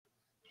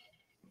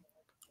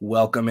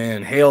Welcome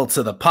in. Hail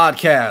to the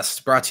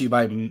podcast brought to you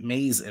by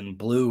Maize and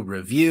Blue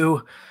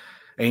Review.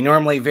 A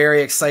normally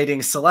very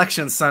exciting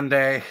selection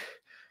Sunday.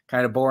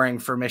 Kind of boring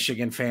for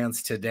Michigan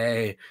fans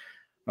today.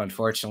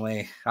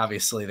 Unfortunately,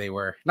 obviously they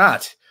were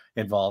not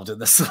involved in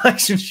the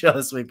selection show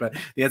this week, but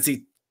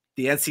the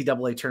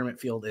NCAA tournament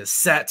field is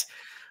set.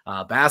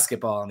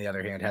 Basketball, on the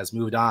other hand, has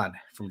moved on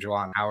from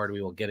Juwan Howard.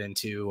 We will get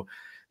into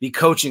the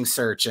coaching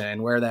search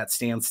and where that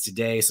stands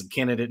today. Some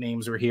candidate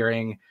names we're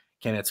hearing,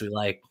 candidates we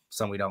like,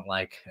 some we don't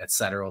like,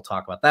 etc. We'll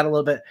talk about that a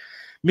little bit.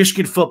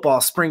 Michigan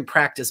football spring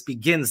practice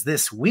begins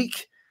this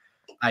week.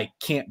 I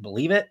can't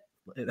believe it.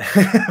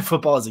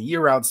 Football is a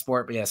year-round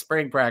sport, but yeah,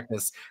 spring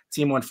practice,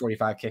 Team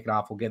 145 kicking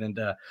off. We'll get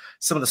into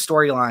some of the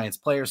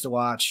storylines, players to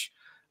watch.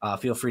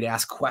 Feel free to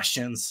ask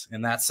questions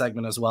in that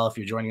segment as well if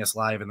you're joining us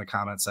live in the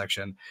comment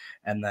section.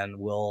 And then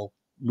we'll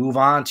move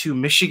on to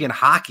Michigan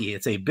hockey.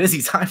 It's a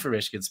busy time for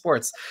Michigan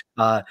sports.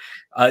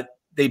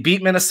 They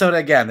beat Minnesota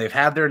again. They've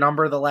had their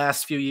number the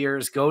last few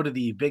years. Go to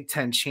the Big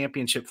Ten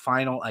championship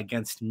final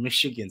against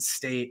Michigan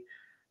State.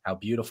 How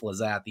beautiful is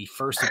that? The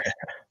first of the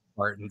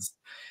Spartans.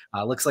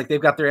 Looks like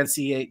they've got their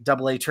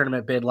NCAA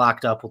tournament bid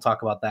locked up. We'll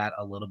talk about that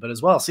a little bit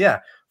as well. So yeah,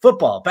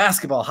 football,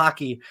 basketball,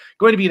 hockey,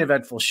 going to be an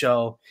eventful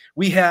show.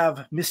 We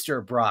have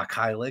Mr. Brock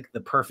Heilig,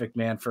 the perfect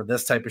man for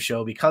this type of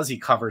show because he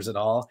covers it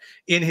all,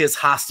 in his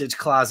hostage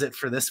closet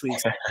for this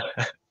week's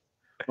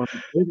one of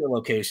the favorite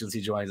locations he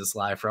joins us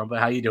live from. But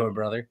how you doing,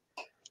 brother?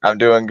 I'm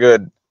doing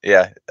good.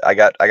 Yeah, I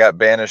got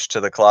banished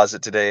to the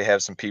closet today.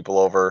 Have some people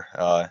over.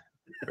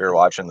 We were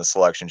watching the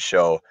selection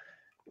show,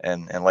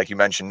 and like you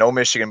mentioned, no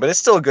Michigan, but it's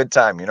still a good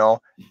time, you know.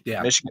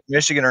 Yeah,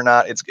 Michigan or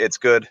not, it's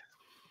good.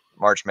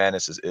 March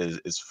Madness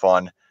is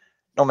fun,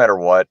 no matter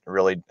what.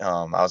 Really,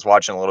 I was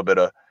watching a little bit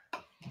of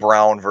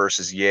Brown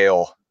versus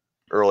Yale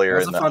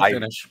earlier in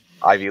the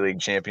Ivy League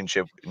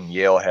championship, and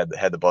Yale had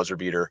the buzzer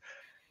beater.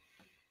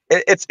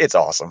 It's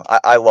awesome.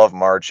 I love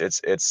March.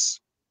 It's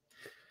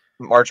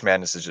March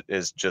Madness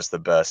is just the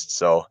best.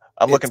 So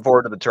I'm looking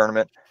forward to the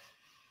tournament.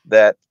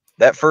 That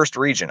first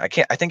region, I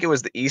think it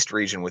was the East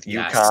region with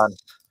UConn,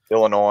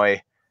 Illinois,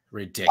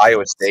 ridiculous.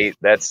 Iowa State.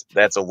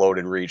 That's a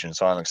loaded region.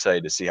 So I'm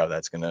excited to see how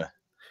that's gonna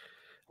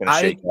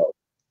shake out.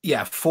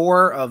 Yeah,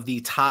 4 of the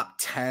top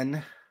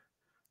 10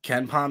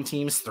 KenPom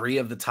teams, 3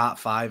 of the top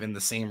 5 in the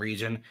same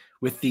region,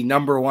 with the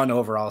number 1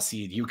 overall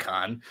seed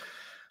UConn.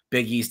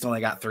 Big East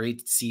only got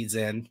 3 seeds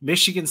in.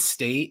 Michigan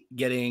State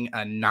getting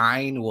a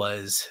 9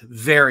 was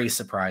very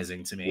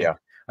surprising to me. Yeah.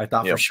 I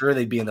thought for sure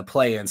they'd be in the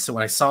play-in. So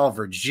when I saw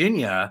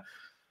Virginia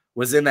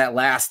was in that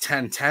last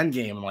 10-10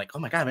 game, I'm like, oh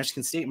my God,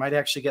 Michigan State might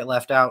actually get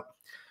left out.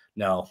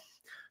 No.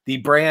 The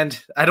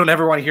brand, I don't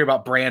ever want to hear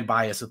about brand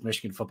bias with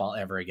Michigan football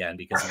ever again,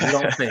 because if you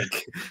don't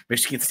think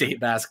Michigan State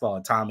basketball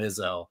and Tom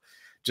Izzo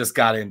just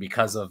got in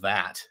because of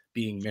that,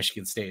 being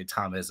Michigan State and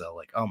Tom Izzo,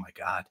 like, oh my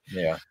God.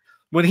 Yeah.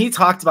 When he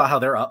talked about how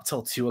they're up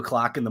till 2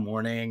 o'clock in the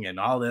morning and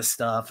all this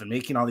stuff and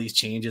making all these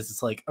changes,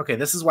 it's like, okay,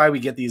 this is why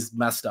we get these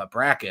messed up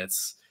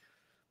brackets.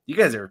 You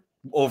guys are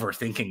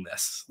overthinking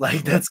this.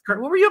 Like, that's what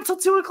were you up till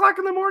 2 o'clock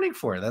in the morning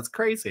for? That's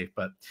crazy.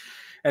 But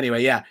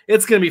anyway, yeah,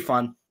 it's going to be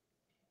fun.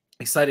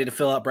 Excited to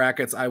fill out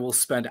brackets. I will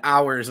spend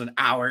hours and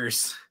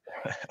hours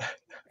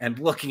and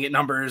looking at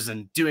numbers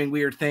and doing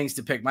weird things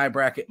to pick my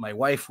bracket. My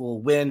wife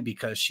will win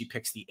because she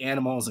picks the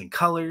animals and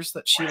colors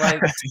that she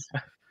likes.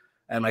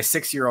 And my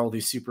 6-year-old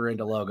who's super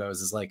into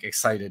logos is like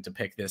excited to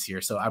pick this year.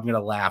 So I'm going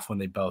to laugh when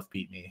they both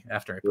beat me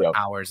after I put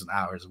hours and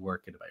hours of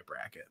work into my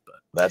bracket. But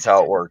that's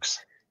how it works.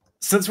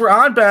 Since we're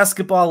on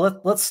basketball,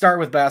 let's start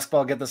with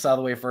basketball, get this out of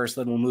the way first,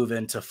 then we'll move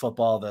into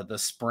football, the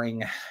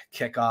spring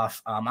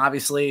kickoff.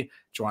 Obviously,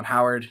 Juwan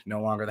Howard,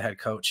 no longer the head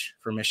coach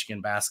for Michigan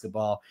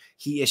basketball.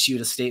 He issued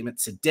a statement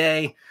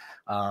today.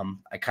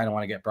 I kind of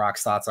want to get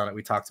Brock's thoughts on it.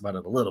 We talked about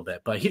it a little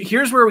bit, but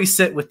here's where we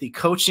sit with the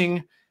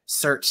coaching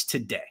search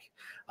today.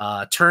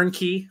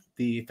 Turnkey,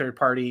 the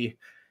third-party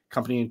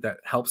company that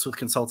helps with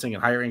consulting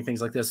and hiring,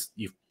 things like this.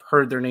 You've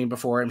heard their name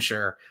before, I'm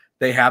sure.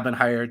 They have been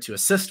hired to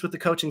assist with the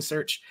coaching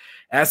search.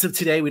 As of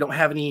today, we don't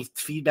have any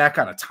feedback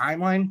on a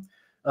timeline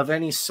of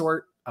any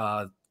sort.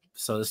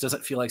 So this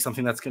doesn't feel like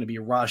something that's going to be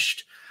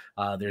rushed.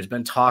 There's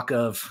been talk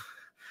of,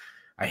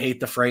 I hate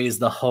the phrase,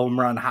 the home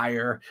run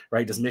hire,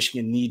 right? Does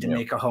Michigan need to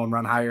make a home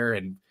run hire?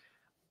 And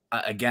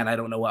again, I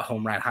don't know what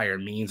home run hire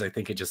means. I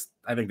think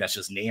that's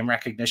just name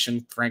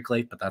recognition,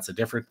 frankly, but that's a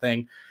different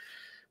thing.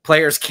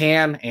 Players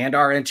can and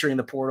are entering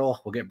the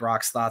portal. We'll get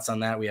Brock's thoughts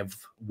on that. We have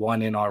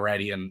 1 in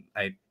already, and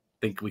I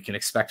think we can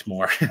expect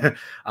more.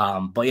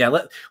 But yeah,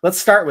 let's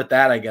start with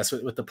that, I guess,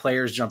 with the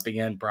players jumping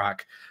in.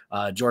 Brock,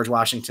 George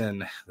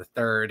Washington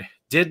III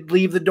did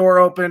leave the door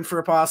open for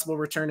a possible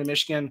return to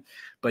Michigan,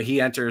 but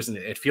he enters, and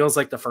it feels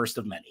like the first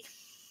of many.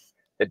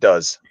 It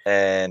does.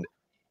 And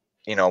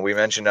you know, we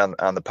mentioned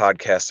on the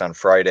podcast on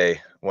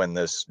Friday when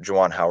this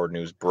Juwan Howard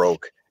news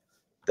broke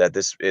that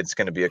it's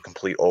going to be a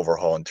complete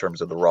overhaul in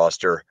terms of the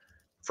roster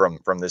from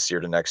this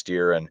year to next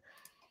year. And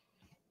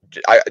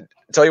I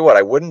tell you what,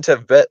 I wouldn't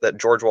have bet that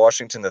George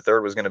Washington III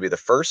was going to be the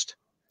first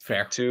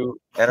to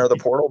enter the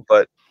portal,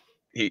 but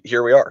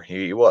here we are.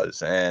 He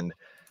was. And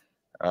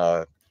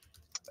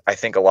I I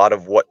think a lot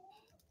of what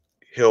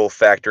he'll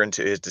factor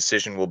into his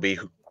decision will be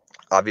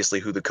obviously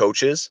who the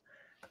coach is,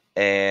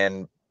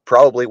 and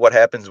probably what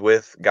happens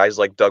with guys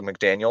like Doug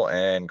McDaniel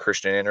and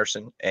Christian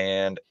Anderson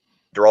and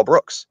Darrell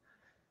Brooks.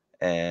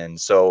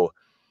 And so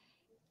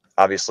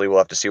obviously we'll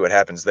have to see what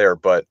happens there.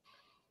 But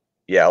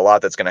yeah, a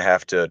lot that's going to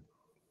have to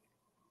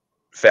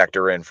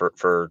factor in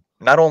for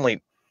not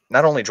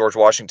only George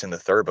Washington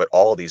III, but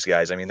all of these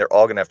guys. I mean, they're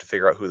all going to have to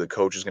figure out who the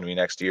coach is going to be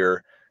next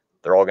year.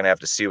 They're all going to have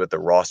to see what the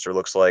roster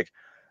looks like.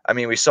 I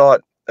mean, we saw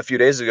it a few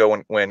days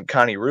ago when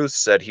Connie Ruth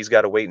said he's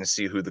got to wait and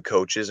see who the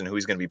coach is and who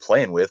he's going to be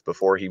playing with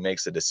before he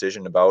makes a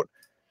decision about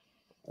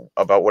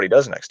what he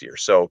does next year.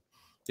 So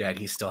yeah, and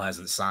he still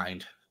hasn't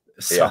signed.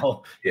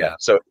 So yeah.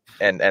 So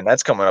and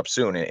that's coming up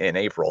soon in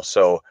April.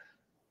 So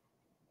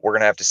we're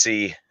going to have to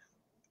see,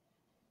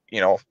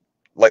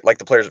 like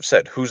the players have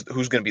said, who's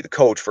going to be the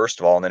coach first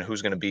of all, and then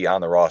who's going to be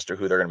on the roster,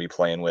 who they're going to be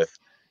playing with.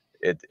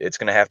 It's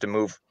going to have to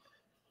move.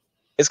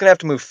 It's going to have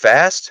to move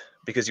fast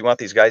because you want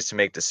these guys to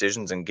make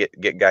decisions and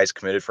get guys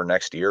committed for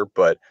next year,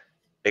 but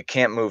it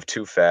can't move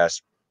too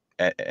fast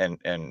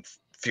and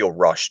feel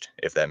rushed,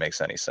 if that makes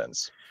any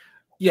sense.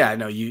 Yeah,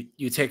 no,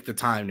 you take the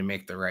time to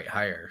make the right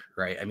hire,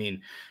 right? I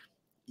mean,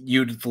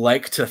 you'd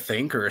like to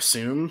think or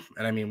assume,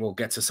 and I mean, we'll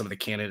get to some of the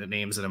candidate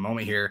names in a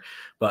moment here,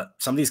 but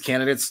some of these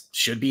candidates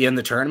should be in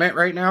the tournament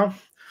right now.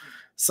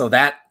 So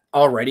that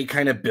already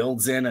kind of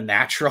builds in a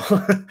natural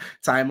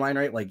timeline,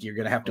 right? Like you're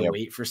going to have to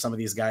wait for some of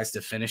these guys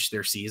to finish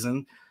their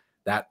season.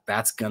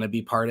 That's going to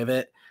be part of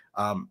it.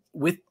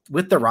 With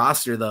the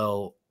roster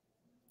though,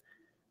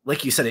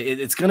 like you said,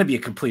 it's going to be a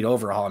complete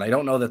overhaul. And I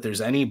don't know that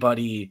there's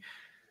anybody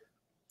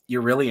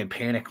you're really in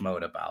panic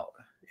mode about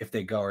if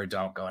they go or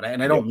don't go.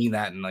 And I don't mean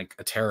that in like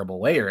a terrible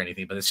way or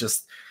anything, but it's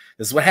just,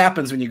 this is what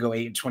happens when you go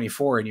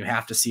 8-24 and you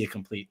have to see a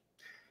complete,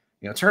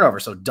 turnover.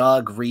 So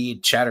Doug,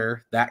 Reed,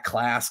 Cheddar, that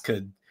class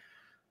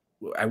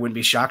I wouldn't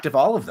be shocked if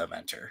all of them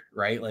enter,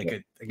 right?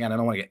 Like, again, I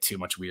don't want to get too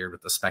much weird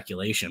with the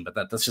speculation, but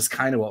that's just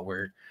kind of what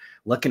we're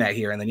looking at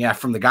here. And then,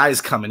 from the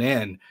guys coming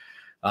in,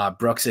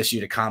 Brooks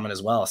issued a comment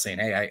as well saying,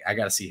 hey, I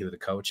got to see who the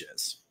coach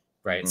is,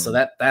 right? So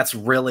that's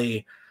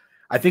really,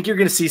 I think you're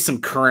going to see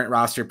some current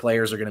roster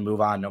players are going to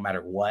move on no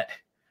matter what.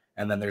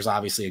 And then there's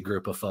obviously a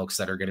group of folks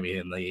that are going to be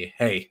in the,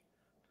 hey,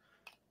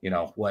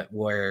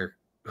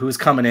 who's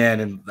coming in,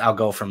 and I'll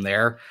go from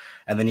there.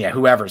 And then,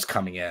 whoever's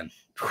coming in,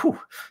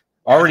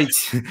 already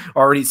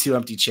two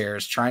empty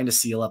chairs, trying to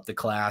seal up the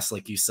class,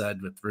 like you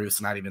said, with Bruce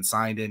not even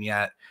signed in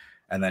yet,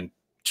 and then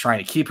trying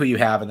to keep who you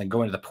have and then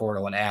going to the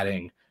portal and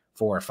adding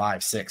 4,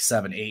 5, 6,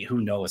 7, 8,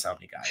 who knows how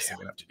many guys they're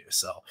going to have to do.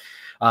 So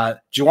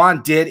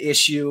Juwan did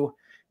issue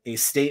a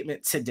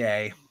statement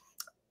today.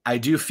 I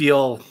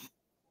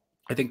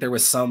think there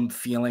was some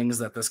feelings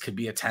that this could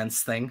be a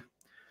tense thing.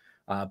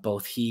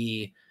 Both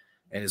he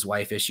and his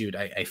wife issued,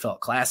 I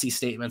felt, classy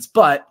statements,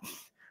 but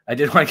I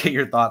did want to get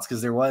your thoughts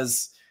because there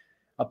was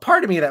a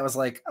part of me that was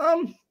like,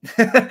 I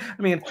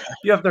mean,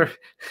 you have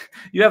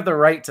the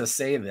right to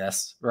say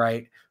this,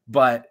 right?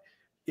 But,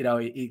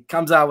 he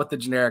comes out with the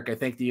generic, I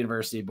think the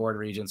University Board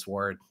of Regents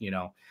word,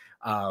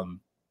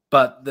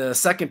 but the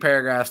second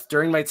paragraph,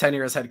 during my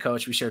tenure as head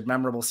coach, we shared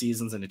memorable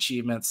seasons and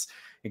achievements,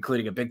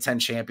 including a Big Ten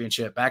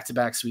championship,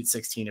 back-to-back Sweet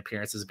 16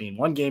 appearances, being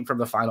one game from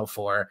the Final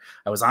Four.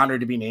 I was honored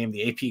to be named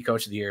the AP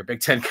Coach of the Year,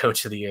 Big Ten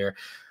Coach of the Year.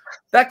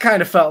 That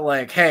kind of felt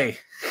like, hey,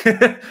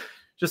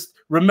 just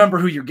remember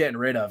who you're getting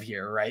rid of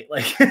here, right?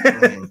 Like,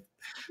 yeah.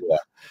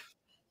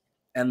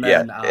 And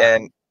then,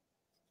 and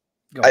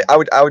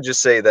I would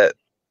just say that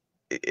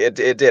it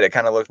did. It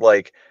kind of looked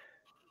like,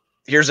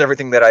 here's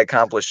everything that I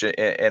accomplished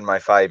in my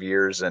 5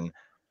 years, and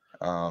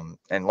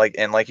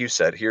like you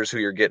said, here's who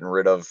you're getting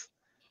rid of.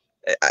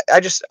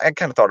 I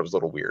kind of thought it was a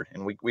little weird,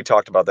 and we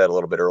talked about that a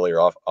little bit earlier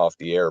off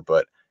the air,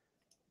 but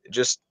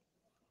just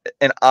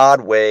an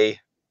odd way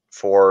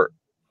for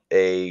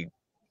a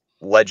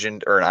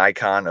legend or an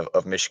icon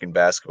of Michigan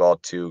basketball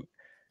to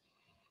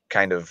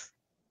kind of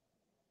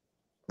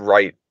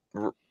lead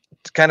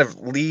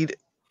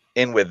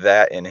in with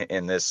that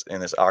in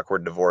this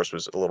awkward divorce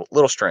was a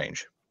little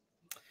strange.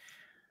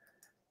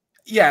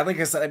 Yeah, like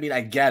I said, I mean,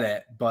 I get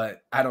it,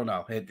 but I don't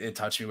know. It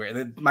touched me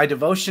weird. My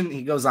devotion,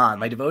 he goes on,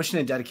 my devotion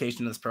and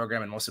dedication to this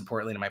program, and most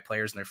importantly to my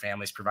players and their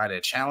families, provided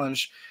a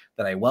challenge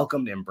that I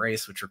welcomed and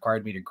embraced, which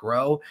required me to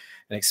grow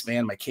and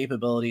expand my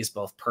capabilities,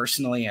 both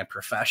personally and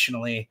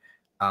professionally.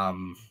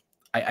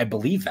 I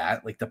believe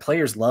that. Like, the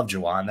players love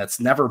Juwan. That's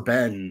never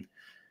been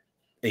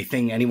a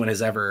thing anyone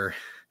has ever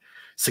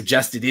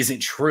suggested isn't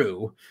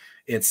true.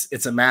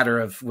 It's a matter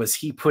of, was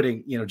he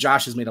putting,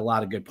 Josh has made a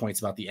lot of good points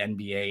about the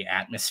NBA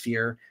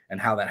atmosphere and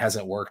how that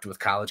hasn't worked with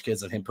college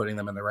kids and him putting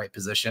them in the right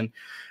position.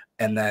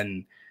 And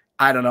then,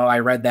 I don't know, I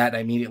read that and I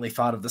immediately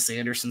thought of the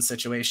Sanderson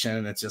situation,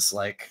 and it's just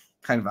like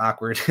kind of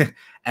awkward.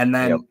 And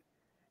then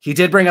he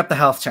did bring up the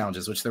health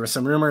challenges, which there were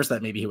some rumors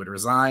that maybe he would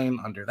resign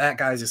under that,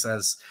 guys. He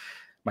says,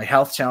 my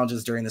health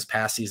challenges during this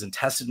past season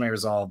tested my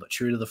resolve, but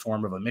true to the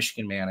form of a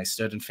Michigan man, I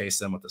stood and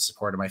faced them with the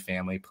support of my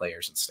family,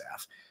 players, and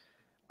staff.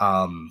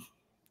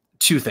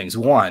 Two things.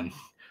 One,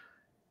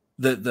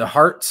 the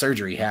heart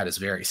surgery he had is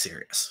very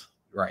serious,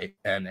 right?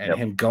 And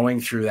him going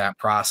through that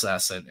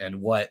process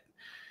and what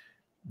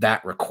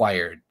that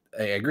required.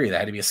 I agree. That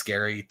had to be a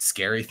scary,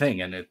 scary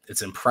thing. And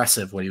it's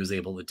impressive what he was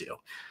able to do.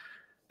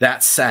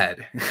 That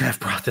said, I've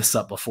brought this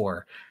up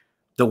before.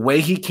 The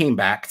way he came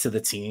back to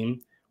the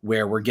team,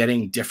 where we're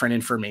getting different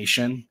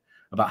information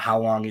about how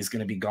long he's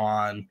going to be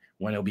gone,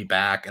 when he'll be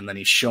back, and then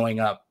he's showing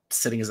up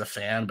sitting as a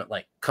fan, but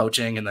like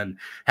coaching, and then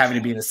having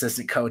to be an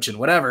assistant coach and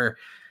whatever.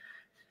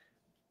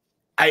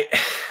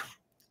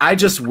 I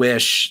just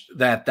wish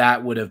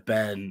that would have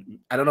been,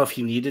 I don't know if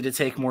he needed to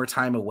take more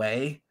time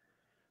away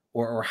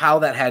or how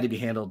that had to be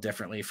handled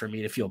differently for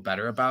me to feel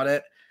better about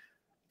it,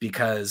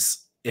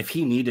 because if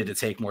he needed to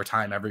take more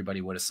time, everybody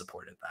would have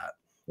supported that.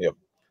 Yep.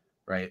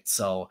 Right.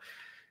 So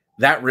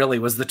that really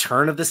was the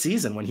turn of the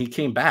season when he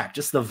came back,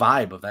 just the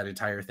vibe of that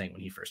entire thing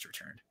when he first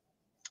returned.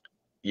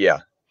 Yeah.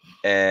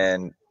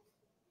 And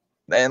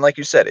like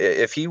you said,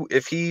 if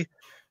he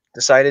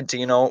decided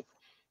to,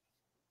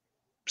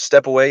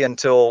 step away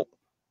until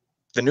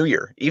the new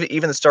year,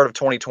 even the start of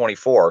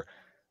 2024,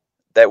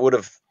 that would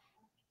have,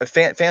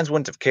 fans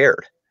wouldn't have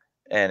cared.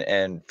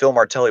 And Phil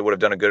Martelli would have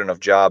done a good enough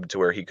job to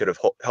where he could have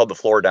held the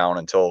floor down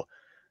until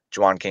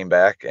Juwan came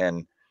back.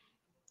 And,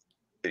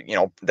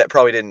 that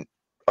probably didn't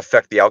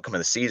affect the outcome of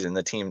the season.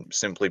 The team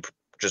simply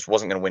just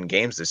wasn't going to win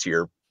games this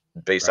year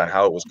based on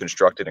how it was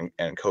constructed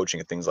and coaching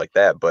and things like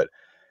that. But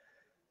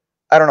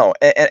I don't know.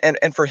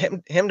 And for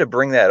him to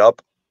bring that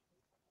up,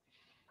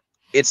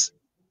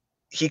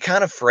 he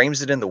kind of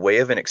frames it in the way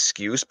of an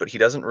excuse, but he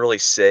doesn't really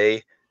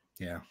say,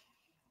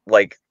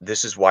 like,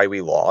 this is why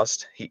we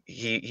lost.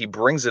 He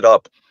brings it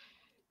up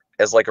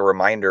as like a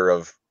reminder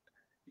of,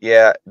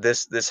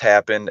 this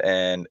happened,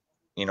 and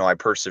I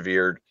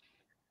persevered.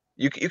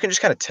 You can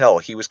just kind of tell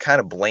he was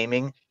kind of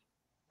blaming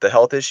the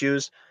health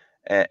issues,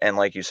 and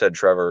like you said,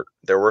 Trevor,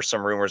 there were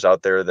some rumors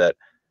out there that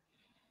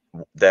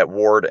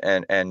Ward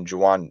and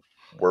Juwan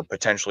were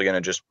potentially going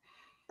to just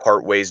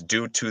part ways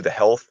due to the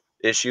health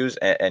issues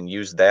and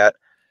use that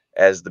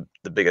as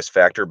the biggest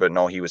factor. But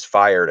no, he was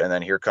fired, and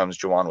then here comes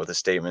Juwan with a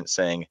statement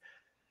saying,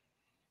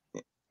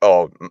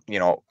 oh,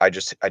 I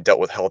dealt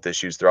with health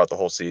issues throughout the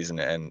whole season,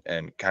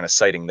 and kind of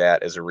citing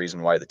that as a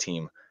reason why the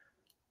team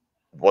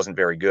wasn't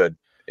very good.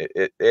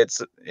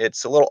 It's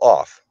a little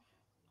off.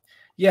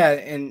 Yeah.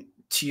 And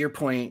to your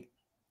point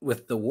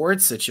with the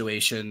Ward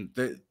situation,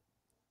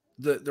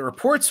 the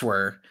reports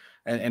were,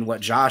 and what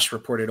Josh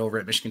reported over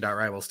at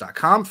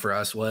Michigan.Rivals.com for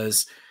us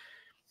was,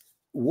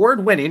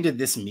 Ward went into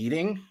this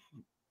meeting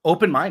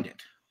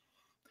open-minded,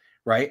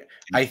 right?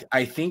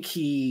 I think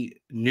he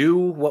knew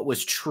what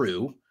was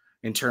true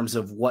in terms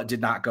of what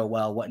did not go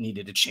well, what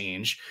needed to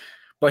change,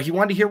 but he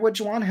wanted to hear what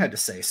Juwan had to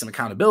say, some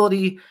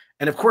accountability,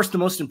 and of course, the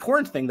most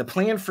important thing, the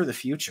plan for the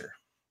future,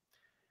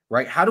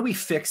 right? How do we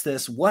fix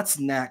this? What's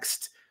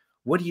next?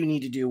 What do you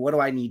need to do? What do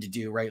I need to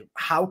do, right?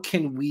 How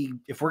can we,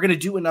 if we're going to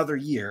do another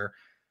year,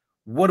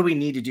 what do we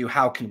need to do?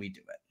 How can we do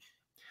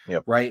it?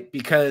 Yep. Right?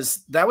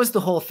 Because that was the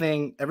whole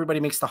thing. Everybody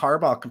makes the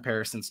Harbaugh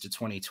comparisons to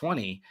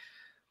 2020.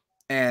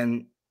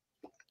 And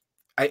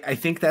I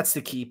think that's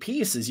the key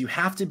piece, is you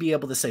have to be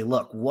able to say,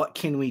 look, what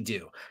can we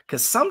do?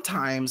 Because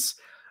sometimes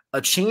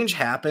a change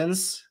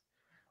happens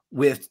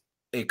with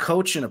a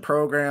coach and a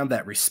program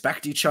that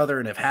respect each other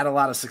and have had a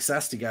lot of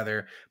success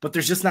together, but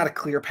there's just not a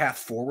clear path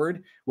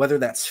forward, whether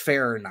that's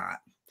fair or not.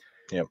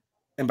 Yep.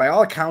 And by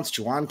all accounts,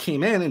 Juwan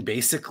came in and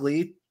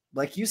basically,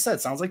 like you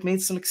said, sounds like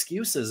made some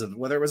excuses, of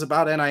whether it was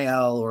about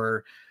NIL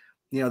or,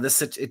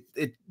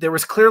 there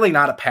was clearly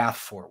not a path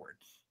forward.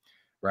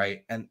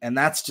 Right. And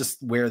that's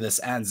just where this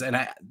ends.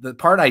 And the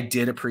part I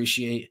did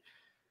appreciate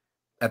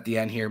at the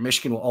end here,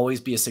 Michigan will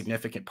always be a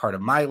significant part of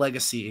my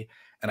legacy,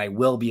 and I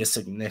will be a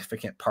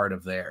significant part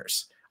of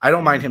theirs. I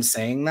don't mind him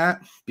saying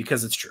that,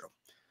 because it's true.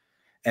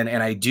 And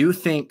I do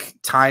think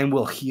time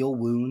will heal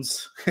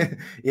wounds,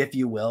 if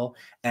you will.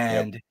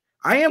 And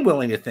I am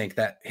willing to think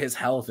that his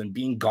health and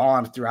being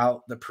gone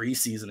throughout the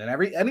preseason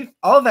and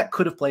all of that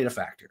could have played a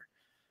factor.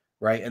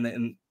 Right.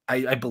 And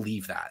I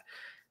believe that.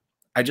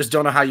 I just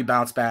don't know how you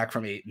bounce back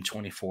from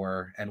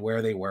 8-24 and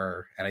where they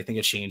were. And I think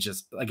it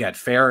changes. Again,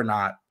 fair or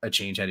not, a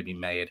change had to be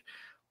made.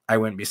 I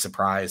wouldn't be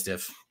surprised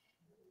if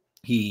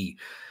he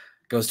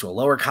goes to a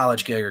lower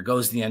college gig or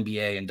goes to the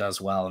NBA and does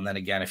well. And then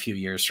again, a few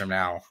years from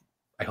now,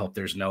 I hope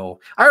there's I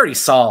already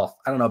saw,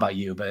 I don't know about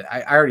you, but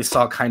I already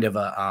saw kind of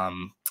a,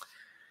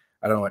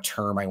 I don't know what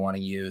term I want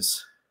to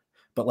use,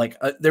 but like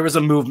there was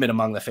a movement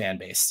among the fan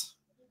base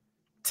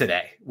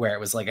today where it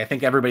was like, I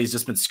think everybody's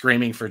just been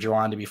screaming for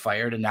Juwan to be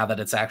fired. And now that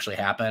it's actually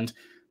happened,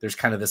 there's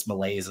kind of this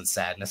malaise and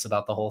sadness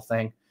about the whole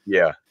thing.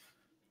 Yeah.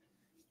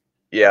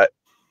 Yeah.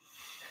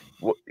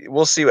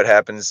 We'll see what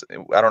happens.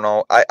 I don't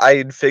know.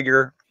 I'd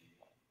figure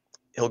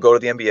he'll go to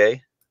the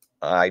NBA.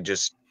 I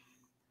just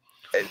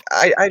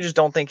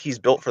don't think he's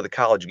built for the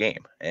college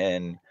game.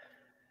 And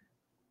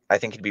I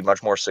think he'd be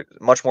much more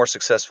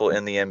successful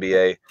in the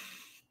NBA.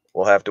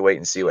 We'll have to wait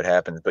and see what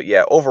happens. But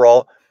yeah,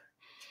 overall,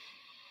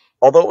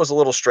 although it was a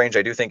little strange,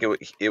 I do think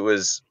it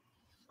was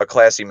a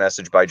classy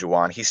message by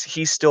Juwan.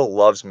 He still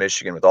loves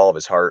Michigan with all of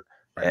his heart,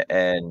 right.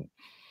 And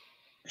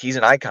he's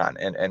an icon,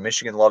 and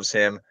Michigan loves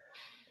him.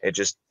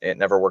 It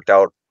never worked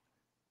out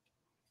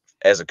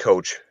as a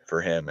coach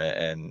for him,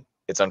 and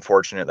it's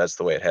unfortunate that's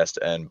the way it has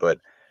to end, but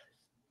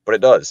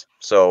it does.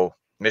 So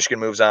Michigan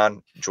moves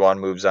on, Juwan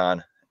moves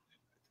on.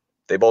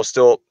 They both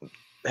still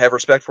have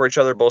respect for each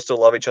other, both still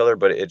love each other,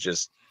 but it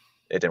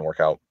didn't work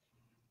out.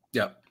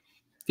 Yeah.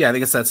 Yeah, I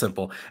think it's that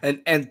simple.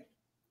 And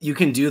you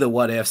can do the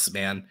what ifs,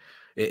 man.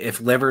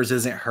 If Livers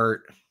isn't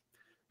hurt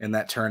in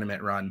that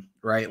tournament run,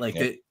 right? Like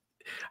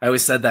I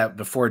always said that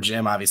before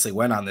Jim obviously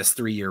went on this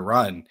 3-year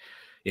run.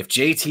 If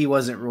JT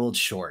wasn't ruled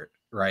short,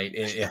 right?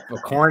 If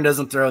McCorn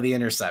doesn't throw the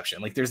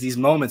interception, like there's these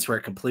moments where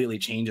it completely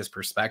changes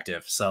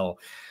perspective. So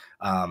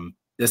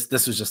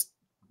this was just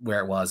where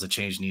it was. A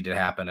change needed to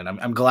happen. And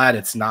I'm glad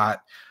it's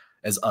not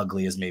as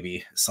ugly as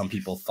maybe some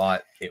people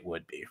thought it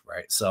would be,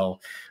 right?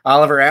 So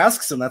Oliver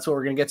asks, and that's what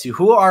we're going to get to.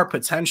 Who are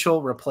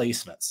potential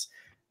replacements?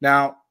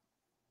 Now,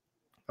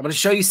 I'm going to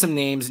show you some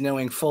names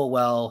knowing full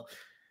well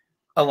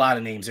a lot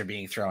of names are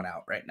being thrown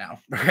out right now,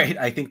 right?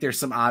 I think there's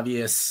some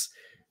obvious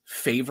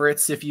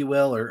favorites, if you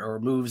will, or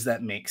moves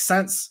that make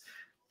sense.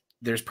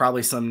 There's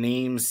probably some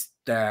names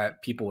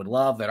that people would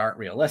love that aren't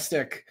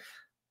realistic.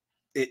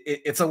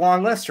 It's a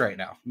long list right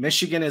now.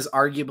 Michigan is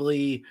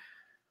arguably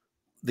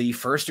the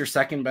first or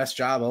second best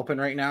job open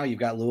right now. You've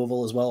got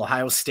Louisville as well.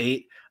 Ohio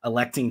State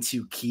electing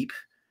to keep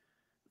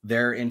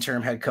their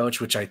interim head coach,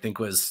 which I think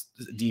was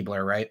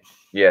Diebler, right?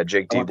 Yeah,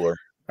 Jake Diebler.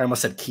 I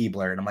almost said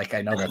Keebler, and I'm like,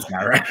 I know that's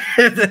not right.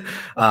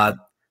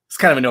 It's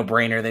kind of a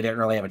no-brainer. They didn't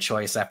really have a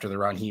choice after the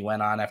run he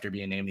went on after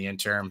being named the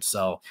interim.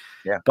 So,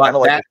 yeah, kind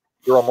of like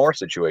the Daryl Moore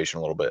situation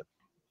a little bit.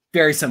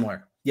 Very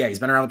similar. Yeah, he's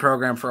been around the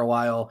program for a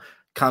while,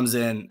 comes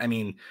in. I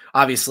mean,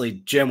 obviously,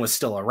 Jim was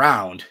still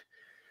around,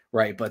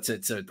 right? But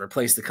to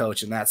replace the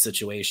coach in that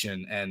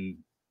situation, and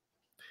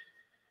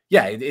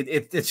yeah,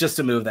 it's just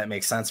a move that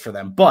makes sense for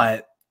them.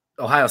 But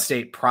Ohio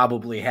State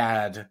probably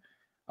had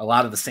a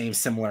lot of the same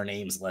similar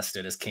names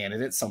listed as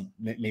candidates, so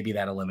maybe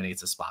that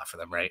eliminates a spot for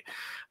them, right?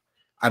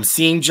 I'm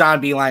seeing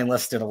John Beilein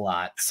listed a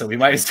lot, so we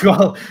might as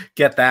well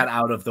get that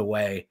out of the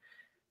way.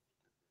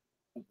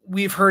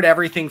 We've heard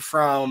everything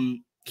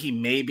from he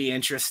may be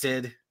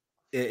interested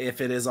if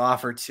it is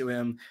offered to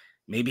him.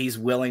 Maybe he's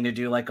willing to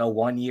do like a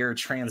 1-year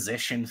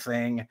transition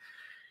thing.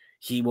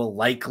 He will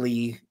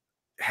likely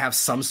have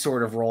some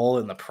sort of role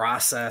in the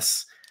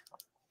process.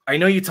 I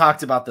know you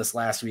talked about this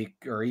last week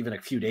or even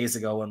a few days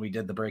ago when we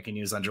did the breaking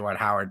news on Juwan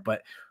Howard,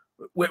 but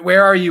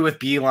where are you with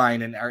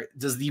Beilein, and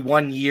does the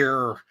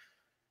 1-year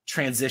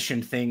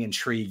transition thing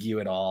intrigue you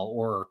at all,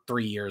 or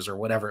 3 years or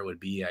whatever it would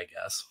be, I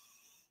guess?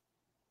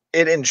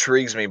 It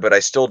intrigues me, but I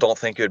still don't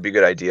think it would be a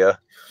good idea.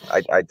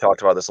 I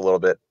talked about this a little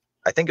bit.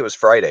 I think it was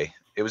Friday.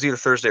 It was either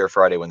Thursday or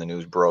Friday when the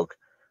news broke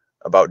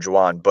about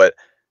Juwan, but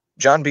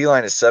John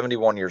Beilein is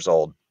 71 years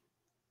old.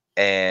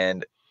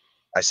 And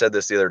I said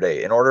this the other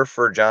day, in order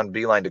for John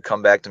Beilein to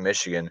come back to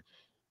Michigan,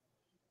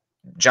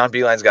 John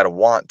Beilein's got to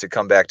want to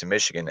come back to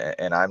Michigan,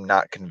 and I'm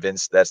not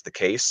convinced that's the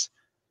case.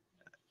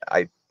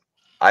 I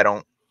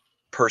don't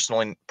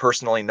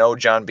personally know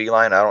John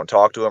Beilein. I don't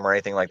talk to him or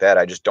anything like that.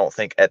 I just don't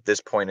think at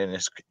this point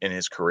in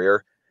his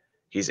career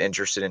he's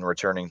interested in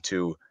returning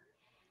to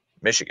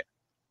Michigan.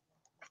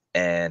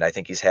 And I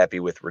think he's happy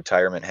with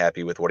retirement,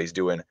 happy with what he's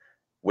doing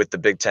with the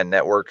Big Ten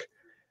Network.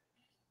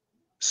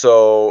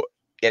 So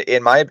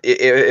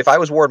if I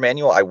was Ward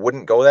Manuel, I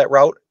wouldn't go that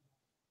route.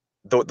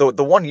 The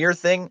 1-year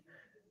thing,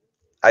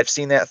 I've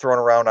seen that thrown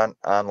around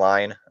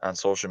online on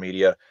social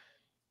media.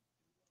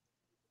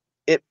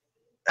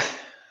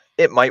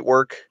 It might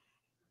work.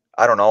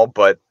 I don't know,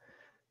 but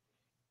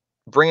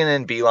bringing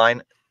in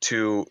Beilein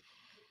to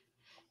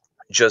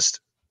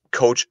just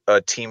coach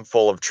a team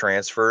full of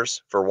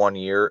transfers for 1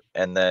 year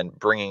and then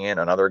bringing in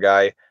another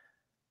guy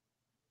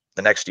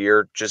the next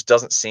year just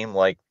doesn't seem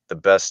like the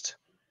best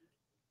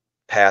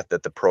path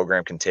that the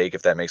program can take,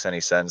 if that makes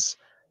any sense.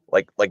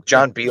 Like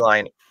John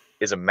Beilein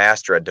is a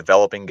master at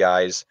developing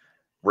guys,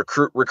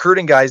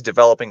 recruiting guys,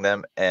 developing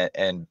them,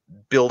 and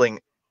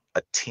building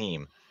a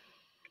team.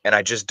 And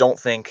I just don't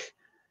think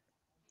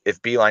if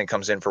Beilein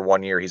comes in for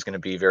 1 year, he's going to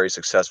be very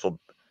successful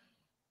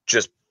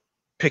just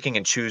picking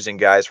and choosing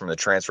guys from the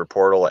transfer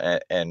portal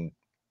and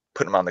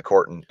putting them on the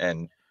court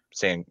and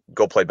saying,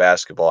 go play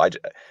basketball.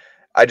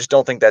 I just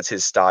don't think that's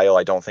his style.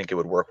 I don't think it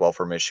would work well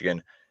for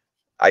Michigan.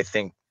 I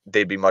think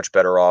they'd be much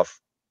better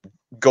off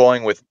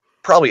going with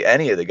probably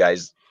any of the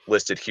guys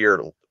listed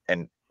here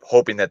and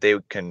hoping that they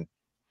can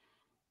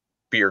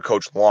be your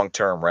coach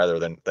long-term rather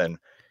than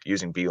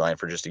using Beilein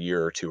for just a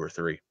year or 2 or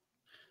 3.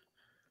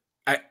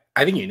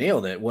 I think you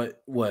nailed it.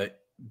 What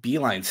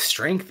Beilein's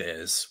strength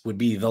would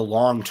be the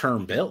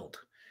long-term build,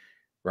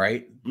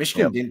 right?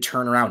 Michigan didn't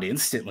turn around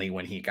instantly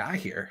when he got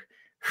here,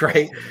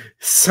 right?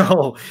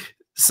 So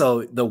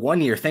the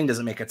 1-year thing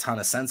doesn't make a ton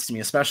of sense to me,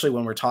 especially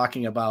when we're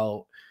talking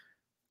about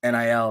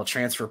NIL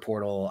transfer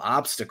portal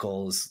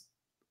obstacles,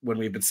 when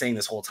we've been saying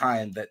this whole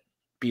time that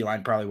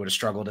Beilein probably would have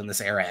struggled in this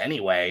era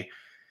anyway.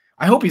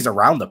 I hope he's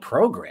around the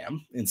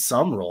program in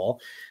some role.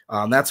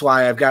 That's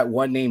why I've got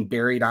one name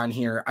buried on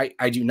here.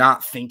 I do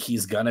not think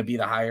he's going to be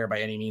the hire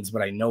by any means,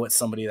 but I know it's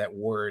somebody that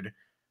Ward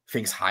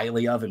thinks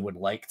highly of and would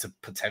like to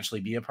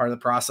potentially be a part of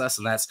the process,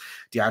 and that's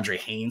DeAndre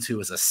Haynes, who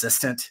is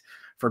assistant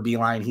for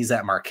Beeline. He's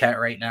at Marquette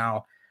right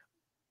now.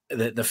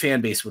 The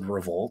fan base would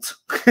revolt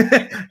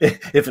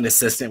if an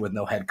assistant with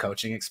no head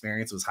coaching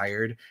experience was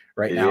hired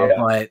right now.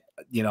 But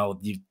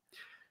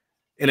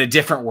in a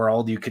different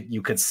world, you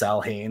could sell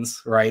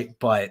Haynes, right?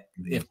 But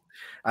if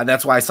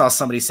that's why I saw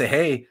somebody say,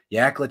 hey,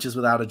 Yaklich is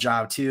without a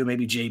job too.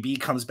 Maybe JB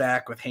comes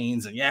back with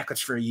Haynes and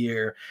Yaklich for a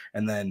year,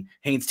 and then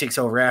Haynes takes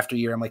over after a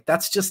year. I'm like,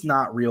 that's just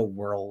not real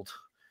world.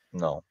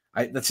 No.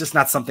 That's just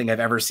not something I've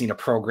ever seen a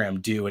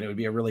program do, and it would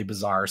be a really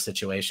bizarre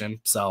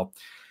situation. So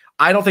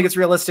I don't think it's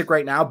realistic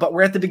right now, but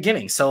we're at the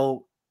beginning.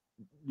 So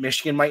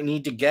Michigan might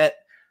need to get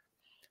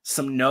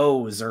some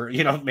no's, or,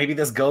 maybe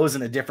this goes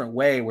in a different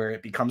way where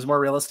it becomes more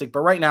realistic.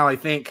 But right now, I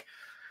think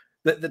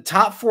that the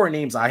top 4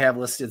 names I have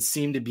listed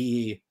seem to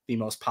be the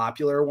most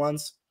popular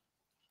ones.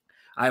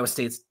 Iowa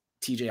State's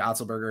TJ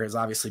Otzelberger has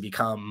obviously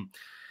become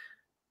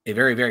a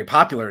very, very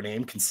popular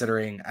name,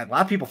 considering a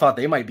lot of people thought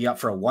they might be up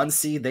for a 1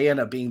 seed. They end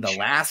up being the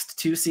last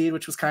 2 seed,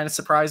 which was kind of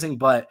surprising.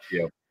 But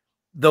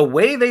the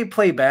way they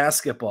play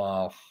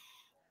basketball,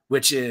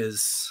 which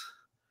is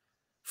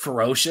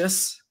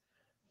ferocious,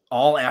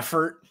 all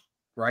effort,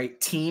 right?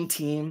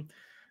 Team.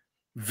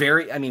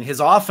 His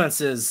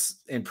offenses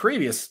in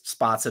previous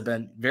spots have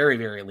been very,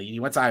 very elite. He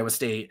went to Iowa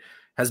State,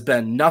 has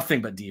been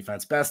nothing but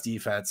defense, best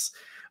defense.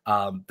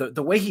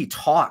 The way he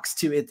talks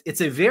too,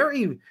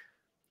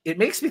 it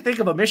makes me think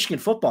of a Michigan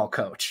football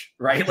coach,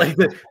 right? Like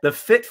the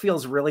fit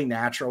feels really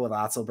natural with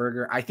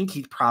Otzelberger. I think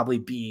he'd probably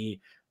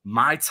be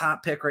my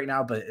top pick right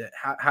now, but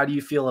how do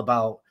you feel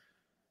about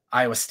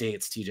Iowa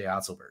State's TJ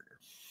Otzelberger?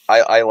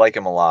 I like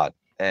him a lot,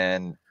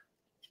 and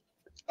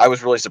I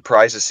was really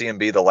surprised to see him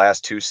be the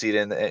last 2 seed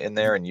in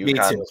there in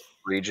UConn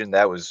region.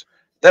 That was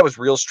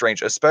real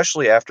strange,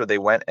 especially after they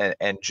went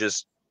and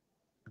just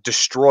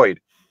destroyed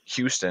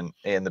Houston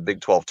in the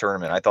Big 12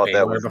 tournament. I thought Baylor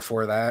that was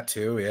before that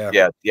too.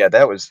 Yeah.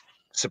 That was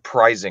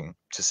surprising,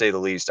 to say the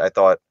least. I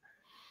thought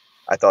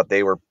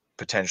they were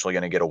potentially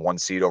going to get a 1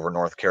 seed over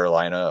North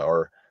Carolina,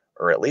 or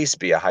at least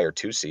be a higher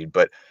 2 seed.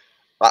 But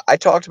I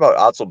talked about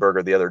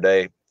Otzelberger the other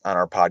day on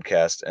our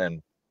podcast,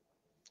 and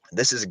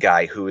this is a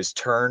guy who has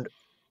turned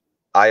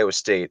Iowa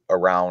State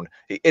around.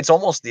 It's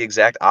almost the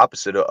exact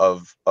opposite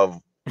of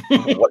what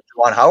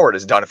Juwan Howard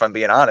has done, if I'm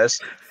being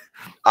honest.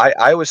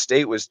 Iowa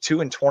State was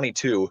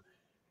 2-22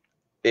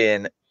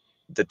 in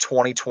the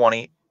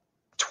 2020.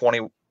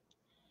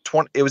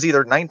 It was either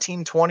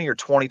 1920 or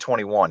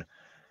 2021,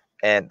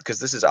 and because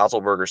this is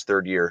Otzelberger's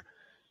 3rd year,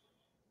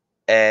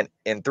 and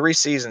in 3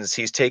 seasons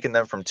he's taken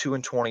them from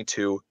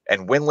 2-22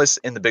 and winless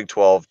in the Big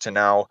 12 to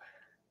now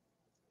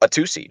a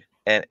 2 seed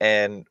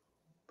and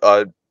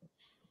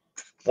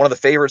one of the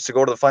favorites to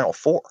go to the Final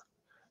Four.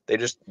 They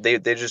just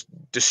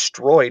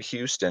destroyed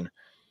Houston,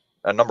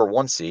 a number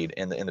 1 seed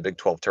in the Big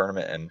 12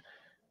 tournament, and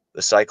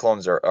the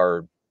Cyclones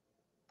are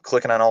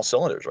clicking on all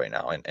cylinders right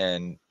now,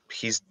 and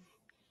he's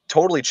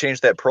totally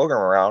changed that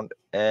program around.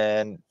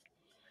 And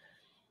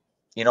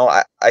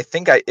I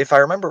think if I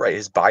remember right,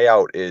 his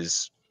buyout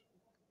is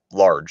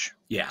large.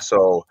 Yeah.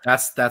 So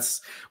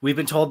that's we've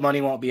been told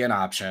money won't be an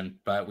option,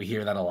 but we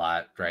hear that a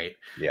lot, right?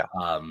 Yeah.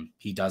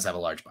 He does have a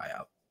large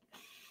buyout.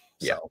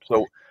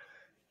 So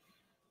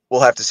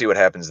we'll have to see what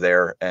happens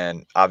there,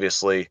 and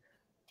obviously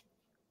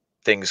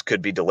things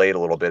could be delayed a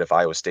little bit if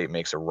Iowa State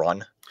makes a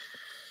run.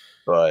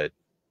 But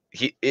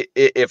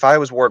if I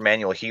was Ward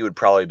Manuel, he would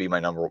probably be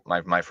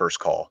my first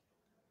call.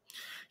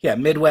 Yeah,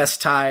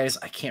 Midwest ties.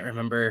 I can't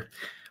remember.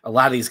 A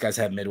lot of these guys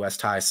have Midwest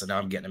ties, so now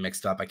I'm getting it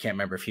mixed up. I can't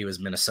remember if he was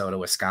Minnesota,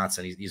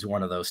 Wisconsin. He's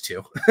one of those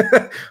 2.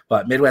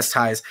 But Midwest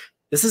ties.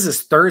 This is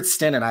his 3rd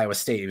stint at Iowa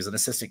State. He was an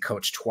assistant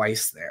coach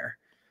twice there.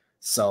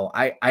 So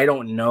I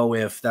don't know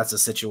if that's a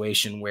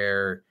situation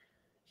where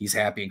he's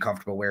happy and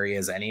comfortable where he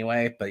is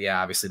anyway. But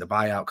yeah, obviously the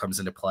buyout comes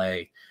into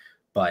play.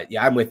 But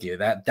yeah, I'm with you.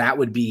 That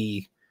would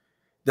be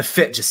 – the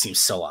fit just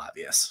seems so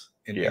obvious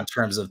in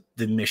terms of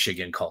the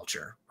Michigan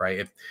culture,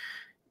 right?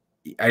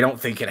 I don't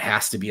think it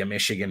has to be a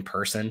Michigan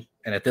person.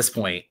 And at this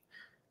point,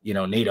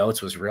 Nate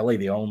Oates was really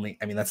the only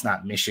 – I mean, that's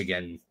not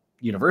Michigan,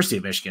 University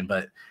of Michigan,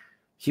 but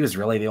he was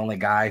really the only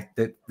guy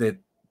that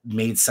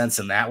made sense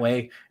in that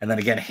way. And then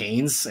again,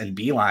 Haynes and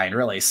Beeline,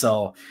 really.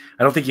 So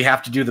I don't think you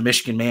have to do the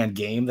Michigan man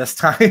game this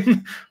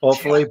time,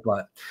 hopefully.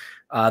 But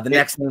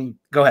next name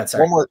 – go ahead,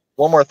 sorry.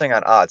 One more thing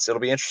on Otz. It'll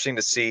be interesting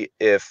to see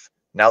if –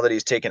 now that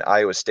he's taken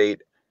Iowa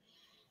State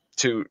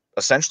to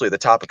essentially the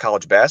top of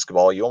college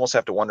basketball, you almost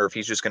have to wonder if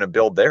he's just going to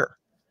build there.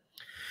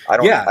 I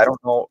don't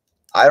know.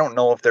 I don't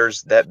know if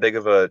there's that big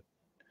of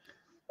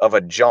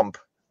a jump.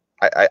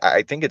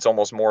 I think it's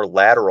almost more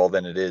lateral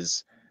than it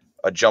is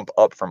a jump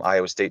up from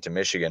Iowa State to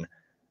Michigan.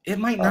 It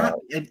might not.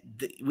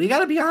 We got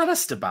to be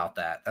honest about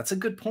that. That's a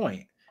good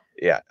point.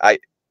 Yeah, I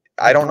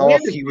don't know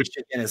if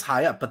Michigan is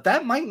high up, but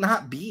that might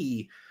not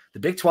be. The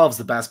Big 12 is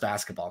the best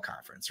basketball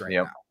conference right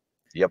now.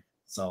 Yep.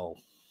 So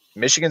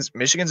Michigan's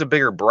a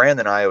bigger brand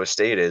than Iowa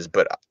State is,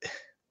 but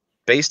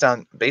based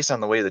on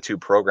the way the 2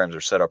 programs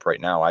are set up right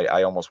now,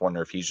 I almost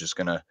wonder if he's just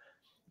going to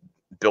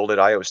build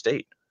at Iowa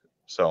State.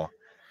 So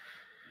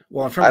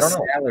Well, and from a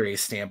salary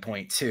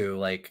standpoint too,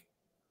 like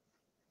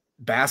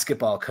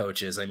basketball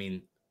coaches, I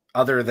mean,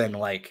 other than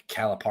like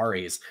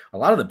Calipari's, a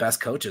lot of the best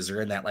coaches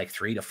are in that like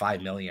 $3 to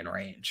 $5 million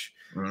range.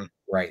 Mm-hmm.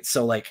 Right.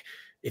 So like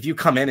if you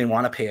come in and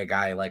want to pay a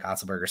guy like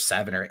Otzelberger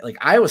 7 or like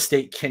Iowa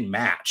State can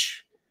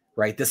match,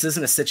 right? This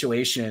isn't a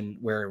situation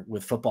where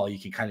with football you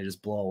can kind of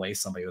just blow away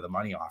somebody with a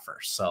money offer.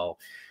 So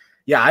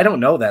yeah, I don't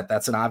know that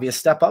that's an obvious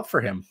step up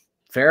for him.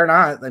 Fair or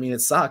not. I mean, it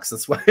sucks.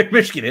 That's what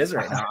Michigan is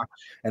right now.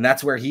 And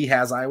that's where he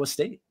has Iowa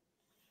State.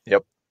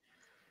 Yep.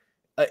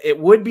 It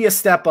would be a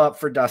step up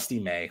for Dusty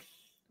May,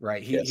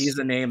 right? Yes. He's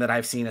a name that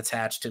I've seen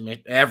attached to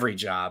every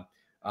job.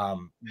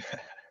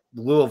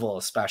 Louisville,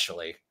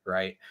 especially,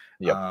 right?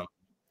 Yep.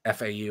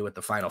 FAU with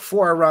the Final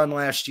Four run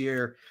last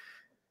year.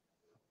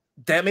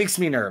 That makes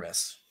me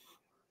nervous,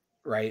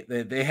 right?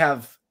 They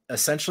have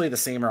essentially the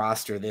same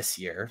roster this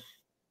year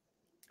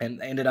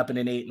and ended up in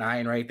an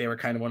 8-9, right? They were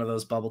kind of one of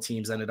those bubble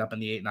teams, ended up in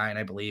the 8-9,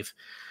 I believe.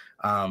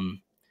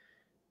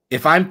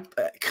 If I'm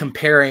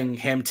comparing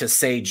him to,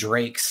 say,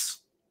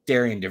 Drake's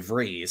Darian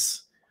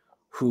DeVries,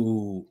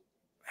 who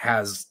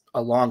has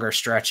a longer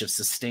stretch of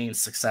sustained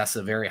success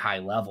at a very high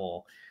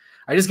level,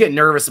 I just get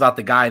nervous about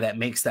the guy that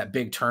makes that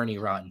big tourney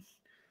run.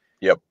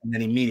 Yep. And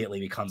then immediately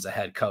becomes a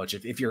head coach.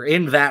 If you're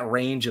in that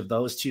range of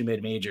those two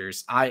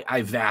mid-majors,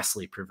 I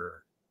vastly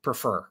prefer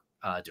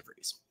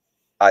DeVries.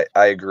 I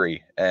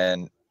agree.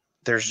 And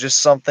there's just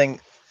something,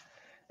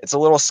 it's a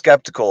little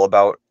skeptical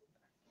about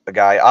a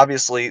guy.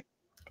 Obviously,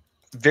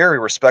 very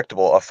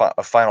respectable.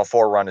 A Final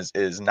Four run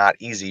is not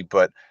easy,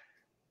 but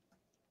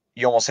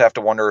you almost have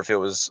to wonder if it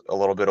was a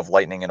little bit of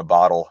lightning in a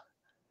bottle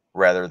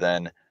rather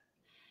than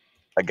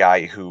a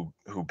guy who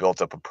built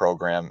up a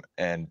program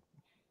and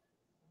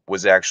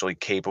was actually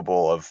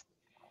capable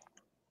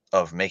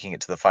of making it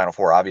to the Final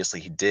Four.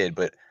 Obviously he did,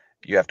 but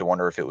you have to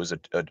wonder if it was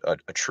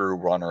a true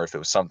run or if it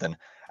was something.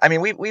 I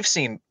mean, we've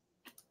seen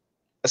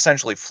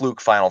essentially fluke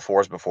Final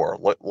Fours before.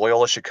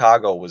 Loyola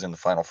Chicago was in the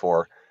Final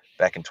Four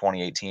back in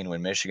 2018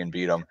 when Michigan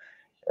beat them.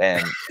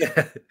 And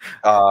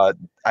I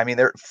mean,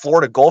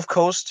 Florida Gulf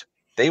Coast,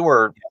 they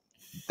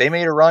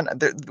made a run.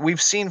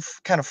 We've seen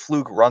kind of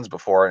fluke runs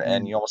before,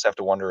 and you almost have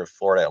to wonder if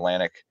Florida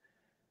Atlantic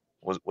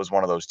was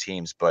one of those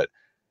teams. But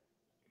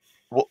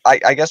well,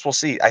 I guess we'll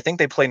see. I think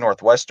they play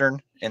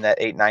Northwestern in that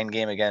 8-9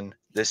 game again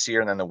this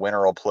year, and then the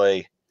winner will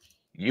play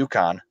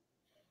UConn,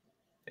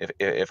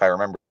 if I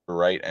remember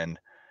right. And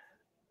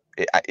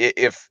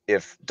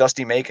if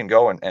Dusty May can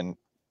go and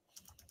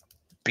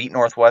beat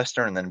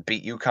Northwestern and then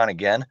beat UConn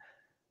again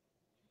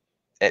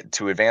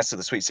to advance to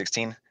the Sweet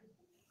 16,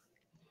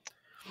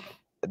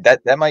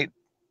 that might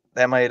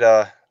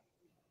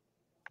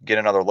get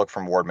another look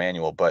from Ward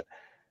Manuel. But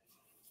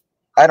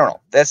I don't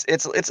know.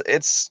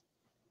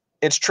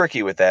 It's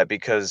tricky with that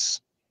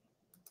because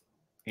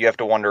you have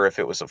to wonder if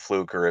it was a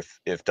fluke or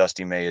if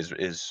Dusty May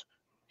is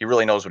he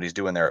really knows what he's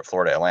doing there at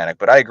Florida Atlantic.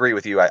 But I agree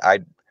with you.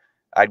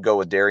 I'd go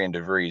with Darian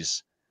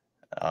DeVries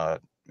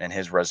and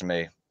his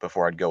resume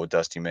before I'd go with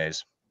Dusty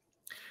May's.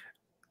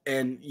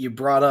 And you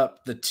brought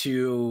up the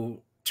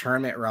two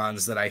tournament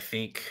runs that I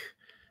think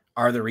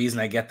are the reason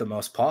I get the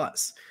most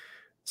pause.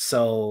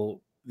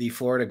 So the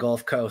Florida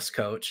Gulf Coast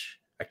coach,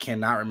 I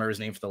cannot remember his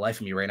name for the life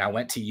of me right now,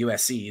 went to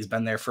USC. He's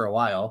been there for a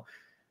while.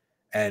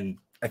 And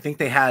I think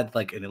they had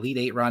like an Elite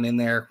Eight run in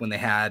there when they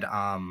had,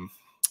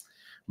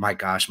 my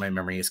gosh, my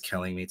memory is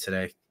killing me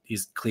today.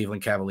 He's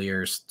Cleveland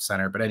Cavaliers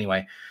center. But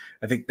anyway,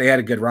 I think they had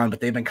a good run,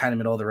 but they've been kind of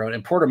middle of the road.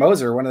 And Porter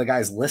Moser, one of the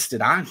guys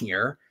listed on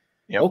here,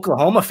 yep.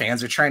 Oklahoma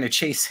fans are trying to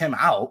chase him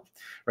out,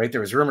 right? There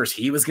was rumors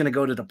he was going to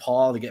go to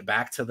DePaul to get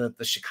back to the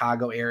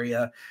Chicago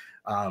area.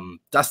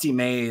 Dusty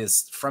May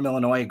is from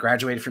Illinois,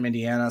 graduated from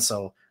Indiana.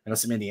 So I know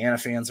some Indiana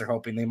fans are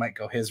hoping they might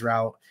go his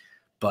route.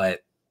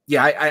 But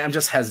yeah, I'm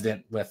just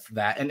hesitant with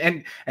that.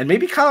 And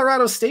maybe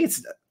Colorado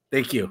State's,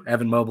 thank you,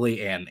 Evan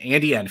Mobley and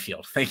Andy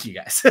Enfield. Thank you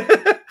guys.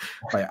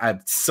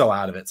 I'm so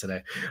out of it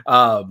today.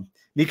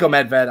 Nico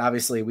Medved,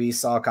 obviously we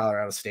saw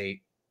Colorado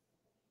State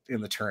in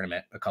the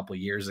tournament a couple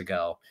years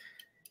ago.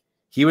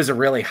 He was a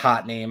really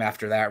hot name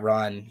after that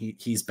run.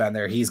 He's been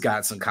there. He's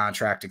got some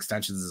contract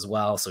extensions as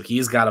well. So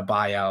he's got a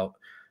buyout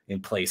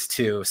in place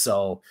too.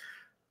 So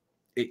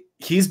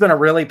he's been a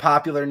really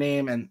popular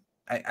name. And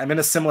I'm in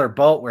a similar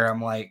boat where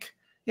I'm like,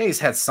 yeah,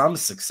 he's had some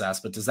success,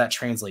 but does that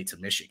translate to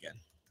Michigan?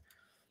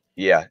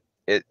 Yeah.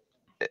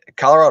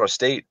 Colorado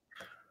State,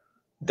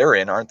 they're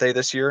in, aren't they,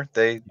 this year?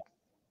 They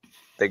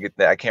get,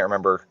 I can't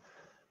remember.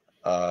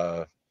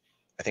 I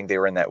think they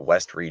were in that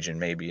West region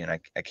maybe, and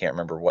I can't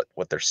remember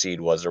what their seed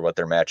was or what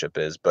their matchup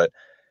is. But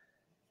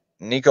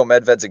Nico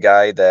Medved's a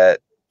guy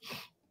that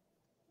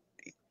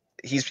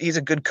he's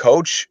a good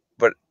coach,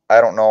 but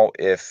I don't know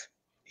if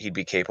he'd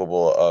be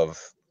capable of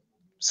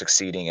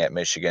succeeding at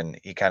Michigan.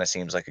 He kind of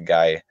seems like a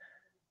guy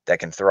that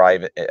can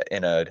thrive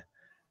in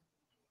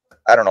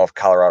I don't know if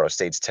Colorado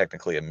State's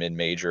technically a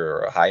mid-major or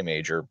a high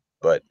major,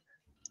 but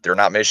they're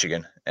not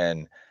Michigan.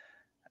 And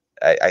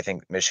I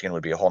think Michigan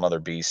would be a whole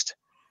nother beast.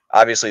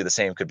 Obviously, the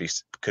same could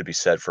be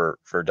said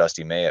for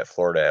Dusty May at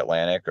Florida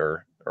Atlantic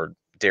or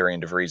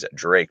Darian DeVries at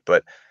Drake.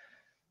 But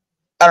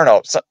I don't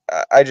know. So,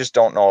 I just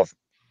don't know if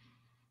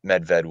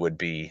Medved would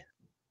be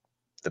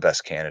the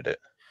best candidate.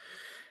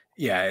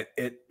 Yeah,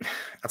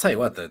 I'll tell you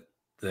what,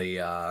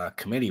 the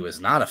committee was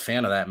not a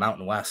fan of that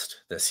Mountain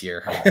West this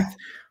year.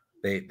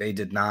 They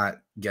did not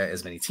get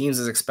as many teams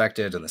as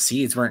expected, and the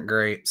seeds weren't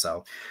great.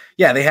 So,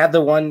 yeah, they had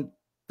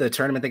the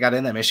tournament they got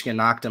in that Michigan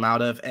knocked him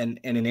out of. And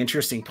an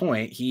interesting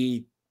point,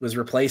 he was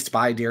replaced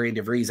by Darian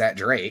DeVries at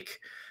Drake,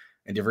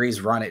 and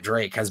DeVries' run at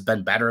Drake has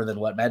been better than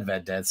what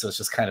Medved did. So it's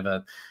just kind of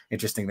an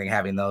interesting thing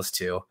having those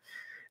two.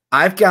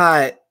 I've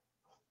got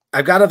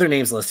other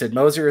names listed.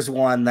 Moser is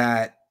one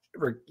that,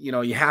 you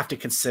know, you have to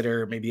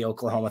consider. Maybe the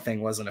Oklahoma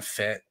thing wasn't a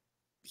fit.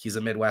 He's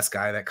a Midwest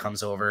guy that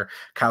comes over.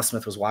 Kyle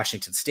Smith was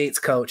Washington State's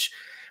coach.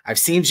 I've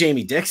seen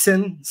Jamie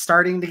Dixon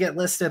starting to get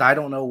listed. I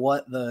don't know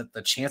what the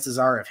chances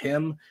are of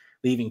him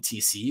leaving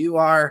TCU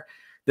are.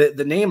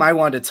 The name I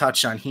wanted to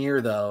touch on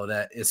here, though,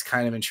 that is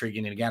kind of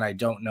intriguing. And again, I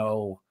don't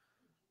know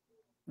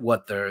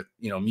what the,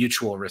 you know,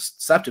 mutual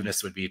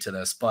receptiveness would be to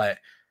this. But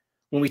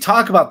when we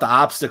talk about the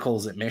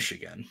obstacles at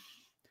Michigan,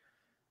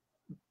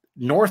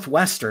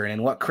 Northwestern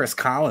and what Chris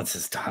Collins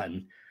has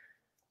done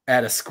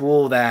at a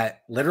school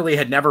that literally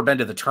had never been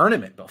to the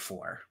tournament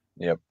before,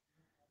 yep,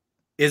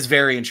 is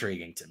very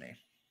intriguing to me.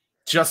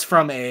 Just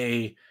from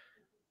a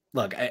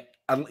look, I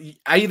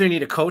either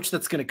need a coach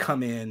that's going to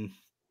come in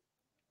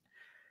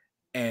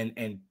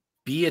and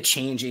be a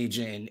change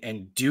agent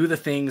and do the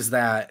things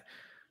that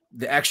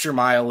the extra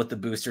mile with the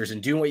boosters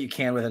and do what you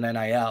can with an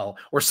NIL,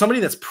 or somebody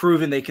that's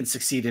proven they can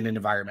succeed in an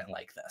environment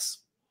like this.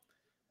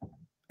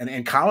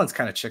 And Collins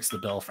kind of checks the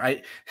bill,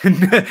 right?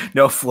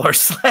 No floor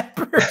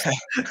slappers.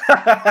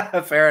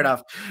 Fair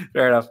enough.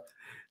 Fair enough.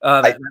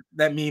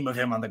 That meme of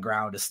him on the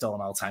ground is still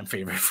an all-time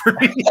favorite for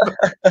me.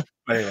 But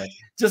anyway,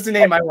 just a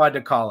name I wanted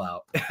to call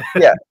out.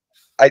 Yeah,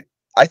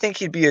 I think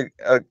he'd be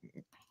a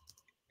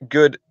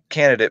good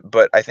candidate,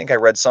 but I think I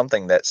read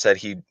something that said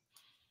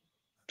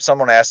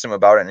someone asked him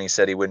about it, and he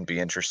said he wouldn't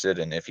be interested,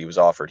 and if he was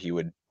offered, he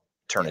would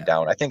turn it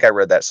down. I think I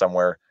read that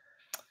somewhere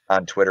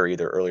on Twitter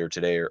either earlier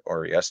today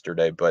or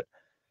yesterday, but.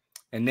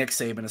 And Nick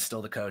Saban is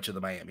still the coach of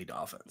the Miami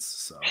Dolphins.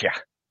 So yeah.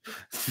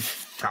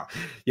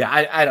 Yeah,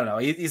 I don't know.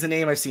 He's a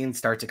name I've seen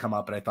start to come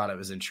up, but I thought it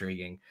was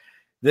intriguing.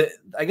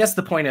 I guess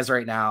the point is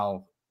right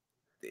now,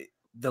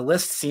 the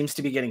list seems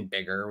to be getting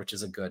bigger, which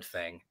is a good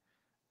thing.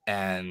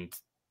 And,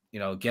 you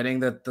know, getting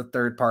the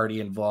third party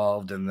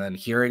involved and then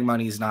hearing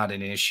money's not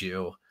an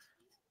issue.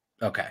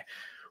 Okay.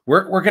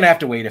 We're going to have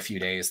to wait a few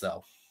days,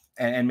 though,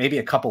 and maybe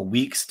a couple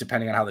weeks,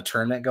 depending on how the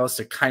tournament goes,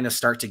 to kind of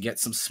start to get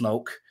some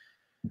smoke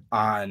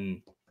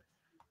on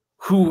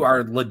who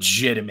are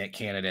legitimate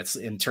candidates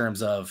in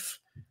terms of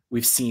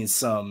we've seen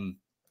some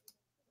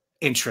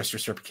interest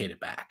reciprocated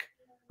back,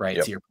 right?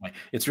 Yep. To your point,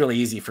 it's really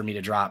easy for me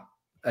to drop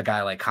a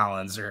guy like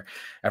Collins, or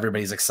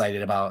everybody's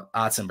excited about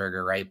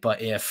Otzenberger, right?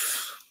 But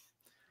if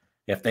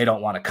they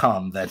don't want to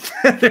come, then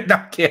they're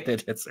not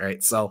candidates,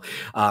 right? So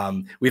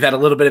we've had a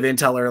little bit of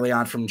intel early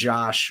on from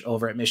Josh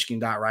over at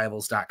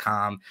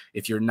michigan.rivals.com.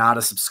 If you're not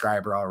a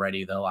subscriber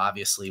already, though,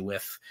 obviously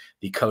with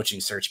the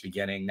coaching search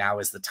beginning, now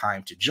is the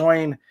time to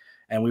join.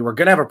 And we were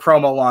going to have a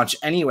promo launch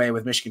anyway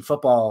with Michigan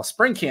football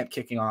spring camp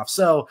kicking off.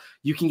 So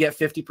you can get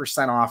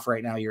 50% off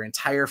right now your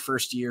entire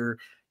first year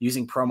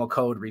using promo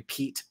code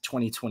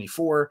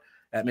REPEAT2024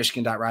 at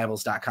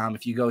michigan.rivals.com.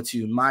 If you go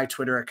to my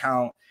Twitter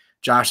account,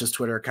 Josh's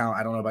Twitter account,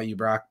 I don't know about you,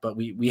 Brock, but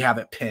we have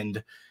it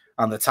pinned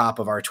on the top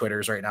of our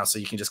Twitters right now. So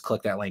you can just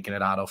click that link and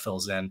it auto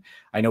fills in.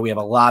 I know we have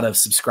a lot of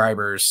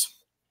subscribers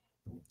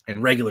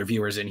and regular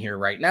viewers in here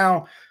right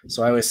now.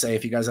 So I always say,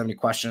 if you guys have any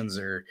questions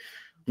or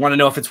want to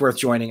know if it's worth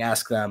joining,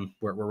 ask them.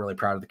 We're really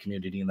proud of the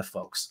community and the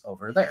folks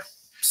over there.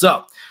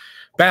 So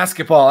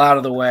basketball out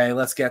of the way.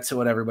 Let's get to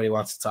what everybody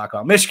wants to talk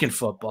about. Michigan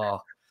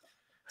football.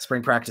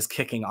 Spring practice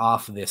kicking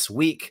off this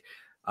week.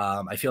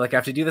 I feel like I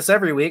have to do this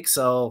every week.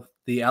 So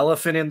the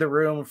elephant in the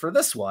room for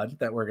this one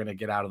that we're going to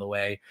get out of the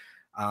way.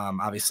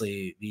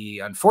 Obviously the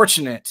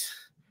unfortunate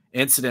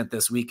incident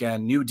this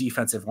weekend, new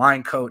defensive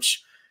line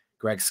coach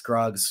Greg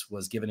Scruggs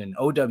was given an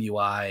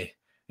OWI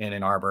in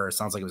Ann Arbor. It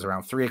sounds like it was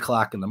around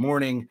 3:00 in the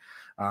morning.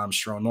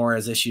 Sharon Moore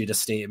has issued a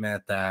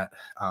statement that,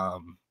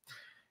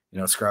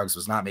 Scruggs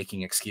was not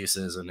making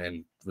excuses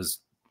and was,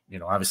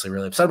 obviously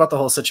really upset about the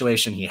whole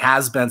situation. He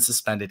has been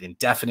suspended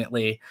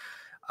indefinitely.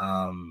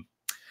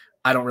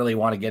 I don't really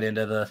want to get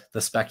into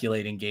the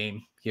speculating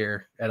game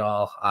here at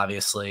all,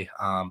 obviously.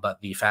 But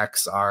the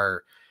facts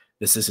are,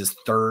 this is his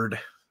third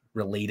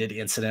related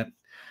incident.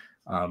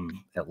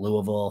 At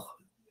Louisville,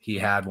 he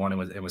had one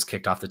and was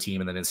kicked off the team.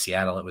 And then in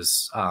Seattle, it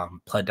was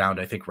pled down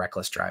to, I think,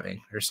 reckless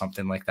driving or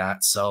something like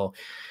that. So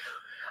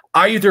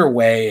either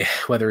way,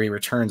 whether he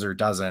returns or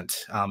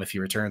doesn't, if he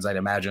returns, I'd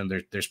imagine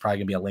there's probably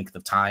going to be a length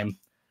of time.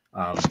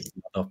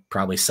 They'll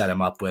probably set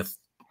him up with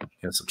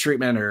some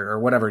treatment or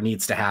whatever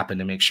needs to happen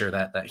to make sure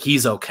that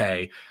he's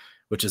okay,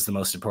 which is the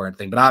most important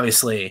thing. But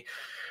obviously,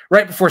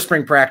 right before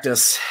spring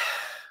practice,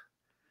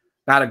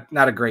 not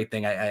a great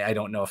thing. I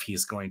don't know if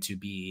he's going to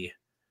be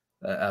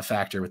a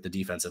factor with the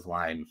defensive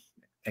line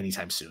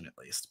anytime soon, at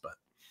least. But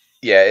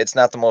Yeah, it's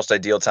not the most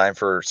ideal time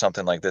for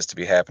something like this to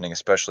be happening,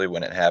 especially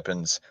when it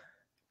happens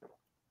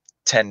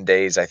 10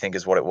 days, I think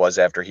is what it was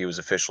after he was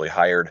officially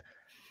hired.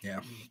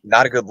 Yeah.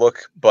 Not a good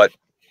look, but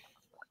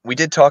we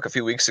did talk a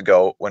few weeks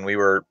ago when we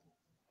were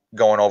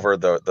going over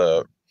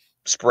the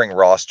spring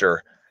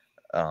roster.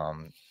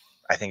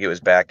 I think it was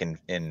back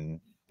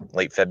in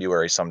late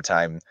February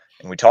sometime,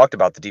 and we talked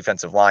about the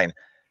defensive line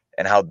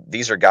and how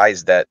these are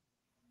guys that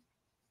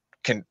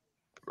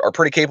are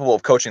pretty capable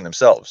of coaching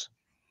themselves,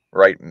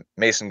 right?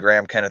 Mason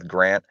Graham, Kenneth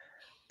Grant,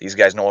 these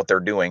guys know what they're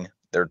doing.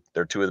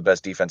 They're two of the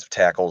best defensive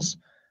tackles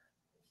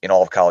in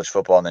all of college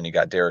football, and then you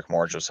got Derek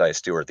Moore, Josiah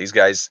Stewart. These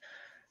guys,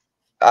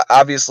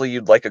 obviously,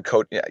 you'd like a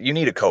coach. You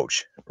need a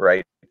coach,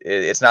 right?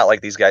 It's not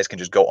like these guys can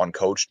just go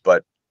uncoached,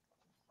 but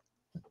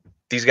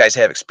these guys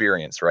have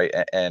experience, right?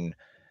 And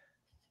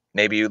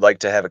maybe you'd like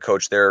to have a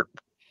coach there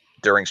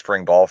during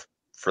spring ball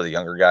for the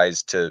younger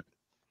guys to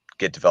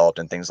get developed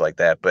and things like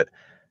that. But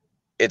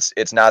it's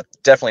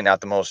definitely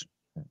not the most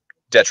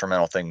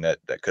detrimental thing that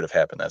could have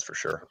happened. That's for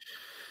sure.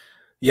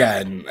 Yeah,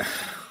 and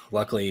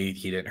luckily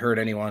he didn't hurt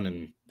anyone,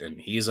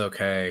 and he's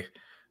okay.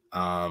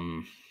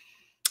 I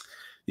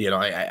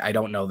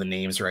don't know the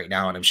names right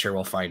now, and I'm sure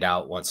we'll find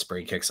out once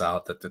spring kicks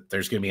out that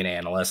there's going to be an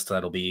analyst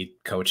that'll be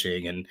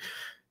coaching,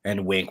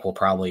 and Wink will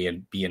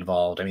probably be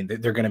involved. I mean,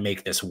 they're going to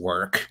make this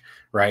work,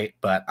 right?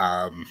 But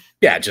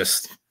yeah,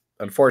 just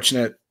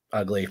unfortunate,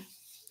 ugly.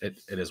 It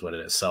is what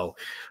it is. So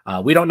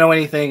we don't know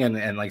anything,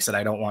 and like I said,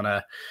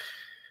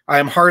 I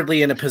am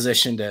hardly in a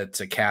position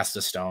to cast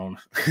a stone.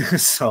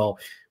 So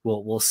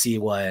we'll see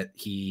what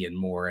he and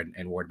Moore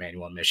and Ward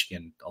Manuel in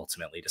Michigan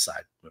ultimately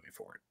decide moving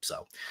forward.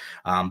 So,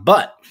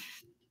 but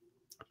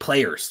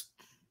players,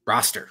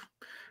 roster,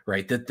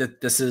 right?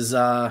 This is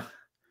an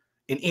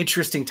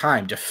interesting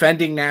time,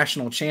 defending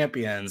national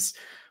champions,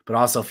 but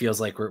also feels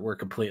like we're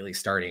completely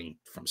starting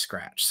from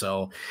scratch.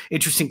 So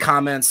interesting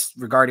comments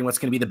regarding what's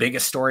going to be the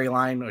biggest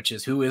storyline, which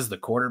is who is the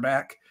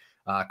quarterback.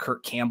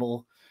 Kurt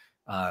Campbell,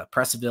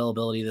 press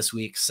availability this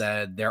week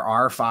said there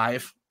are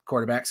 5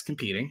 quarterbacks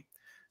competing.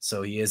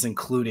 So he is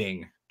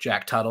including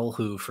Jack Tuttle,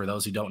 who, for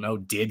those who don't know,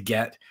 did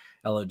get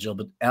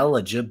eligible.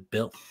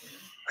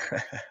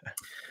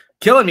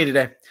 Killing me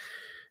today.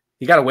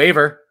 He got a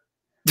waiver.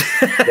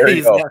 There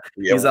you go.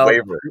 He's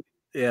waiver.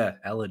 Yeah,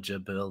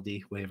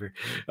 eligibility waiver.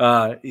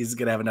 He's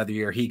going to have another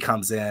year. He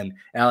comes in.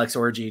 Alex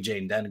Orji,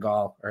 Jaden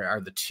Denegal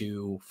are the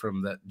 2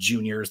 from the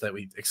juniors that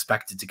we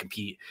expected to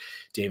compete.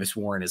 Davis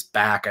Warren is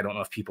back. I don't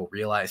know if people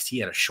realized he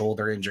had a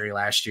shoulder injury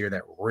last year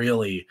that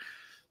really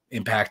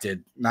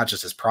impacted not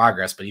just his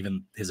progress, but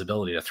even his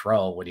ability to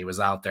throw when he was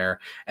out there.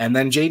 And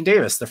then Jaden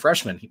Davis, the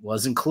freshman, he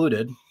was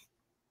included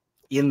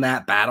in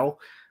that battle.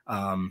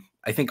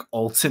 I think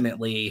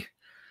ultimately,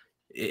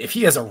 if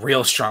he has a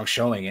real strong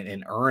showing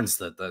and earns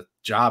the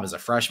job as a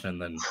freshman,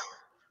 then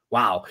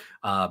wow.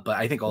 But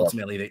I think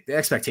ultimately the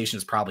expectation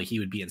is probably he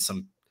would be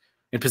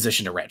in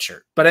position to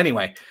redshirt. But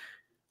anyway,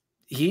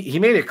 he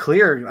made it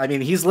clear. I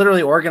mean, he's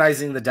literally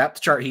organizing the depth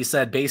chart. He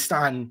said based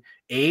on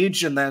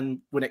age, and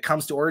then when it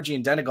comes to Orji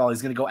and Denegal,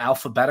 he's going to go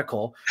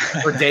alphabetical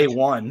for day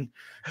 1.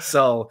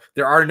 So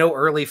there are no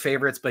early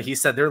favorites, but he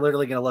said they're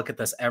literally going to look at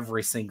this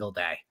every single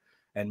day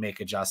and make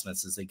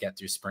adjustments as they get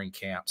through spring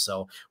camp.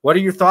 So what are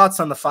your thoughts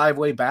on the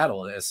 5-way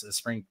battle as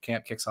spring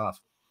camp kicks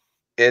off?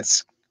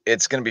 It's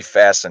going to be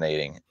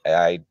fascinating.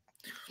 I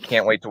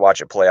can't wait to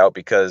watch it play out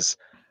because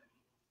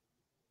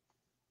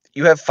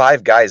you have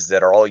 5 guys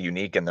that are all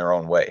unique in their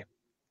own way.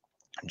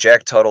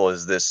 Jack Tuttle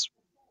is this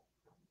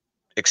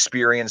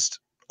experienced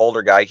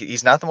older guy.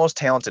 He's not the most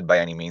talented by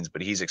any means,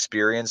 but he's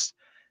experienced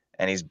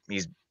and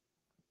he's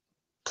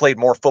played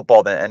more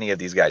football than any of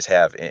these guys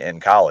have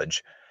in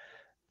college.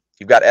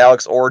 You've got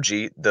Alex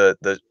Orji,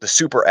 the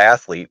super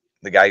athlete,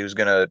 the guy who's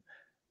going to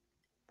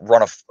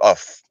run a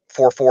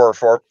 4.4 or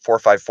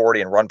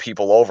 4.5 and run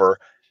people over.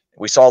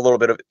 We saw a little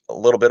bit of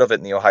it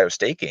in the Ohio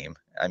State game.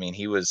 I mean,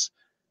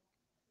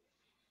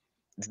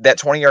 that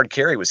 20-yard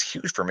carry was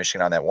huge for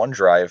Michigan on that one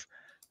drive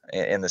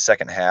in the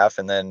second half.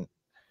 And then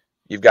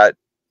you've got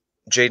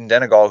Jaden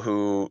Denegal,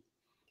 who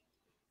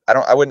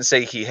I wouldn't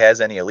say he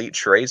has any elite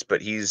traits,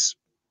 but he's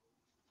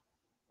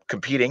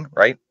competing,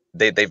 right?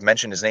 They've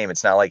mentioned his name.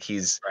 It's not like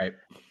he's right.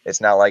 It's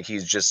not like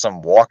he's just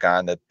some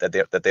walk-on that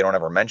they don't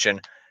ever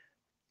mention.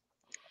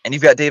 And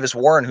you've got Davis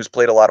Warren, who's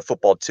played a lot of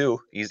football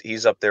too.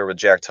 He's up there with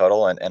Jack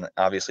Tuttle, and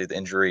obviously the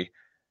injury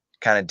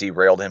kind of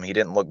derailed him. He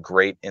didn't look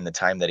great in the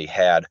time that he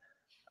had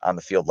on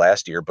the field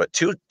last year, but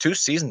two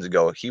seasons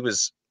ago he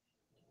was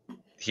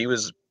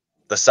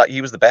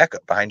the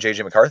backup behind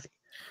JJ McCarthy.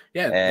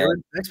 Yeah,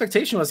 the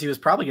expectation was he was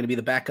probably going to be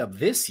the backup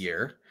this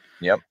year.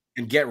 Yep.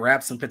 And get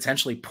reps and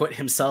potentially put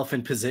himself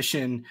in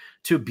position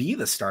to be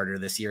the starter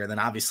this year. And then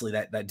obviously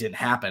that didn't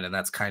happen, and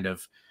that's kind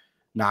of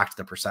knocked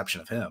the perception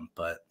of him.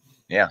 But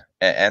yeah,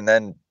 and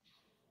then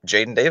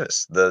Jaden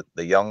Davis, the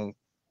young,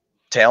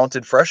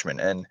 talented freshman,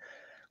 and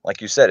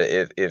like you said,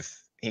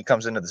 if he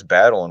comes into this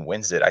battle and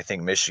wins it, I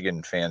think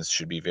Michigan fans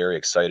should be very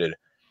excited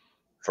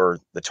for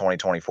the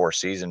 2024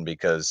 season,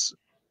 because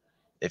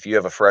if you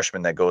have a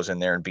freshman that goes in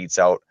there and beats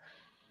out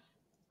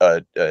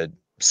a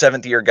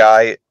 7th-year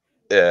guy,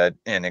 an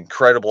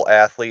incredible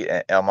athlete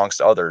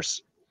amongst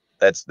others.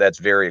 That's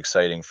very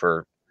exciting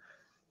for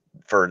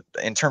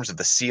in terms of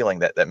the ceiling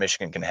that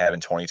Michigan can have in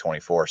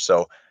 2024.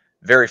 So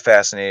very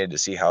fascinated to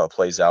see how it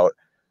plays out.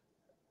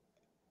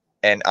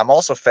 And I'm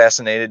also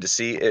fascinated to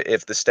see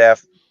if the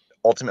staff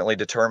ultimately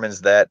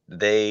determines that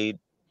they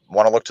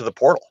want to look to the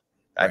portal.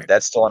 Right.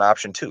 That's still an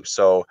option too.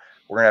 So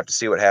we're going to have to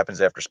see what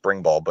happens after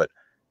spring ball, but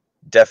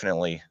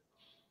definitely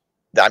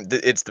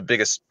it's the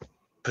biggest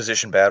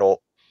position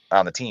battle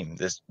on the team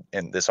this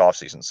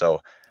offseason.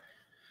 So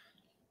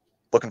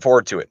looking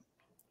forward to it.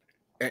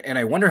 And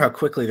I wonder how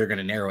quickly they're going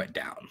to narrow it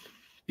down,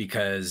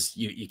 because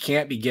you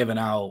can't be giving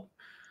out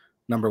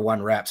number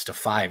 1 reps to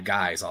 5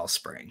 guys all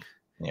spring.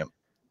 Yep.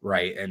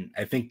 Right. And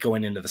I think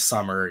going into the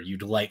summer,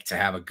 you'd like to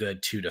have a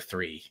good 2 to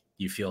 3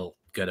 you feel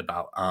good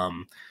about.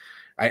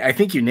 I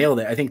think you nailed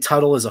it. I think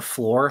Tuttle is a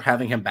floor.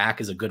 Having him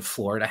back is a good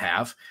floor to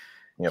have.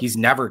 Yep. He's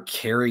never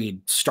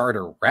carried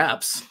starter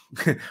reps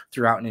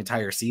throughout an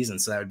entire season,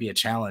 so that would be a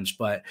challenge.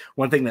 But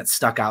one thing that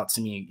stuck out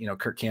to me,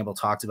 Kirk Campbell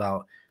talked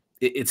about,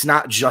 it's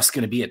not just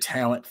going to be a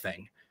talent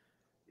thing.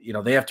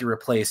 They have to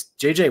replace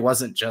JJ.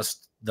 Wasn't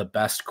just the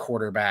best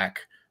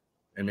quarterback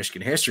in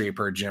Michigan history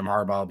per Jim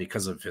Harbaugh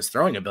because of his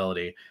throwing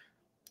ability.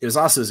 It was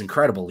also his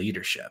incredible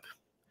leadership,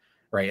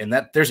 right? And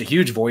that there's a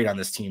huge void on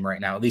this team right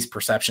now, at least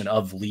perception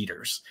of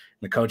leaders.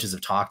 And the coaches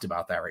have talked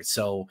about that, right?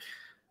 So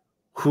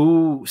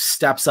who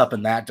steps up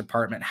in that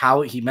department?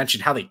 How he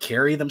mentioned how they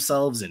carry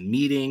themselves in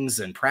meetings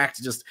and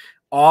practice, just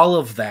all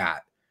of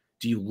that.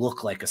 Do you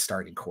look like a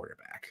starting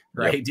quarterback,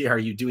 right? Yep. Are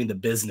you doing the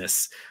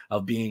business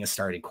of being a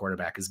starting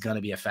quarterback is going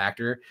to be a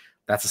factor.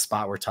 That's a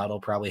spot where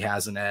Tuttle probably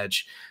has an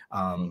edge.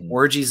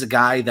 Orgy's a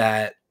guy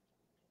that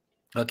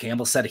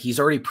Campbell said he's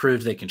already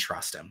proved they can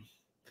trust him.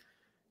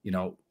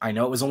 I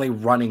know it was only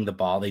running the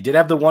ball. They did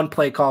have the one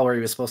play call where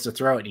he was supposed to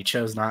throw it and he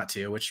chose not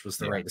to, which was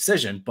the right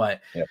decision.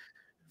 But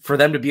for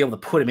them to be able to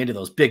put him into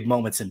those big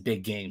moments in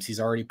big games, he's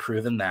already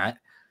proven that.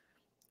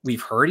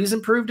 We've heard he's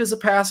improved as a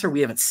passer. We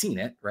haven't seen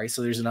it, right?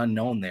 So there's an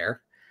unknown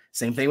there.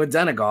 Same thing with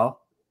Denegal.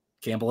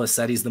 Campbell has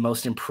said he's the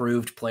most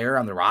improved player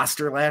on the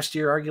roster last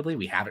year, arguably.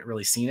 We haven't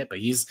really seen it, but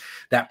he's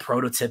that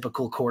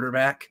prototypical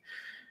quarterback.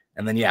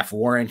 And then, if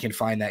Warren can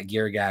find that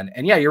gear again.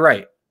 And you're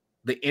right.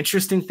 The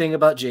interesting thing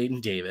about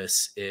Jaden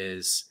Davis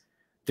is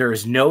there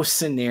is no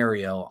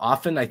scenario.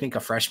 Often I think a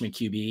freshman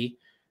QB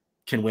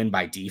can win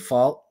by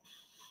default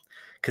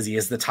because he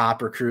is the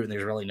top recruit and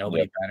there's really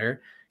nobody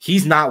better.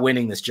 He's not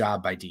winning this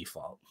job by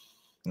default.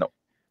 No.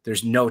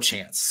 There's no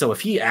chance. So if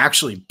he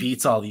actually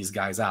beats all these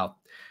guys out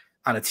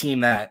on a team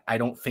that I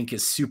don't think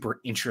is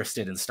super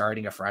interested in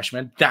starting a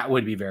freshman, that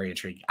would be very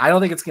intriguing. I don't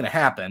think it's going to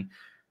happen.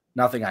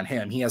 Nothing on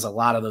him. He has a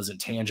lot of those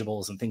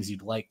intangibles and things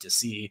you'd like to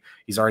see.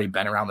 He's already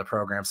been around the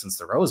program since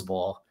the Rose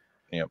Bowl.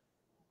 Yep.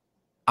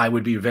 I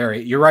would be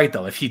you're right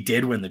though. If he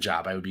did win the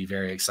job, I would be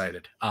very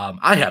excited.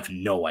 I have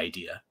no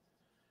idea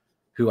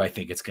who I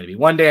think it's going to be.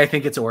 One day I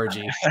think it's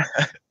Orgy.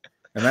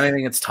 And then I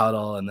think it's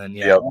Tuttle. And then,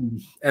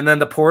 and then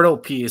the portal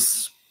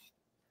piece,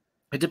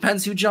 it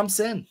depends who jumps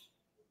in.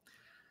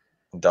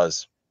 It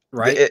does.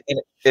 Right.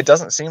 It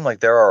doesn't seem like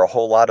there are a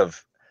whole lot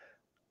of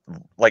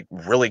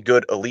really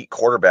good elite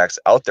quarterbacks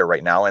out there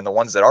right now. And the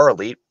ones that are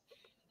elite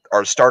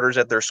are starters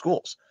at their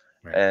schools.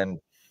 Right. And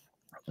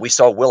we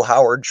saw Will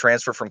Howard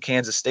transfer from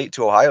Kansas State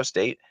to Ohio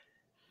State.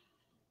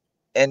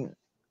 And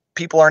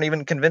people aren't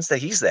even convinced that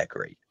he's that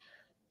great.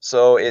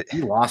 So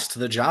he lost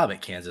the job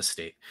at Kansas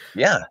State.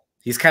 Yeah.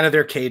 He's kind of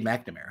their Cade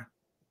McNamara.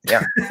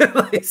 Yeah.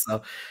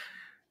 So,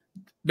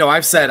 no,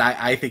 I've said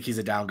I think he's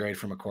a downgrade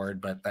from McCord,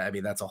 but I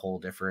mean, that's a whole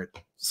different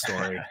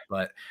story.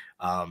 But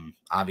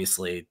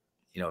obviously,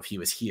 if he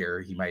was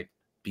here, he might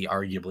be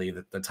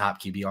arguably the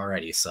top QB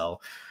already. So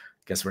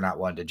I guess we're not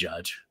one to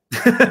judge.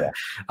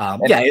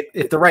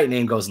 If the right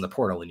name goes in the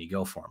portal, then you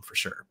go for him for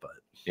sure.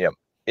 But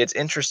it's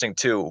interesting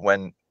too,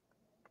 when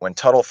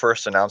Tuttle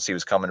first announced he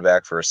was coming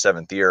back for a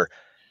 7th year,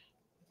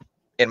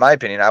 in my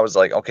opinion, I was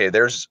like, okay,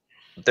 there's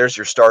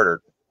your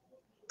starter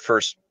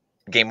first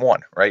game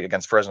 1, right,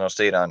 against Fresno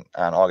State on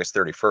August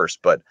 31st.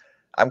 But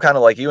I'm kind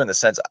of like you in the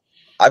sense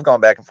I've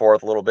gone back and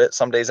forth a little bit.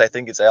 Some days I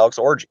think it's Alex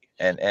Orgy,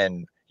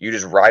 and you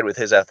just ride with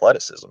his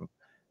athleticism.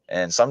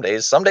 And some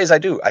days I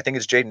do. I think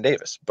it's Jaden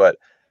Davis, but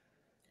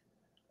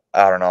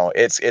I don't know.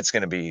 It's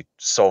going to be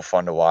so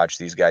fun to watch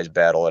these guys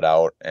battle it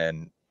out.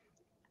 And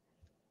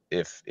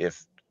if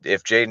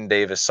Jaden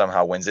Davis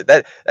somehow wins it,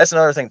 that's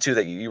another thing too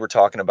that you were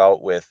talking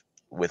about with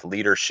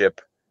leadership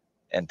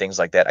and things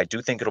like that. I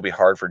do think it'll be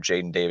hard for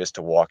Jaden Davis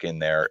to walk in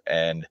there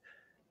and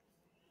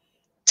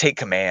take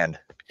command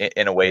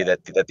in a way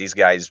that these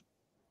guys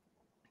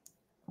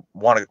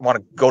want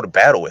to go to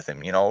battle with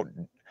him.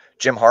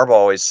 Jim Harbaugh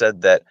always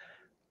said that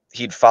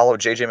he'd follow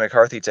JJ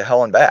McCarthy to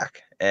hell and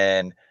back.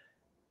 And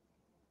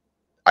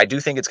I do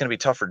think it's going to be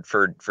tough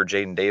for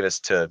Jaden Davis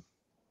to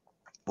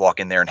walk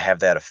in there and have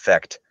that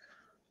effect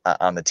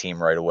on the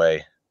team right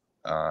away.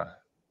 So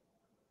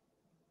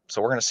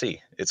we're going to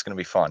see. It's going to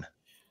be fun.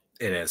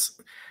 It is.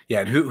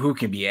 Yeah. And who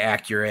can be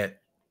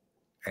accurate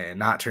and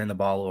not turn the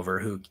ball over,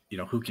 who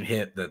can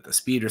hit the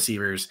speed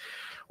receivers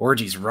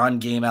Orgy's run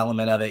game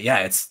element of it.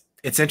 Yeah,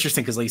 it's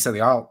interesting because, like you said,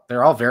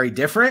 they're all very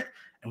different,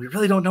 and we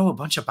really don't know a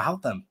bunch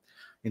about them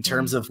in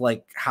terms of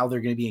like how they're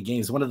going to be in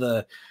games. One of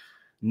the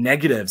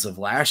negatives of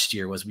last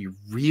year was we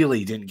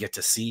really didn't get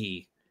to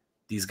see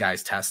these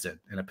guys tested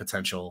in a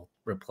potential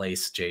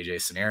replace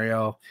JJ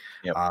scenario.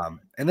 Yep.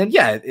 And then,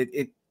 yeah,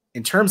 it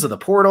in terms of the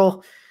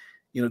portal,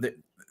 you know, the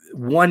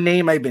one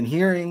name I've been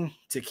hearing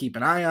to keep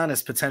an eye on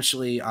is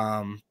potentially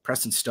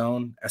Preston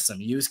Stone,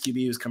 SMU's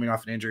QB, who's coming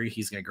off an injury.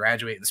 He's going to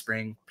graduate in the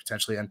spring,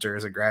 potentially enter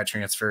as a grad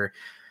transfer.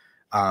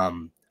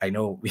 I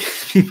know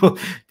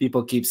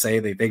people keep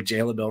saying they think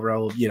Jalen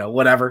Milroe, you know,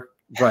 whatever,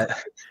 but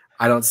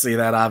I don't see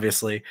that,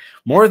 obviously.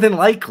 More than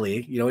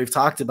likely, you know, we've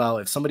talked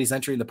about if somebody's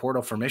entering the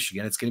portal for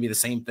Michigan, it's going to be the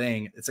same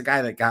thing. It's a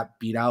guy that got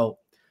beat out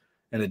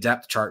in a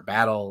depth chart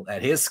battle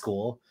at his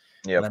school.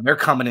 Yep. And then they're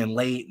coming in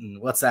late,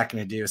 and what's that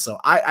going to do? So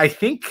I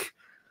think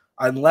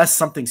unless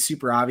something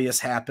super obvious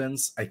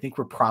happens, I think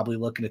we're probably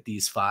looking at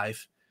these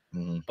 5.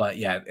 Mm-hmm. But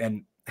yeah,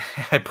 and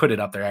I put it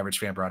up there. Average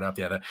fan brought up,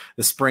 yeah,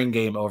 the spring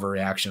game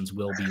overreactions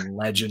will be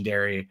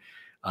legendary.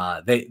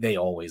 They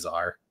always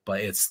are,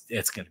 but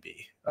it's going to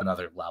be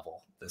another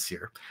level this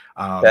year.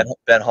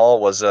 Ben Hall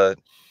was a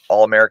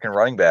All-American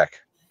running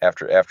back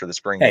after the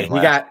spring game. He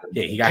got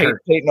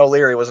hurt. Peyton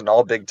O'Leary was an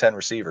All Big Ten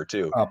receiver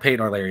too. Oh,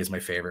 Peyton O'Leary is my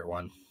favorite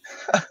one.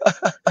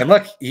 And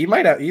look, he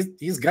might have.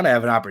 He's going to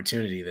have an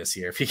opportunity this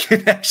year if he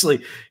can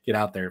actually get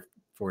out there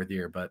 4th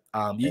year. But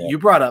you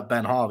brought up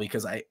Ben Hall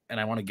because I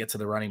want to get to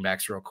the running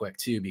backs real quick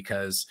too,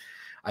 because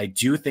I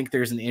do think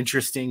there's an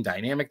interesting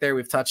dynamic there.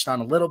 We've touched on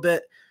a little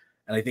bit,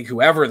 and I think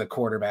whoever the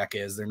quarterback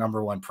is, their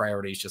number one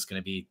priority is just going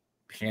to be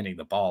handing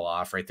the ball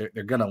off. Right?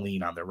 They're going to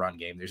lean on the run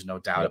game. There's no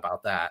doubt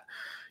about that.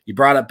 You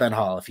brought up Ben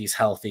Hall. If he's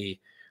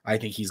healthy, I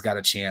think he's got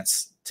a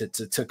chance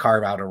to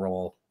carve out a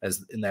role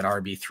as in that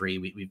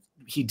RB3.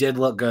 He did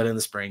look good in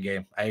the spring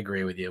game. I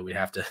agree with you. We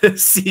have to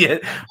see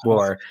it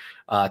more.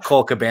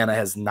 Cole Cabana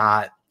has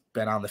not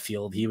been on the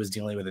field. He was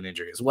dealing with an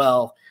injury as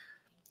well.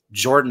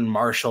 Jordan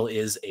Marshall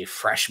is a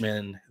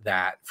freshman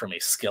that, from a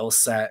skill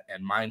set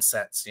and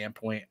mindset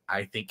standpoint,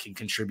 I think can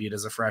contribute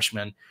as a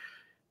freshman.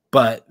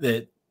 But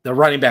the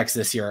running backs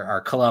this year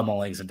are Kalel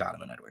Mullings and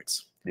Donovan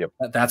Edwards. Yep.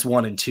 That's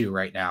 1 and 2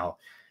 right now.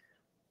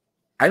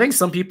 I think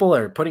some people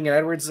are putting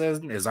Edwards as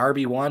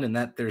RB1 and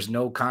that there's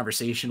no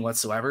conversation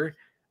whatsoever.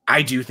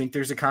 I do think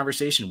there's a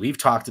conversation. We've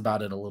talked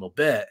about it a little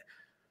bit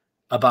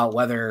about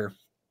whether,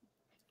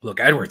 look,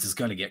 Edwards is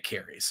going to get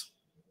carries.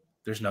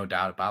 There's no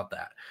doubt about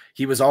that.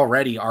 He was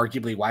already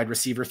arguably wide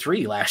receiver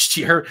 3 last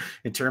year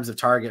in terms of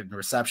target and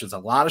receptions. A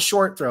lot of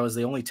short throws.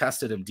 They only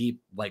tested him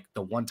deep like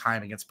the one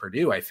time against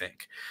Purdue, I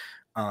think.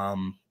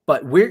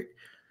 But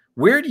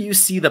where do you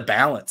see the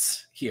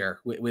balance here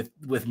with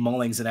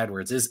Mullings and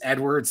Edwards? Is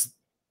Edwards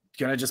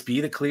going to just be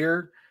the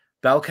clear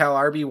bell cow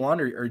RB1,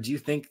 or do you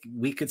think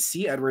we could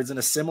see Edwards in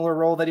a similar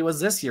role that he was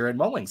this year and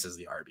Mullings as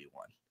the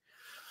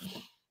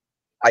RB1?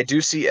 I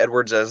do see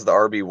Edwards as the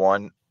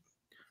RB1,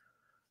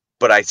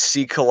 but I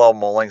see Kalel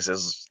Mullings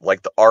as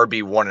like the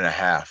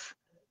RB1.5,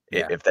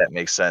 if that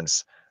makes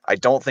sense. I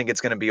don't think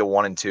it's going to be a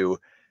 1 and 2.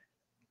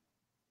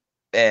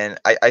 And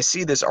I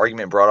see this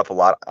argument brought up a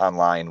lot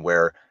online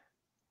where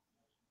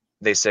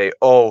they say,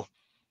 oh,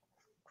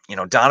 you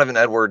know, Donovan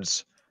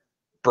Edwards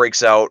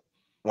breaks out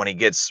when he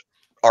gets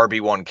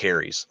RB1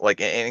 carries.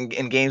 Like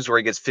in games where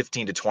he gets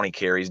 15 to 20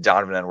 carries,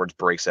 Donovan Edwards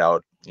breaks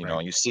out. You know,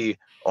 you see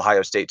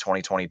Ohio State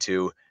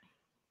 2022.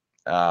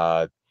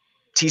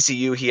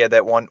 TCU, he had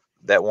that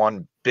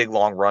one big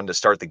long run to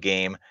start the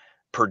game.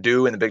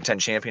 Purdue in the Big Ten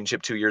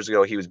Championship 2 years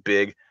ago, he was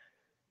big.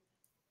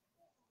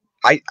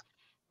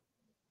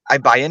 I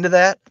buy into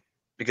that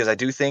because I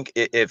do think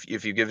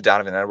if you give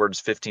Donovan Edwards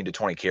 15 to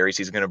 20 carries,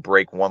 he's going to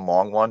break one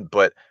long one.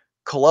 But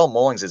Kalel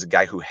Mullings is a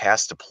guy who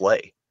has to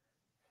play.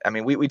 I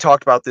mean, we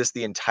talked about this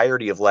the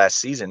entirety of last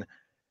season.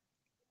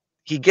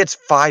 He gets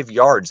 5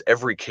 yards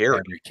every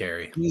carry.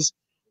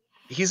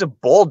 He's a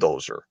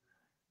bulldozer,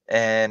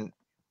 and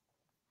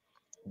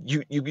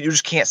you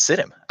just can't sit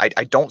him.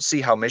 I don't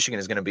see how Michigan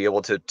is going to be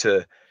able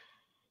to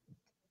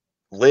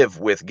live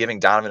with giving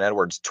Donovan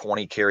Edwards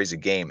 20 carries a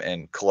game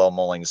and Kalel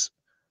Mullings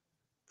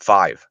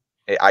 5.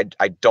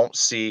 I don't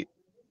see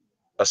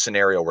a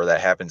scenario where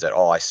that happens at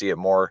all. I see it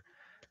more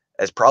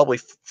as probably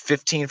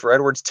 15 for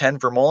Edwards, 10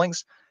 for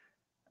Mullings.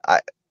 I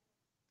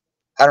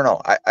don't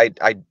know.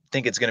 I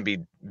think it's going to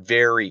be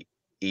very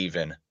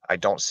even. I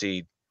don't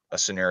see a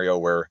scenario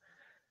where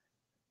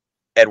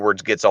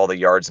Edwards gets all the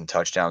yards and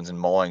touchdowns and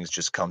Mullings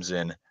just comes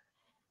in,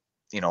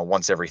 you know,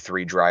 once every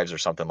 3 drives or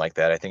something like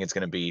that. I think it's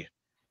going to be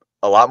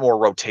a lot more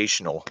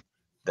rotational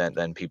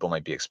than people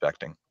might be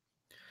expecting.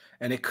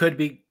 And it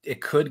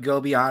could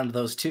go beyond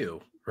those 2,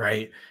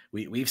 right?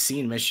 We've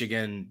seen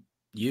Michigan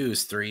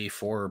use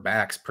 3-4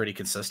 backs pretty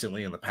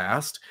consistently in the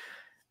past.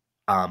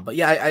 But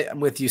yeah, I'm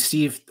with you.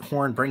 Steve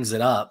Horn brings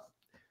it up.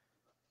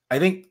 I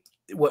think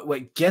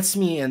what gets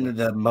me in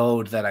the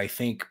mode that I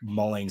think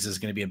Mullings is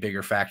going to be a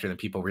bigger factor than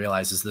people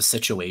realize is the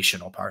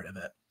situational part of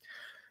it,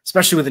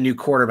 especially with a new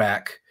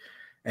quarterback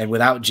and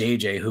without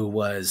JJ, who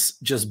was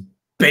just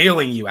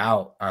bailing you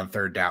out on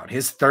third down.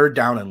 His third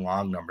down and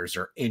long numbers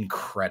are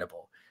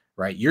incredible,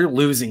 right? You're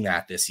losing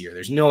that this year.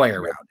 There's no way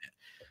around it.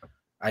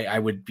 I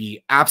would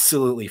be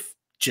absolutely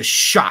just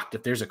shocked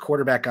if there's a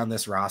quarterback on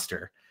this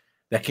roster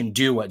that can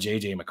do what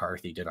JJ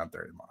McCarthy did on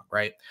third and long,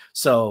 right?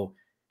 So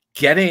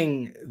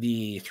getting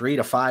the 3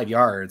 to 5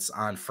 yards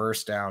on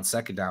first down,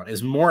 second down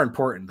is more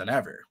important than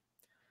ever.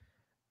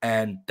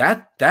 And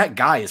that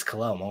guy is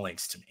Kalel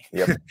Mullings to me.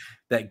 Yep.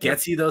 That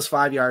gets you those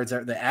 5 yards,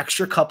 the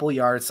extra couple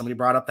yards. Somebody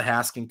brought up the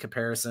Haskins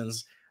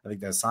comparisons. I think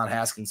the Hassan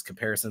Haskins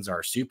comparisons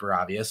are super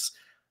obvious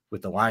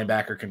with the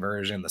linebacker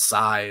conversion, the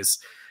size.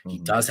 He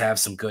does have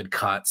some good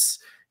cuts.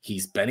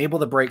 He's been able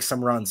to break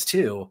some runs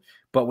too.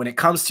 But when it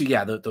comes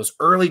to, those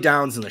early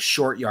downs and the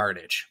short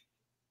yardage,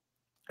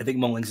 I think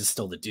Mullings is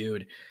still the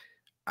dude.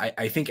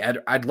 I think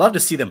I'd love to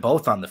see them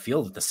both on the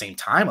field at the same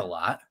time a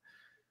lot,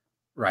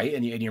 right?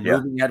 And you're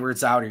moving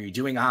Edwards out, or you're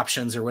doing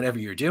options or whatever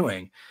you're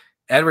doing.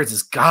 Edwards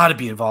has got to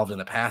be involved in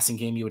the passing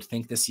game, you would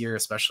think, this year,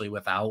 especially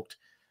without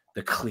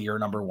the clear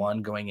number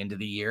one going into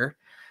the year.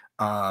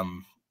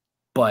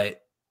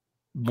 But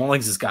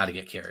Mullings has got to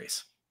get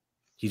carries.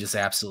 He just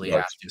absolutely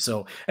has to.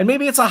 So, and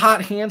maybe it's a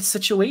hot hand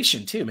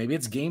situation too. Maybe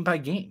it's game by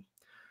game.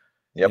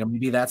 Yep.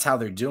 Maybe that's how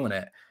they're doing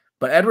it.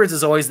 But Edwards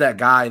is always that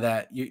guy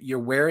that you're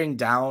wearing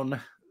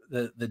down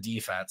the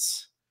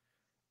defense,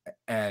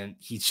 and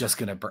he's just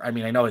going to, I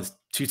mean, I know his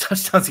 2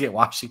 touchdowns against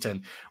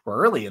Washington were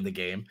early in the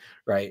game,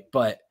 right?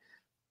 But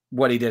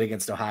what he did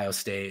against Ohio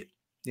State,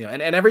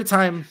 and every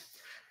time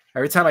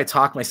I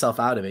talk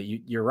myself out of it,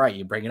 you're right.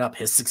 You bring it up.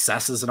 His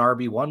success as an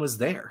RB1 was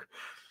there,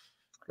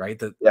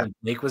 right? When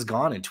Blake was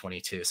gone in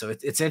 22. So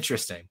it's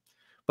interesting,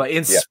 but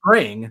in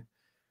spring,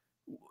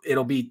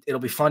 it'll be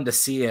fun to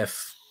see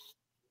if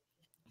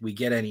we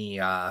get any,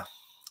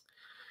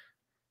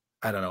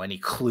 any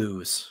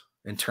clues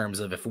in terms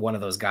of if one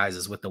of those guys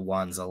is with the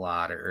ones a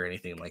lot or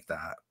anything like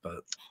that. But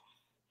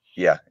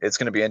yeah, it's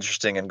going to be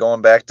interesting. And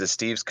going back to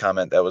Steve's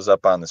comment that was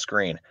up on the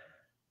screen,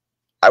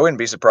 I wouldn't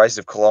be surprised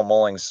if Kalel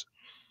Mullings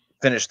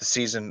finished the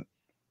season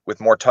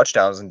with more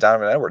touchdowns than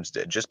Donovan Edwards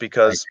did, just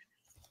because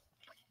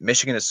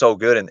Michigan is so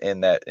good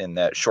in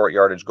that short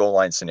yardage goal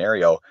line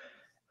scenario.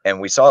 And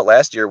we saw it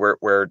last year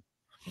where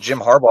Jim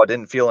Harbaugh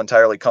didn't feel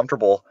entirely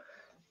comfortable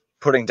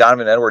putting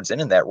Donovan Edwards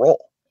in that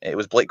role. It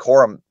was Blake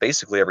Corum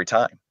basically every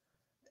time.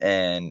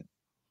 And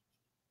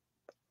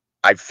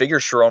I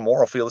figure Sharon Moore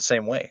will feel the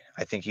same way.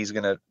 I think he's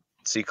going to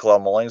see Kalel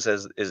Mullings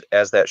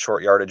as that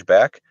short yardage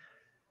back.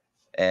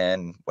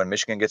 And when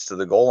Michigan gets to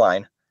the goal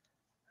line,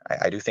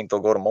 I do think they'll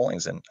go to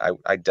Mullings. And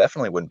I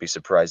definitely wouldn't be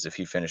surprised if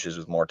he finishes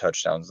with more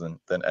touchdowns than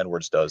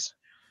Edwards does.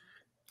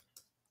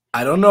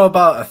 I don't know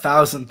about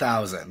 1,000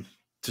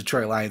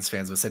 Detroit Lions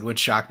fans, but said would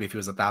shock me if he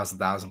was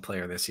 1,000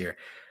 player this year.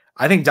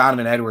 I think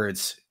Donovan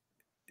Edwards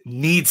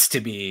needs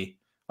to be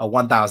a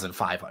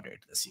 1,500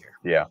 this year.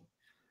 Yeah.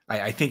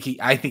 I think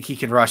he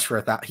can rush for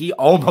 1,000. He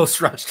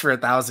almost rushed for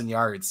 1,000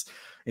 yards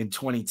in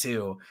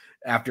 22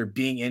 after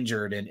being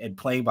injured and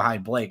playing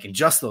behind Blake. In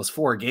just those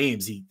 4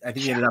 games, I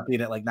think he ended up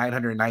being at like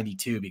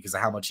 992 because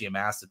of how much he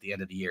amassed at the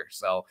end of the year.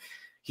 So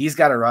he's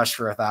got to rush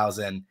for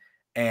 1,000.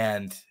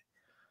 And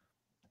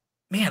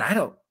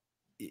man,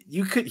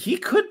 he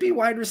could be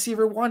wide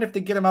receiver 1 if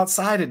they get him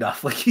outside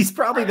enough. Like, he's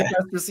probably the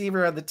best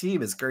receiver on the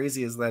team, as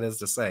crazy as that is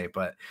to say.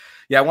 But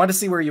yeah, I wanted to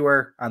see where you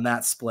were on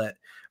that split.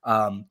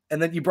 And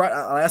then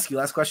I'll ask you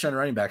last question on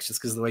running backs,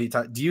 just because of the way you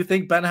talk. Do you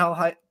think Ben Hall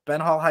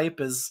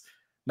hype is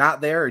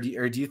not there,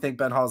 or do you think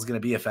Ben Hall is going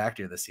to be a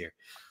factor this year?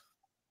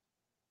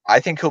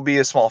 I think he'll be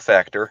a small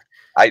factor.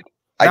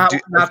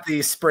 Not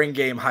the spring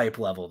game hype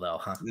level though,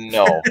 huh?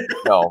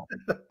 No.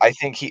 I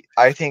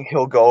think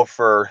he'll go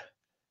for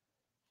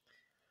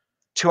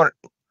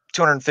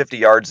 250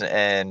 yards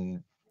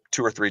and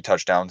 2 or 3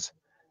 touchdowns.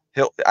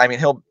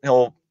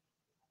 He'll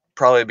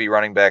probably be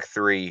running back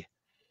 3,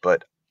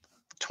 but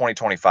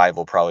 2025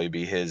 will probably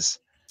be his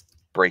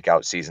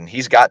breakout season.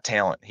 He's got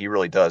talent. He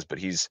really does, but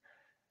he's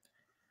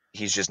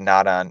just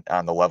not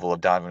on the level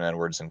of Donovan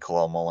Edwards and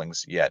Kalel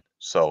Mullings yet.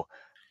 So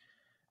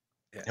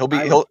he'll be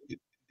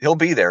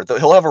there.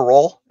 He'll have a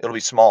role. It'll be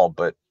small,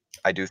 but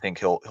I do think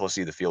he'll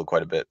see the field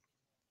quite a bit.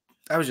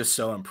 I was just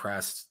so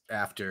impressed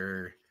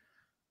after,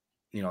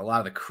 a lot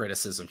of the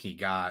criticism he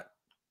got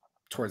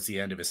towards the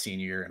end of his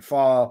senior year in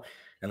fall.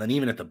 And then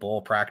even at the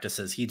bowl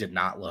practices, he did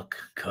not look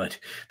good.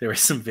 There were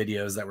some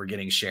videos that were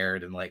getting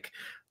shared and like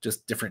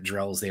just different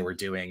drills they were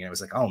doing. And it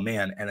was like, oh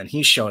man. And then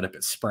he showed up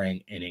at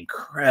spring in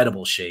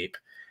incredible shape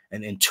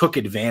and took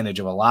advantage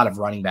of a lot of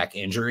running back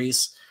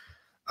injuries.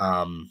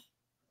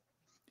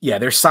 Yeah,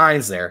 there's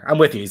signs there. I'm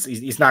with you.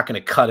 He's not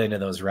going to cut into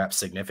those reps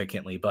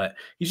significantly, but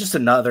he's just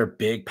another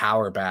big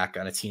power back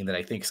on a team that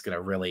I think is going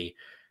to really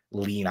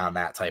lean on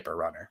that type of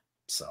runner.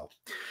 So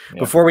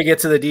before we get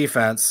to the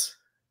defense,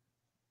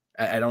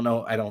 I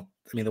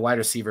mean, the wide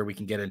receiver we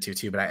can get into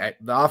too, but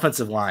the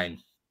offensive line,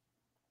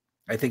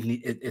 I think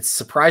it's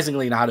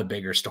surprisingly not a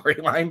bigger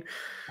storyline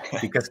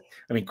because,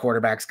 I mean,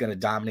 quarterback's going to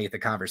dominate the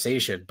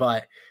conversation,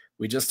 but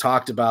we just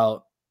talked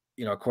about,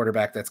 a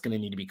quarterback that's going to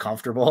need to be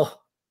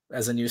comfortable,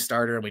 as a new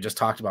starter, and we just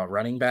talked about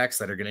running backs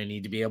that are going to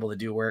need to be able to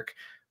do work.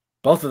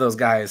 Both of those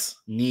guys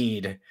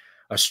need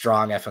a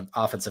strong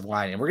offensive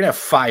line, and we're going to have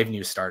 5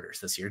 new starters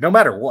this year, no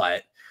matter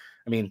what.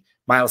 I mean,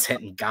 Myles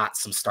Hinton got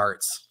some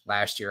starts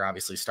last year,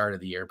 obviously started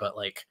the year, but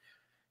like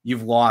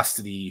you've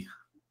lost the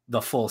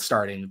full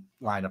starting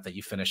lineup that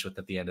you finished with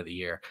at the end of the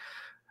year.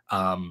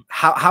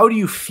 How do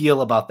you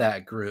feel about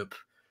that group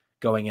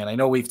going in? I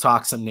know we've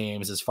talked some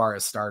names as far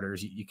as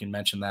starters. You can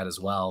mention that as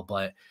well,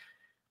 but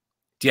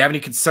do you have any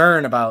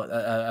concern about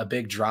a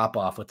big drop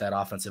off with that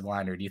offensive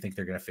line, or do you think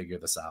they're going to figure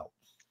this out?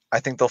 I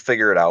think they'll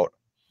figure it out,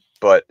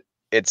 but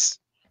it's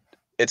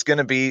going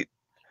to be,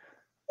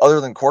 other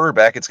than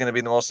quarterback, it's going to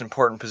be the most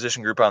important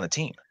position group on the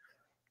team,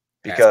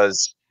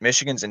 because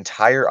Michigan's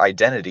entire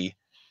identity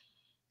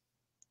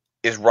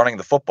is running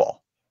the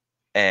football,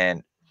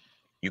 and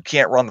you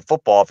can't run the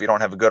football if you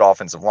don't have a good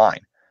offensive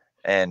line.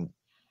 And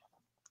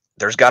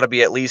there's got to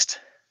be at least,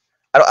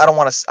 I don't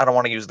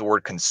want to use the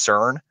word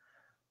concern,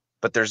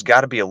 but there's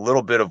got to be a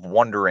little bit of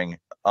wondering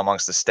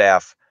amongst the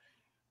staff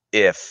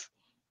if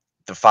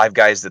the 5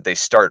 guys that they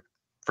start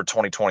for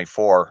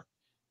 2024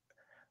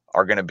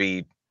 are going to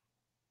be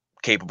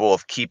capable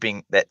of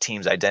keeping that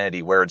team's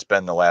identity where it's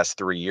been the last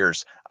 3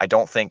 years. I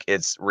don't think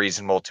it's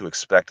reasonable to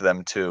expect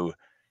them to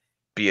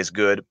be as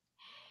good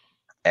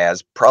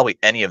as probably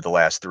any of the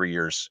last 3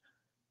 years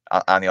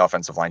on the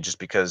offensive line, just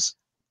because,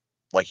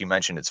 like you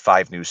mentioned, it's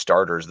 5 new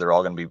starters. They're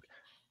all going to be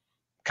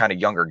kind of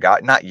younger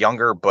guys, not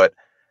younger, but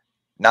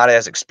not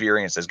as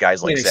experienced as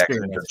guys like Zach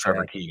Smith or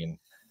Trevor Keegan.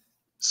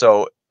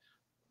 So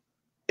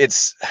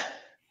it's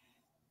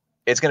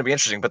going to be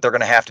interesting, but they're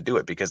going to have to do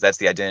it because that's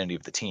the identity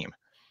of the team.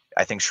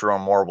 I think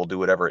Sharon Moore will do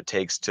whatever it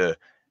takes to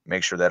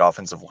make sure that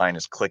offensive line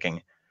is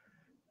clicking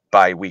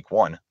by week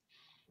 1,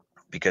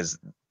 because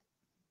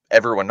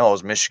everyone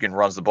knows Michigan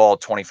runs the ball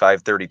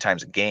 25, 30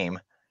 times a game,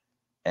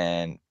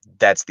 and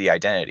that's the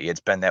identity. It's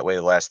been that way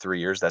the last 3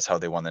 years. That's how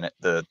they won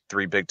the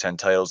 3 Big Ten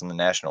titles and the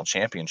national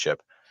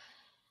championship.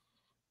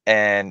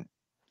 And,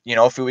 you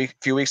know, a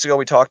few weeks ago,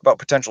 we talked about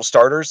potential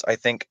starters. I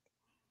think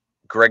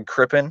Greg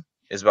Crippen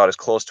is about as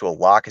close to a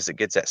lock as it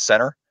gets at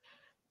center.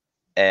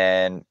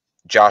 And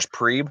Josh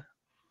Preeb,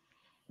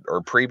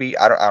 or Preeby,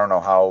 I don't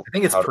know how. I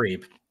think it's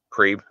Preeb.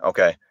 Preeb,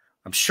 okay.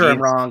 I'm sure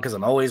I'm wrong because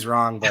I'm always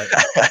wrong, but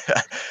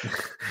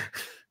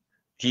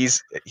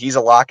he's a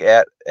lock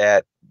at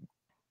I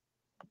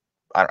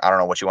don't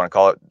know what you want to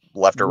call it,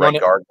 left or right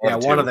guard.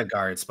 One of the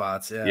guard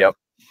spots. Yeah. Yep.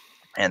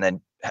 And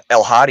then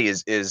El Hadi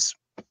is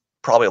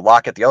probably a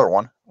lock at the other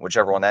one,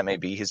 whichever one that may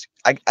be.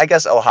 I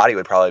guess El Hadi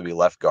would probably be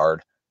left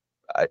guard.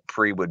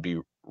 Preeb would be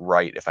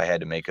right if I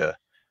had to make a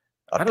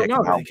I don't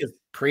know, because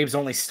Preeb's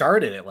only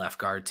started at left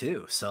guard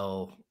too.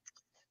 So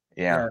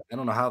yeah, I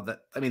don't know how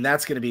that. I mean,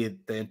 that's going to be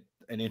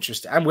an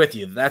interesting. I'm with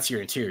you. That's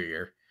your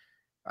interior.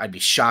 I'd be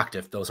shocked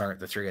if those aren't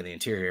the 3 in the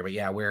interior. But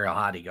yeah, where El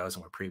Hadi goes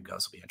and where Preeb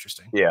goes will be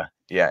interesting.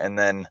 Yeah, and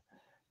then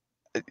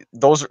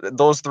those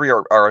 3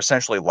 are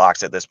essentially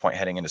locks at this point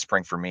heading into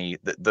spring for me.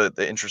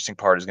 The interesting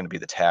part is going to be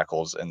the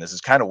tackles, and this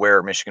is kind of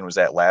where Michigan was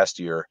at last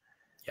year.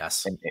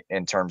 Yes,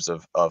 in terms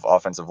of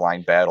offensive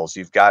line battles,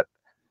 you've got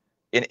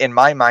in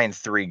my mind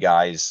 3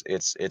 guys.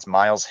 It's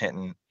Myles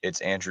Hinton,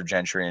 it's Andrew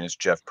Gentry, and it's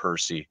Jeff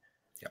Percy.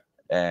 Yep.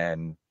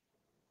 And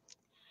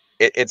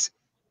it's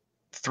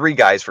 3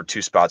 guys for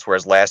 2 spots,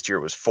 whereas last year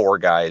it was 4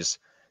 guys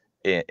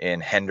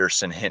in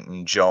Henderson,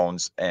 Hinton,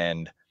 Jones,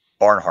 and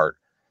Barnhart.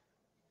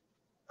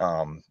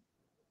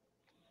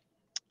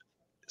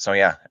 So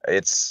yeah,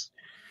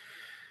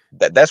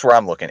 that's where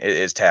I'm looking. It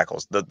is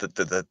tackles.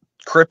 The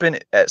Crippen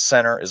at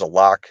center is a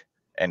lock,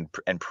 and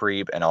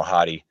Preeb and El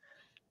Hadi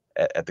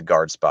at the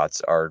guard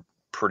spots are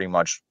pretty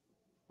much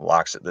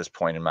locks at this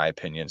point, in my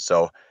opinion.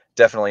 So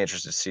definitely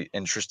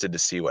interested to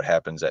see what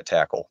happens at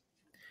tackle.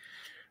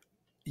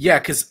 Yeah,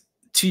 because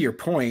to your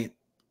point,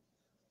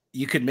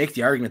 you could make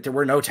the argument there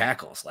were no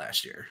tackles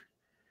last year.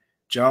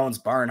 Jones,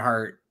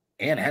 Barnhart,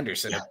 and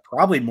Henderson are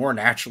probably more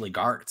naturally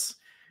guards.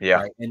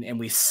 Yeah. Right? And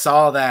we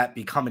saw that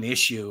become an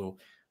issue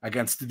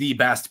against the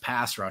best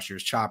pass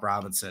rushers. Chop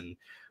Robinson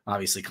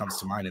obviously comes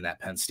to mind in that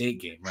Penn State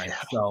game, right?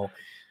 Yeah. So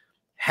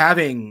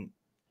having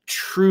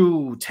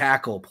true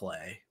tackle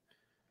play,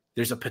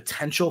 there's a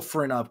potential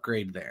for an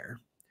upgrade there.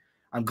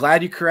 I'm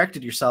glad you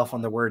corrected yourself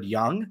on the word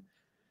young,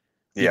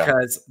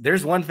 because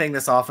there's one thing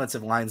this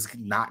offensive line's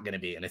not going to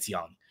be, and it's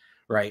young,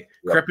 right?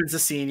 Yep. Crippen's a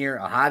senior,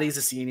 Ahadi's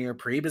a senior,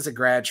 Preeb is a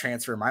grad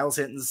transfer, Myles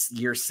Hinton's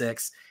year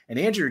 6, and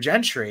Andrew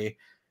Gentry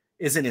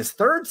is in his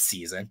 3rd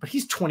season, but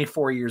he's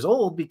 24 years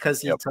old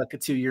because he took a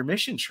 2-year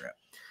mission trip,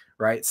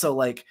 right? So,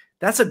 like,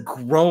 that's a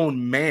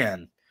grown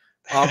man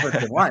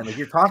offensive line. Like,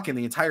 you're talking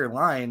the entire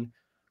line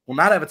will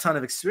not have a ton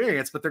of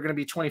experience, but they're going to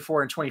be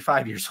 24 and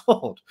 25 years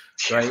old,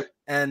 right?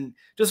 And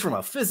just from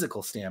a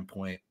physical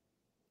standpoint,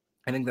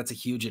 I think that's a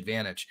huge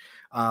advantage.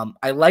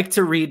 I like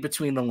to read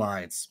between the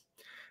lines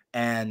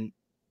and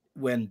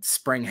when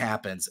spring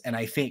happens. And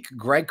I think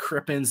Greg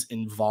Crippen's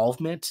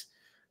involvement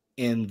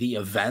in the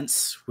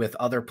events with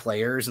other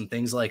players and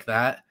things like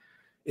that,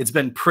 it's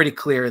been pretty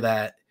clear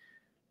that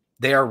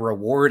they are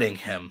rewarding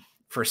him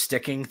for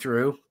sticking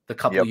through the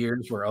couple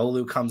years where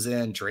Olu comes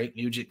in, Drake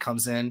Nugent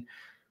comes in.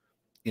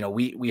 You know,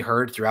 we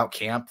heard throughout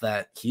camp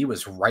that he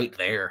was right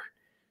there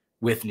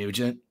with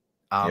Nugent,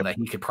 that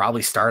he could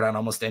probably start on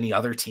almost any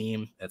other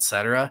team,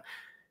 etc.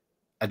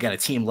 Again, a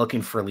team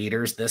looking for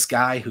leaders. This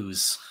guy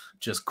who's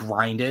just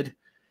grinded,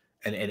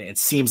 and it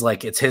seems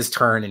like it's his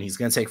turn, and he's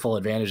going to take full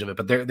advantage of it.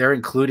 But they're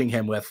including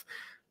him with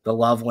the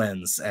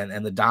Lovelands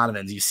and the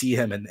Donovans. You see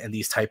him in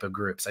these type of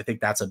groups. I think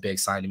that's a big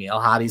sign to me.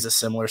 El Hadi's a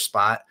similar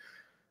spot.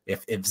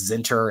 If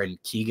Zinter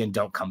and Keegan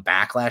don't come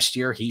back last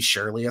year, he's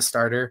surely a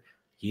starter.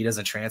 He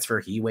doesn't transfer.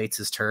 He waits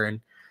his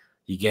turn.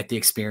 You get the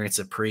experience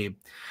of Preeb.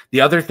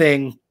 The other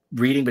thing,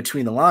 reading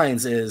between the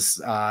lines,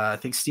 is I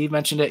think Steve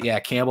mentioned it. Yeah,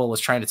 Campbell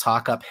was trying to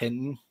talk up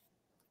Hinton.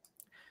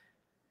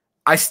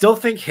 I still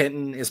think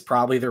Hinton is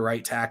probably the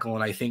right tackle,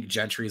 and I think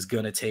Gentry is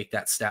going to take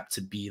that step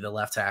to be the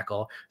left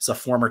tackle. It's a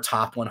former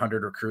top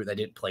 100 recruit that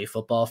didn't play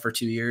football for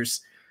 2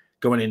 years.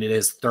 Going into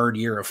his third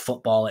year of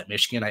football at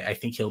Michigan, I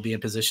think he'll be in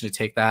position to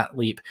take that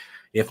leap.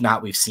 If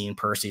not, we've seen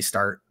Percy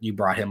start. You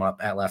brought him up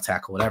at left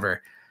tackle,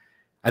 whatever.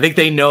 I think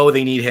they know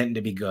they need Hinton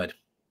to be good.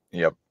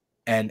 Yep.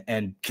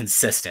 And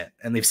consistent.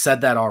 And they've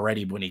said that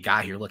already when he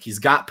got here. Look, he's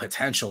got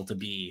potential to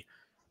be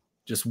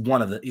just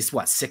one of the, he's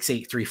what,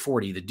 6'8",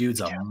 340. The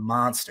dude's a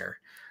monster.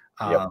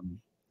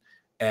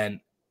 And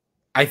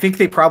I think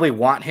they probably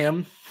want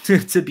him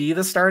to be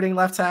the starting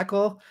left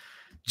tackle.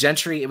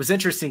 Gentry, it was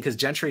interesting because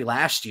Gentry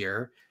last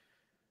year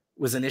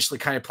was initially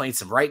kind of playing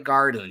some right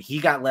guard, and he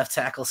got left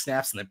tackle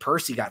snaps, and then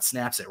Percy got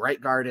snaps at right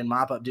guard and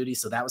mop-up duty.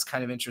 So that was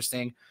kind of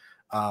interesting.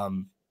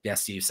 Yeah,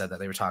 Steve said that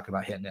they were talking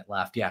about hitting it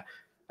left. Yeah,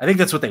 I think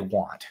that's what they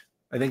want.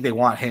 I think they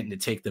want Hinton to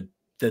take the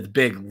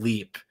big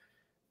leap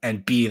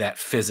and be that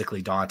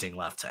physically daunting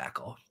left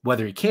tackle,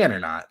 whether he can or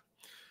not.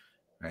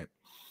 Right.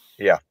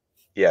 Yeah.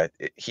 Yeah.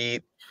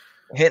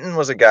 Hinton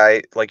was a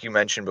guy, like you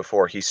mentioned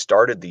before, he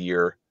started the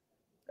year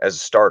as a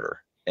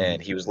starter,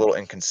 and he was a little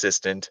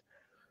inconsistent.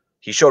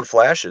 He showed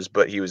flashes,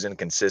 but he was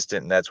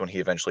inconsistent, and that's when he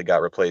eventually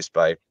got replaced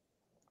by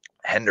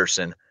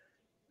Henderson.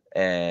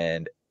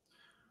 And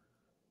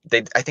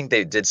I think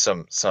they did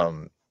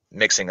some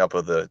mixing up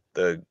of the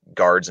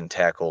guards and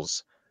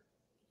tackles.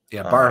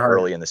 Yeah, Barhart,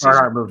 early in the season.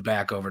 Barhart moved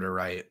back over to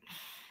right.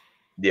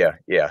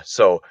 Yeah.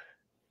 So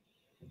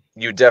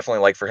you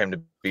definitely like for him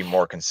to be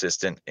more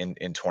consistent in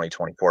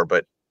 2024.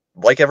 But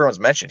like everyone's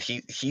mentioned,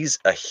 he's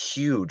a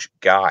huge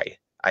guy.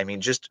 I mean,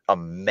 just a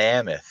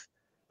mammoth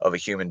of a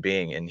human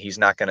being, and he's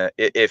not gonna,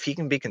 if he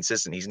can be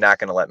consistent, he's not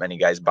gonna let many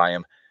guys by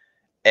him.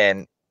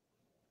 And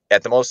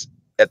at the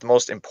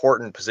most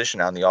important position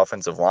on the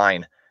offensive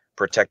line,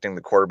 protecting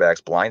the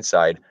quarterback's blind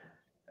side,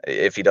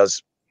 if he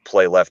does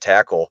play left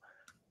tackle,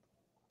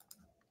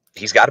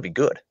 he's got to be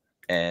good.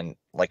 And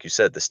like you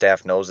said, the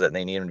staff knows that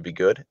they need him to be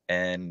good,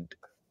 and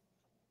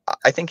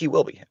I think he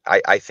will be.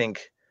 I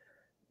think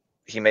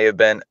he may have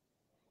been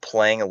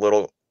playing a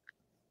little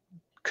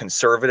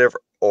conservative,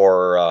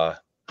 or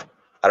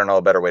I don't know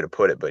a better way to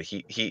put it, but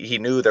he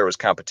knew there was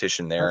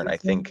competition there, and I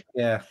think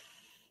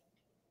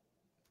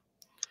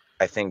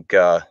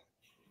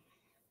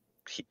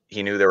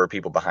he knew there were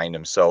people behind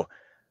him. So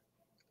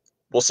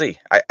we'll see.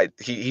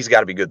 He's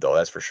got to be good though,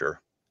 that's for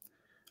sure.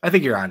 I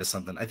think you're onto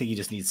something. I think he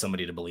just needs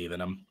somebody to believe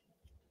in him.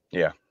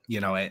 Yeah. You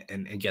know,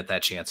 and get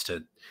that chance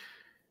to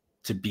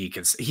be,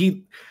 because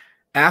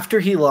after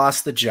he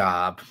lost the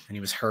job and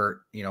he was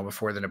hurt, you know,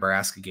 before the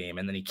Nebraska game,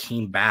 and then he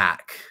came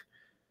back,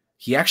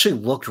 he actually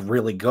looked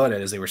really good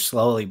as they were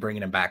slowly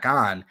bringing him back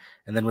on.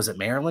 And then was it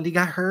Maryland he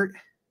got hurt?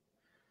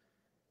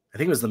 I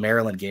think it was the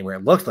Maryland game where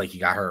it looked like he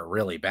got hurt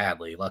really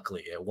badly.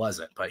 Luckily it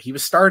wasn't, but he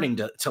was starting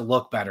to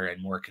look better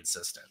and more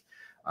consistent.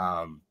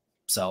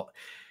 So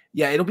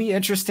yeah, it'll be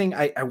interesting.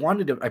 I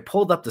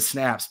pulled up the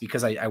snaps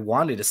because I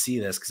wanted to see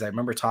this, because I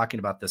remember talking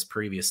about this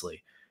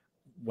previously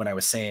when I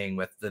was saying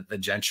with the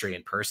Gentry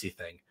and Percy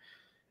thing.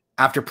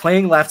 After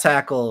playing left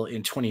tackle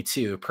in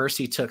 22,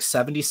 Percy took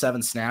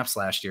 77 snaps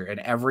last year, and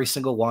every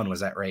single one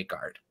was at right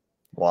guard.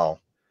 Wow.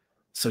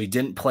 So he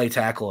didn't play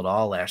tackle at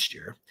all last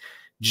year.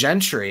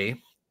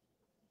 Gentry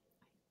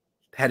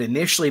had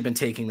initially been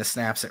taking the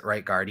snaps at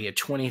right guard. He had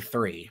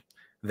 23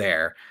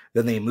 there.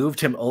 Then they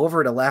moved him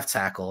over to left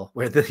tackle,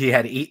 where he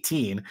had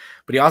 18,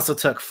 but he also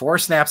took 4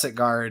 snaps at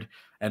guard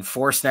and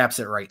 4 snaps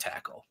at right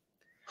tackle.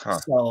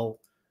 So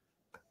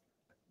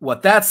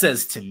what that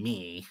says to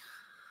me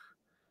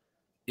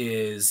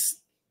is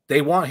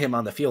they want him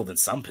on the field in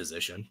some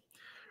position,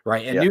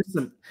 right?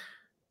 And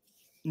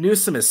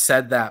Newsom has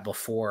said that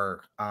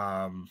before,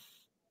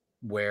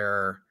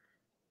 where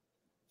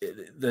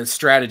the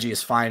strategy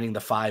is finding the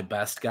 5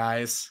 best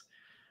guys,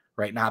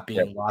 right? Not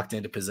being locked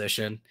into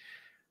position.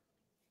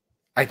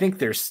 I think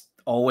there's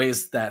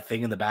always that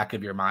thing in the back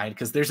of your mind,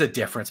 because there's a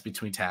difference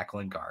between tackle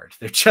and guard.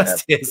 There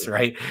just is,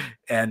 right?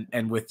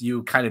 And with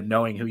you kind of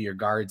knowing who your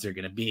guards are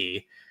going to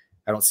be,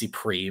 I don't see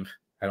Preeb,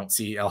 I don't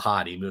see El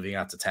Hadi moving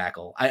out to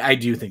tackle. I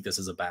do think this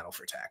is a battle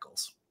for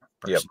tackles,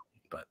 personally.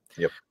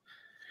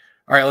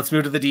 All right, let's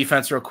move to the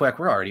defense real quick.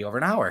 We're already over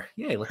an hour.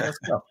 Yay, let's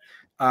go.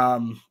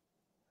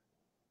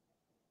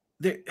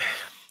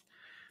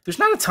 there's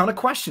not a ton of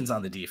questions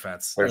on the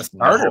defense. There's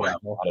not at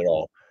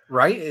all.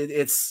 Right?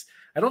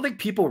 I don't think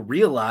people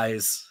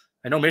realize.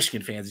 I know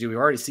Michigan fans do. We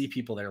already see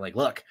people that are like,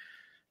 look,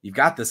 you've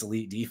got this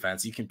elite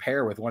defense. You can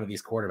pair with one of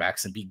these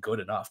quarterbacks and be good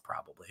enough,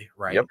 probably,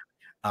 right? Yep.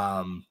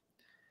 I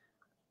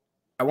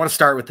want to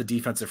start with the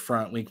defensive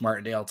front. Wink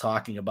Martindale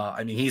talking about,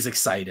 I mean, he's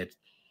excited,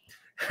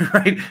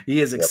 right? He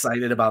is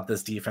excited about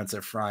this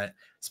defensive front,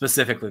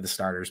 specifically the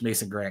starters,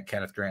 Mason Grant,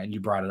 Kenneth Grant, and you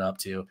brought it up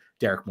to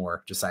Derek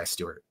Moore, Josiah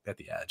Stewart at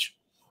the edge.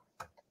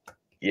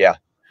 Yeah,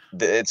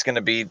 it's going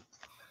to be,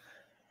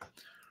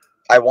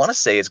 I want to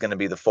say it's going to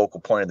be the focal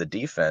point of the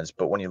defense,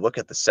 but when you look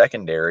at the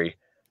secondary,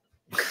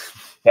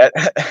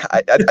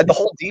 the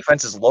whole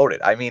defense is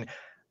loaded. I mean,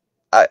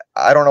 I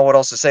don't know what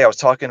else to say. I was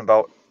talking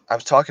about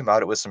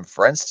it with some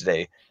friends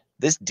today.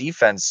 This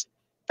defense,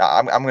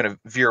 I'm going to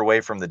veer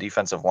away from the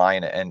defensive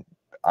line and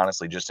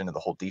honestly just into the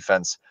whole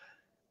defense.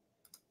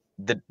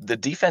 The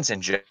defense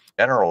in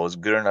general is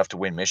good enough to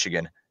win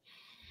Michigan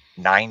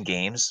 9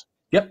 games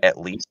at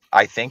least,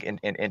 I think, in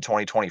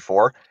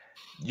 2024.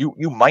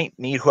 You might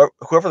need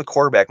whoever the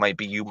quarterback might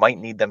be, you might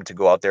need them to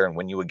go out there and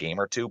win you a game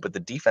or two, but the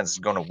defense is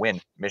going to win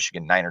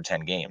Michigan 9 or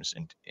 10 games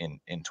in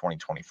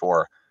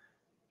 2024.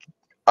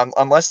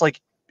 Unless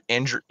like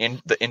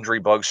the injury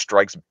bug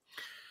strikes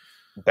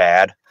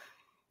bad.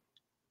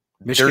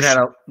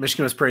 Michigan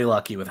was pretty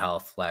lucky with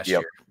health last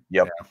year.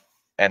 Yep. Yeah.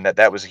 And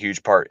that was a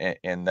huge part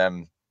in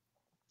them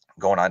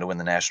going on to win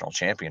the national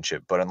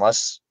championship. But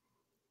unless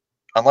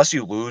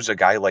you lose a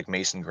guy like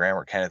Mason Graham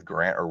or Kenneth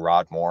Grant or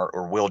Rod Moore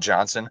or Will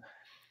Johnson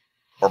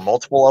or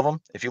multiple of them,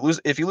 if you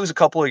lose a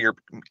couple of your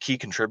key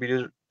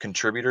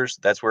contributors,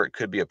 that's where it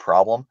could be a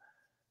problem.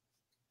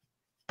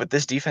 But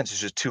this defense is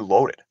just too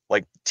loaded.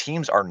 Like,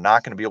 teams are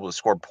not going to be able to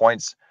score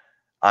points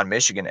on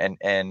Michigan,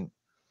 and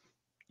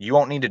you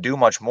won't need to do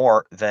much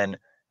more than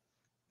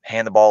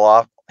hand the ball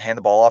off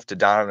to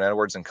Donovan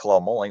Edwards and Khalil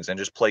Mullings and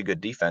just play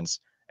good defense,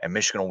 and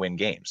Michigan will win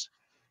games.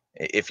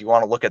 If you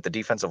want to look at the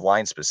defensive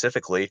line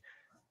specifically,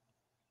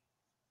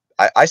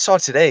 I saw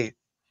today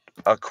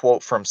a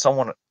quote from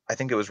someone, I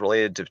think it was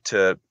related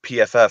to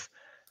PFF,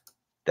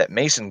 that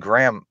Mason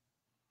Graham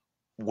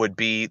would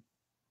be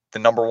the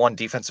number 1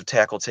 defensive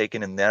tackle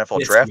taken in the NFL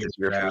draft this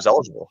year if he was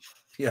eligible.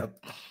 Yep.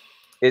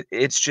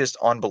 It's just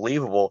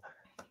unbelievable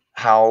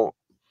how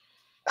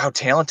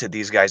talented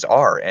these guys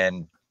are,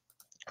 and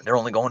they're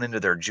only going into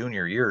their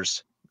junior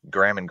years,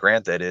 Graham and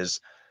Grant, that is.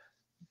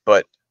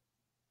 But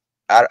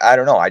I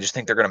don't know. I just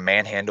think they're going to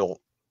manhandle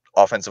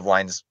offensive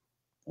lines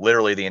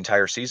literally the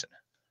entire season.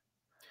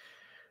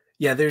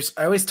 Yeah,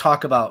 I always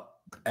talk about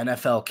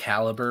NFL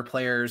caliber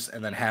players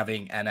and then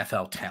having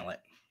NFL talent,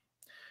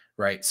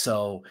 right?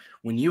 So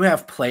when you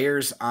have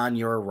players on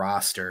your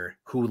roster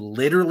who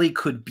literally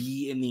could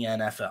be in the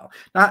NFL,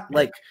 not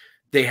like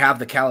they have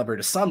the caliber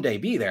to someday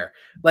be there.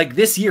 Like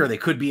this year, they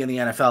could be in the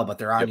NFL, but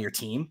they're on your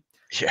team.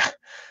 Yeah.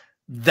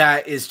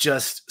 That is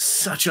just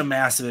such a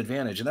massive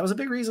advantage. And that was a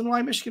big reason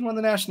why Michigan won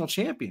the national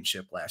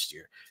championship last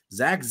year.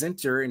 Zach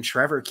Zinter and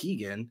Trevor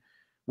Keegan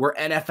were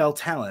NFL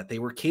talent. They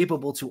were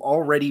capable to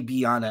already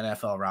be on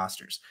NFL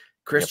rosters.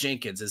 Chris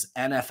Jenkins is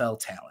NFL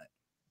talent,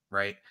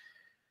 right?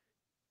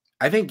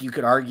 I think you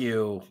could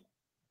argue,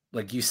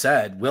 like you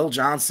said, Will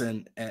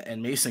Johnson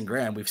and Mason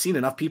Graham, we've seen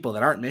enough people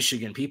that aren't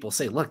Michigan people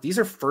say, look, these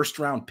are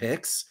first-round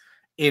picks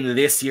in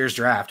this year's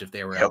draft if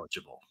they were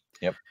eligible.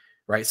 Yep.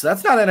 Right? So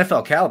that's not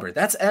NFL caliber.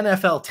 That's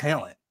NFL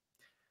talent.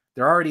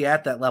 They're already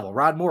at that level.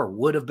 Rod Moore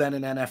would have been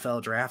an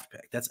NFL draft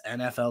pick. That's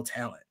NFL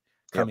talent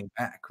coming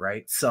back,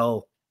 right?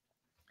 So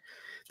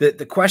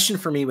the question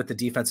for me with the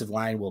defensive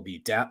line will be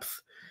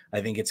depth.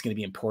 I think it's going to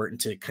be important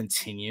to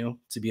continue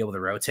to be able to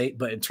rotate.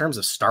 But in terms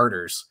of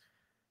starters,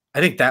 I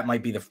think that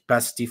might be the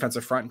best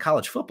defensive front in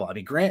college football. I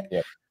mean, Grant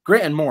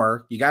and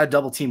Moore, you got to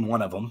double team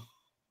one of them.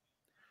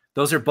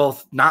 Those are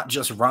both not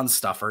just run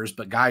stuffers,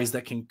 but guys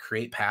that can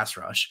create pass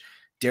rush.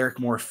 Derek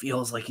Moore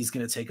feels like he's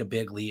going to take a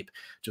big leap.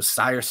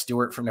 Josiah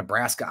Stewart from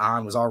Nebraska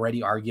was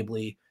already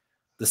arguably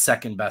the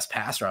second best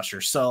pass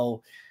rusher.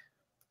 So,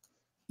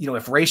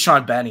 if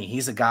Rayshon Benny,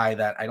 he's a guy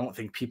that I don't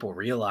think people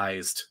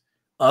realized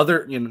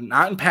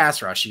not in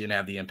pass rush, he didn't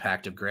have the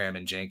impact of Graham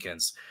and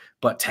Jenkins,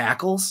 but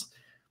tackles,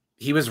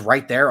 he was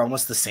right there,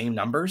 almost the same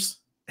numbers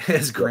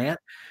as Grant.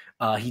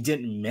 He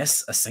didn't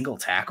miss a single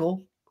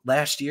tackle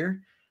last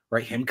year,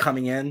 right? Him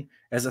coming in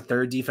as a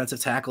third defensive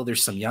tackle.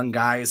 There's some young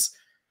guys.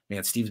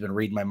 Man, Steve's been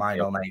reading my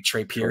mind all night.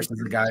 Trey Pierce is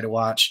the guy to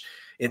watch.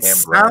 It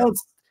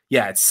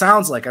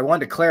sounds like, I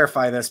wanted to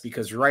clarify this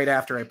because right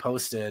after I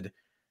posted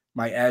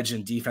my edge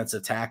and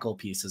defensive tackle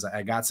pieces,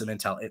 I got some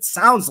intel. It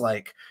sounds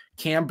like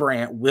Cam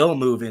Brandt will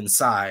move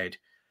inside,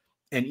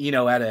 and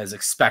Etta is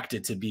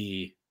expected to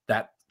be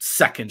that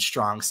second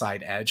strong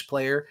side edge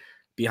player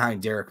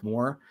behind Derek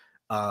Moore,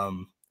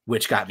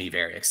 which got me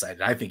very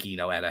excited. I think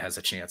Etta has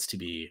a chance to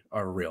be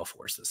a real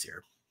force this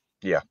year.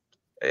 Yeah.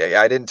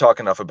 I didn't talk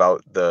enough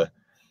about the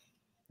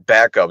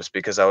backups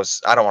because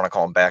I don't want to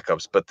call them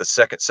backups, but the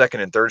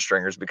second and third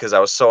stringers, because I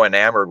was so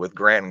enamored with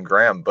Grant and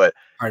Graham, but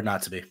hard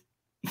not to be.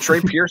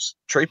 Trey Pierce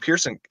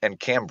and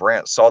Cam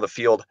Brandt saw the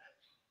field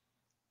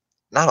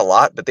not a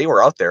lot, but they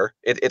were out there.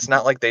 It's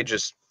not like they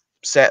just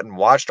sat and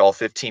watched all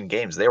 15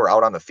 games. They were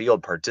out on the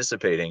field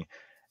participating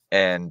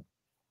and,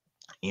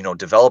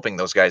 developing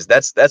those guys.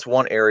 That's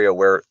one area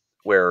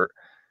where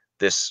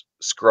this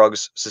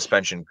Scruggs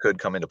suspension could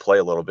come into play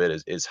a little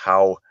bit is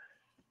how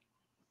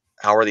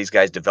are these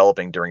guys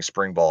developing during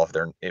spring ball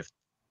if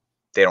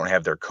they don't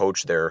have their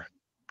coach there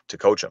to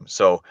coach them.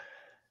 So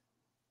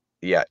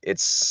yeah,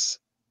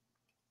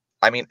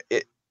 I mean,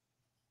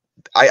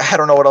 I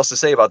don't know what else to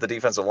say about the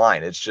defensive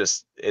line. It's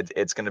just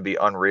it's going to be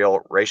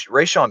unreal.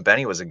 Rayshon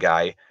Benny was a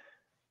guy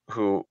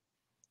who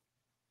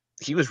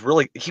he was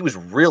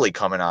really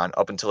coming on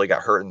up until he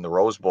got hurt in the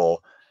Rose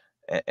Bowl,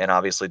 and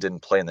obviously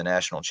didn't play in the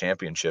national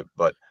championship.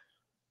 But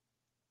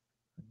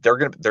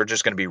they're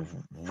just gonna be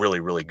really,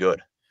 really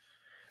good.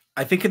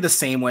 I think in the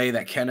same way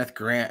that Kenneth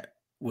Grant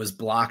was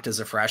blocked as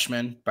a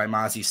freshman by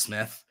Mozzie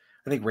Smith,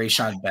 I think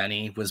Rayshon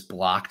Benny was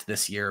blocked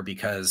this year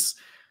because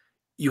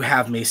you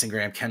have Mason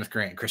Graham, Kenneth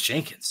Grant, and Chris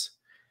Jenkins.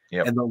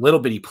 Yep. And the little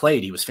bit he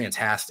played, he was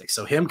fantastic.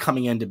 So him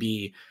coming in to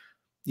be,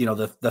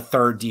 the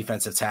third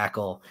defensive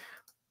tackle,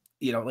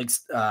 like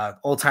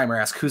old timer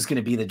asked, who's going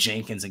to be the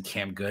Jenkins and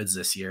Cam Goods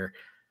this year?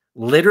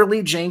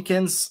 Literally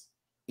Jenkins,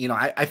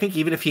 I think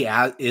even if he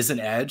is an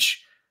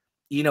edge,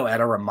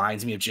 Etta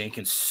reminds me of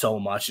Jenkins so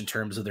much in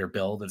terms of their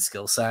build and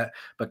skill set,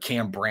 but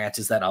Cam Brandt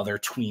is that other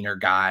tweener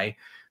guy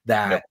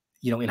that,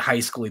 in high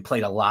school, he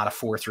played a lot of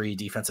 4-3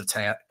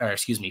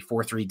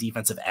 4-3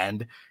 defensive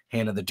end,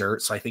 hand in the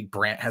dirt. So I think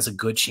Brandt has a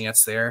good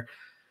chance there.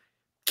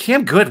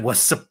 Cam Good was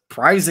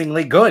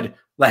surprisingly good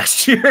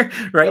last year,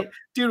 right? Yep.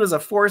 Dude was a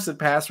force in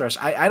pass rush.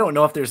 I don't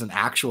know if there's an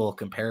actual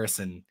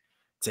comparison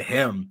to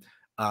him.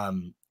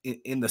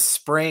 In the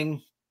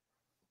spring,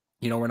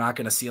 we're not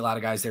going to see a lot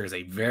of guys. There's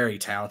a very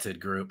talented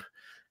group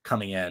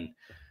coming in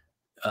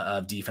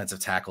of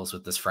defensive tackles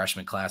with this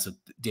freshman class with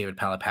David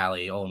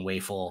Palapali, Owen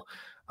Wafel.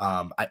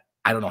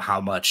 I don't know how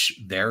much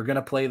they're going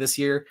to play this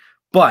year,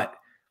 but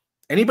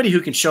anybody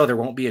who can show there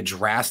won't be a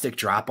drastic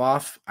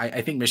drop-off,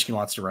 I think Michigan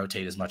wants to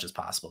rotate as much as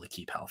possible to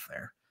keep health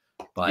there.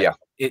 But yeah,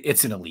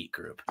 it's an elite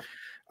group.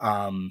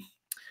 The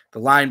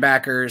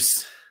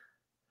linebackers,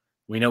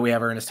 we know we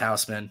have Ernest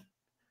Hausman,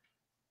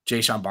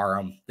 Jayshon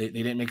Barham. They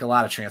didn't make a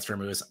lot of transfer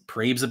moves.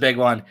 Pareeb's a big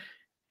one.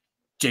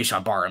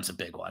 Jayshon Barham's a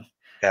big one.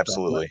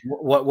 Absolutely.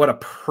 What a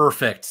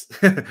perfect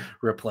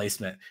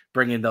replacement,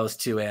 bringing those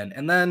two in.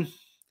 And then,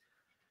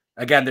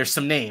 again, there's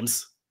some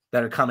names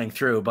that are coming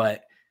through,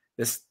 but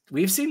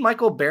we've seen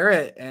Michael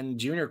Barrett and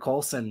Junior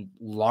Colson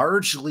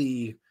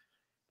largely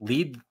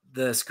lead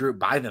this group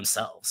by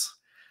themselves.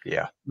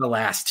 Yeah. The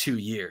last 2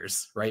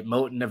 years, right?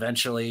 Moten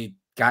eventually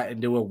got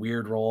into a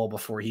weird role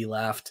before he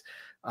left.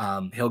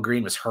 Hill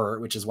Green was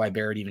hurt, which is why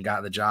Barrett even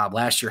got the job.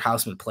 Last year,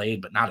 Hausman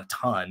played, but not a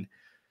ton.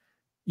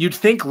 You'd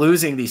think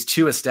losing these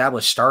two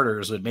established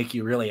starters would make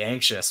you really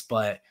anxious,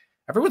 but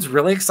everyone's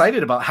really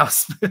excited about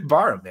Hausman and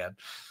Barham, man.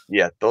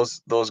 Yeah,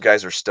 those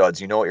guys are studs.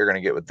 You know what you're going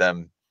to get with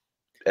them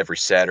every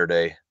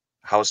Saturday.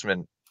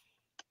 Hausman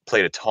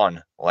played a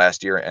ton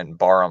last year, and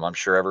Barham, I'm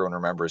sure everyone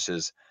remembers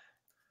his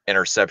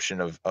interception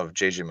of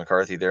JJ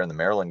McCarthy there in the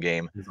Maryland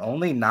game. His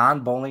only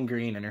non-Bowling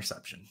Green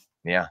interception.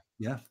 Yeah.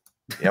 Yeah.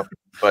 Yep.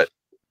 But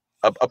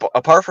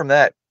apart from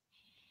that,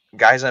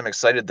 guys I'm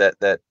excited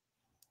that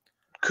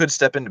could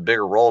step into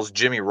bigger roles.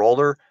 Jimmy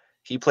Rolder,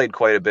 he played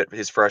quite a bit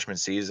his freshman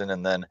season,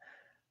 and then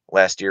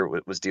last year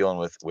was dealing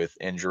with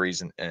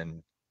injuries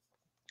and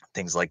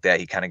things like that.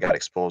 He kind of got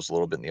exposed a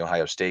little bit in the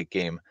Ohio State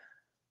game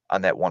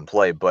on that one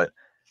play. But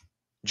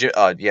Jimmy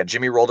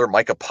Rolder,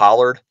 Micah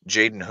Pollard,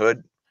 Jaden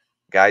Hood,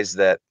 guys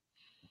that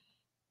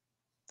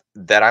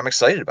I'm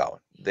excited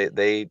about.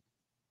 They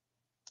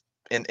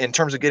in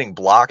terms of getting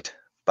blocked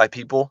by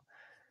people,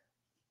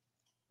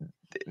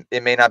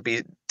 it may not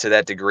be to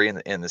that degree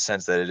in the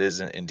sense that it is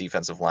in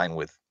defensive line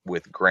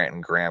with Grant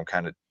and Graham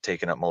kind of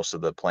taking up most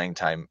of the playing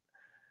time,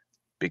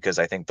 because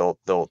I think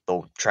they'll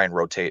try and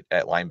rotate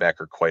at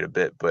linebacker quite a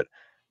bit. But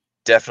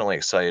definitely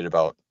excited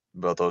about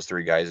those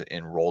three guys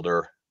in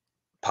Rolder,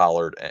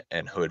 Pollard,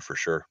 and Hood for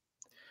sure.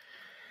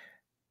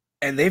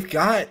 And they've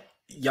got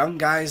young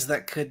guys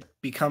that could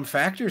become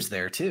factors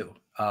there too.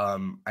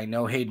 I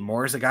know Hayden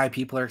Moore is a guy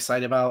people are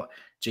excited about.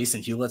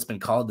 Jason Hewlett's been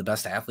called the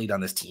best athlete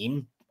on this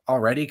team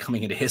already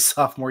coming into his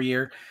sophomore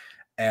year.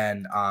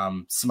 And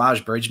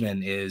Samaj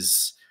Bridgman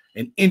is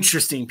an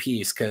interesting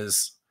piece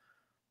because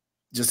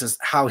just as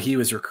how he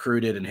was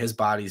recruited and his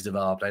body's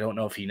developed, I don't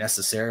know if he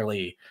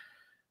necessarily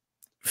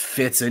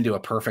fits into a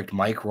perfect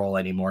Mike role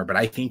anymore, but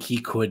I think he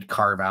could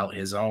carve out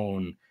his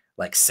own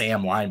like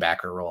Sam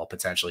linebacker role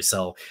potentially.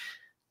 So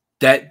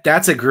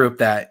that's a group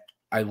that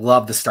I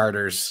love the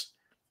starters.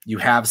 You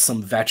have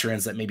some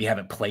veterans that maybe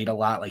haven't played a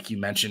lot, like you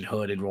mentioned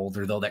Hood and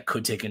Rolder, though, that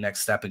could take a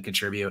next step and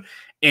contribute.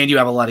 And you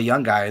have a lot of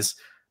young guys,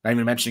 not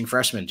even mentioning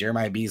freshmen,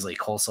 Jeremiah Beasley,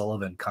 Cole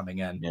Sullivan coming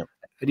in. Yep.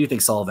 I do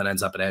think Sullivan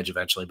ends up at edge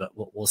eventually, but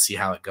we'll see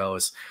how it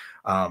goes.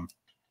 But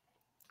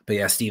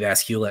yeah, Steve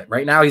asked Hewlett.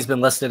 Right now he's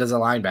been listed as a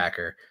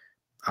linebacker.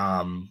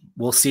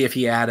 We'll see if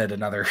he added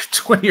another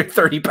 20 or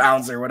 30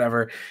 pounds or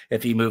whatever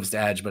if he moves to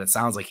edge, but it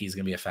sounds like he's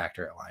going to be a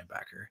factor at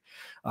linebacker.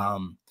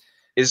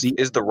 Is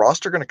the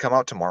roster going to come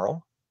out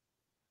tomorrow?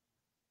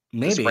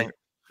 Maybe.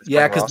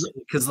 Yeah, because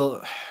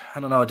I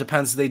don't know. It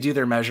depends. They do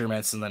their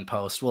measurements and then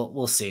post.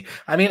 We'll see.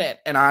 I mean,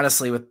 and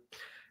honestly,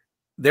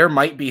 there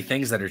might be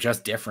things that are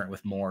just different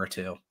with more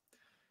too,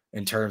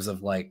 in terms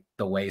of like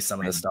the way some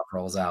of the stuff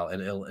rolls out.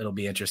 It'll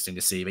be interesting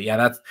to see. But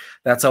yeah,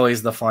 that's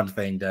always the fun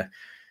thing to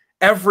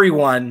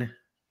everyone.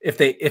 If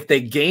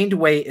they gained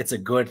weight, it's a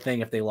good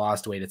thing. If they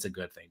lost weight, it's a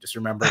good thing. Just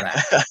remember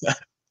that.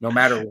 No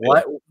matter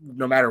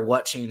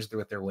what changed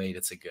with their weight,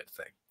 it's a good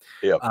thing.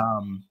 Yeah.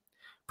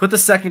 Put the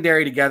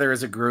secondary together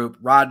as a group.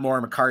 Rod Moore,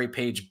 Makari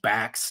Page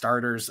back,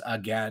 starters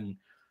again.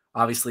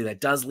 Obviously, that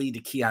does lead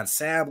to Keon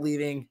Sabb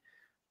leaving.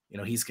 You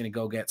know, he's going to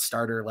go get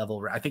starter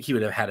level. I think he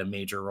would have had a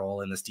major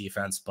role in this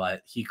defense,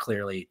 but he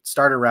clearly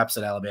starter reps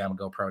at Alabama,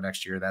 go pro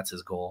next year. That's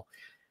his goal.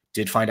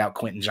 Did find out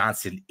Quentin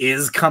Johnston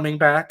is coming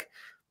back.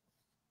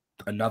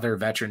 Another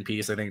veteran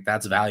piece. I think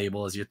that's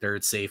valuable as your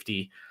third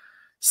safety.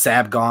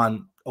 Sabb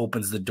gone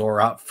opens the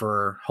door up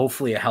for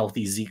hopefully a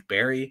healthy Zeke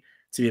Berry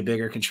to be a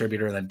bigger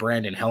contributor than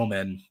Brandon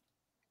Hillman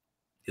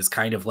is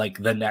kind of like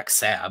the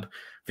next Sabb.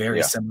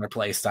 Very similar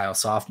play style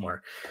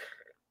sophomore.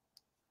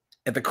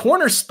 At the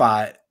corner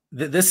spot,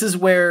 this is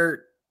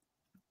where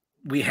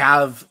we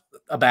have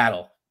a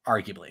battle,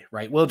 arguably,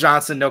 right? Will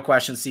Johnson, no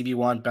question,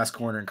 CB1, best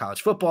corner in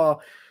college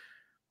football.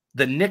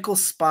 The nickel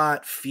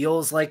spot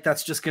feels like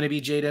that's just going to be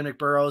Jaden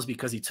McBurrows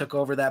because he took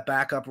over that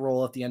backup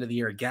role at the end of the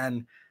year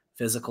again,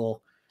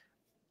 physical.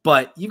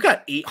 But you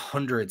got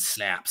 800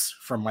 snaps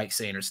from Mike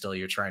Sainer still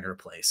you're trying to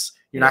replace.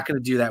 You're not going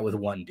to do that with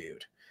one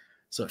dude.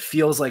 So it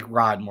feels like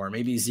Rod Moore,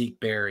 maybe Zeke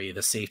Berry,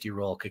 the safety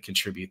role could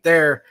contribute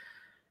there.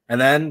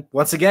 And then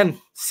once again,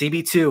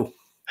 CB2.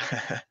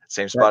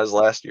 Same spot as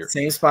last year.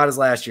 Same spot as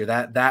last year.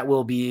 That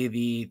will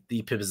be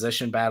the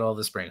position battle of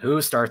the spring.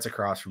 Who starts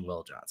across from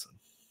Will Johnson?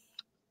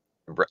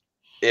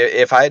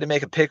 If I had to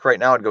make a pick right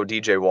now, I'd go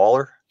DJ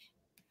Waller,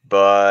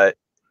 but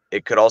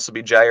it could also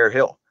be Jair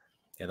Hill.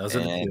 Yeah, those are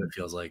the two, it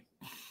feels like.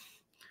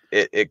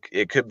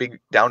 It could be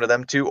down to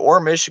them too, or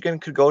Michigan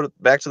could go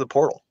back to the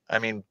portal. I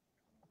mean,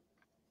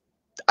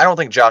 I don't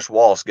think Josh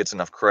Wallace gets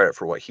enough credit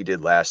for what he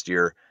did last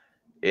year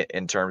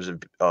in terms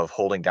of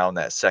holding down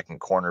that second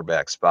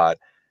cornerback spot.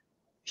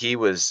 He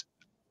was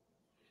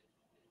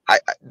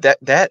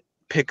that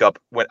pickup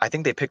when I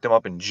think they picked him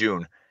up in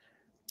June.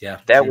 Yeah,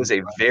 that was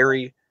a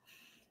very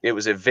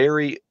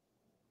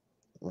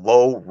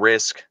low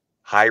risk,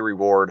 high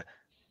reward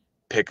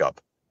pickup,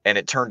 and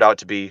it turned out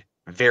to be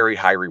very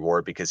high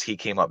reward because he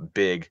came up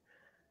big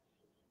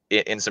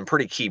in some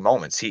pretty key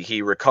moments.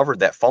 He recovered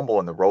that fumble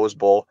in the Rose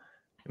Bowl,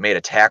 made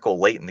a tackle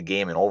late in the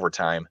game in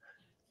overtime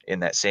in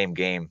that same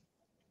game.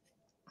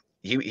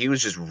 He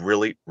was just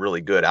really,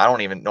 really good. I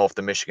don't even know if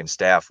the Michigan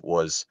staff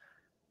was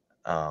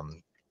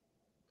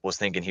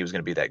thinking he was going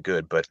to be that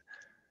good, but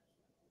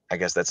I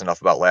guess that's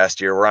enough about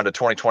last year. We're on to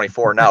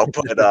 2024 now,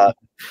 but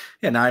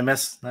yeah, now I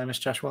miss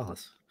Josh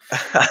Wallace.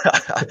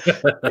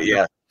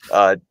 Yeah.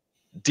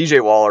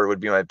 DJ Waller would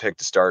be my pick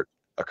to start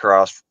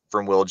across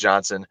from Will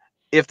Johnson.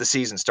 If the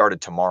season started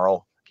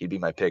tomorrow, he'd be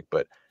my pick,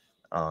 but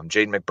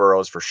Jaden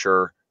McBurrows for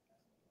sure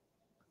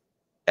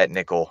at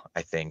nickel,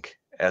 I think,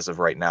 as of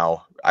right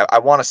now. I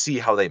want to see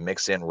how they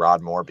mix in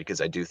Rod Moore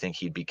because I do think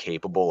he'd be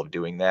capable of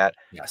doing that.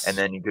 Yes. And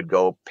then you could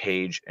go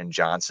Page and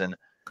Johnson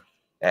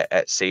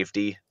at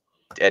safety,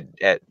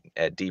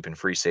 at deep and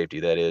free safety,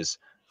 that is.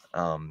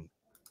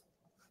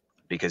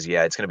 Because,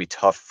 yeah, it's going to be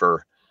tough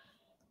for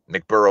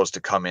McBurrows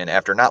to come in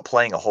after not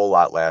playing a whole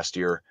lot last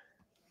year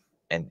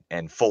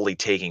and fully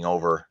taking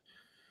over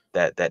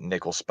that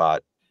nickel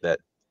spot that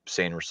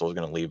Sainer still is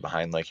going to leave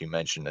behind, like you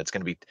mentioned. That's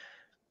going to be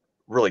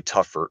really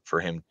tough for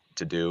him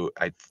to do.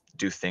 I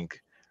do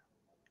think,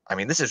 I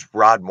mean, this is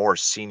Rod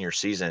Moore's senior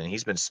season, and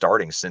he's been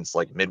starting since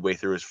like midway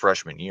through his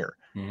freshman year.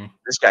 Mm-hmm.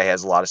 This guy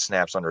has a lot of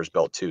snaps under his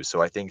belt too.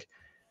 So I think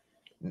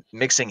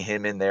mixing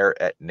him in there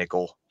at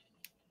nickel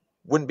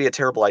wouldn't be a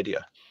terrible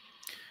idea.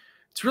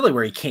 It's really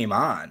where he came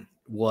on,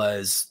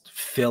 was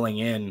filling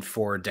in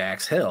for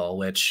Dax Hill,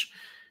 which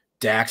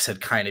Dax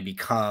had kind of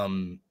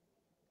become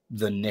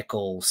the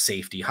nickel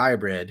safety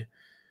hybrid,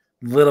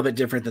 a little bit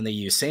different than they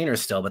use Sainer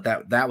still,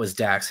 but that was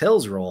Dax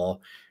Hill's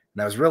role. And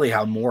that was really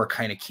how Moore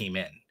kind of came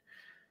in.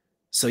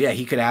 So yeah,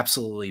 he could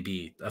absolutely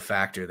be a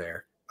factor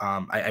there.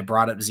 I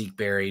brought up Zeke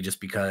Berry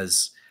just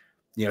because,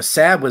 you know,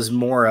 Sabb was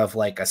more of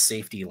like a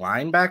safety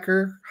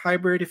linebacker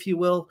hybrid, if you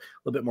will, a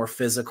little bit more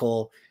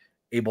physical,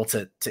 able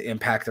to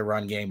impact the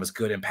run game, was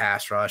good in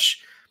pass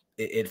rush.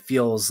 It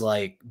feels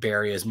like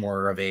Berry is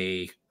more of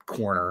a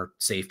corner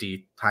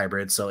safety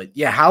hybrid. So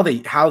yeah, how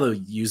they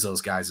use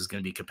those guys is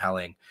going to be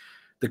compelling.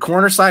 The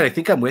corner side, I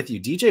think I'm with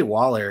you. DJ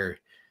Waller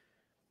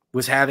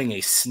was having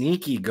a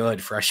sneaky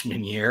good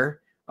freshman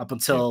year up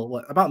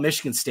until about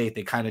Michigan State.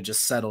 They kind of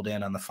just settled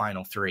in on the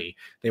final three.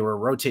 They were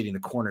rotating the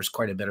corners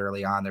quite a bit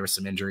early on. There were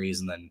some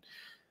injuries, and then,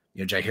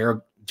 you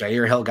know,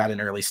 Jair Hill got an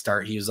early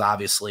start. He was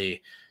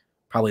obviously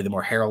probably the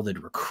more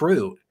heralded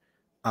recruit.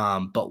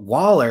 But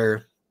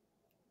Waller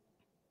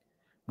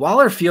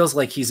feels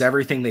like he's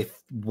everything they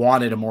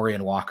wanted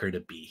Amorian Walker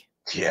to be.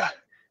 Yeah.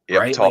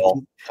 Yep, right?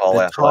 tall, The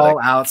athletic. tall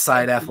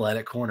outside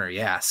athletic corner.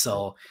 Yeah.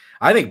 So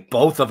I think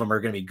both of them are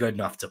going to be good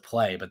enough to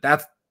play, but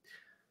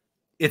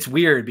it's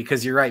weird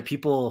because you're right.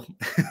 People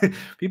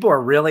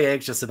are really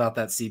anxious about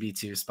that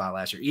CB2 spot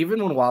last year.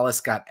 Even when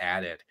Wallace got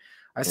added,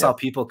 I saw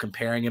people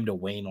comparing him to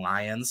Wayne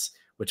Lyons,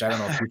 which I don't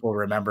know if people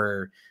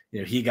remember.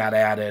 He got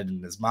added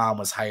and his mom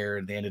was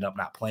hired. They ended up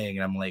not playing.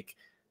 And I'm like,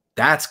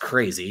 that's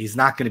crazy. He's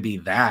not going to be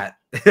that.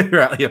 He played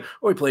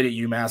at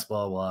UMass,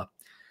 blah, blah.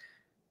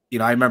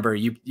 I remember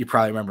you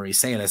probably remember me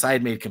saying this. I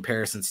had made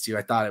comparisons to,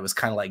 I thought it was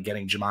kind of like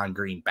getting Jamon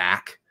Green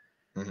back,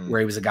 where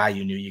he was a guy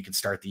you knew you could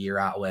start the year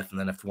out with. And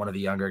then if one of the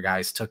younger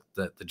guys took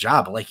the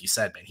job, but like you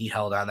said, man, he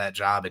held on that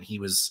job and he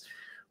was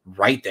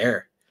right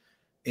there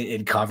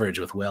in coverage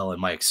with Will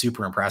and Mike.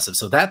 Super impressive.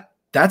 So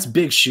that's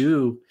big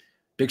shoes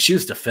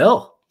to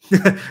fill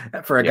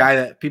for a guy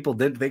that people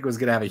didn't think was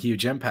going to have a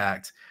huge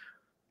impact.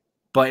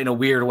 But in a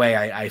weird way,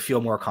 I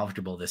feel more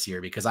comfortable this year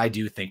because I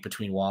do think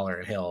between Waller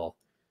and Hill,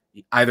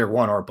 either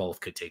one or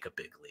both could take a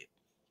big leap.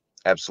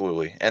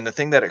 Absolutely. And the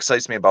thing that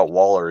excites me about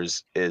Waller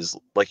is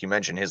like you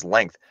mentioned, his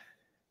length.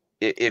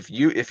 If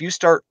you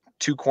start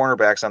two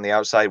cornerbacks on the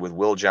outside with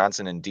Will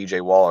Johnson and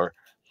DJ Waller,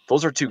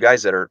 those are two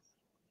guys that are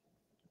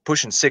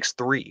pushing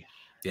 6'3".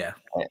 Yeah.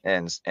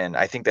 And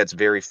I think that's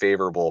very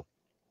favorable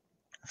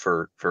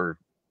for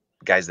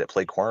guys that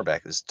play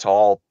cornerback. This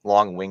tall,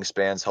 long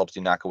wingspans helps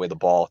you knock away the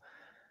ball.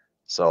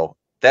 So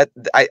that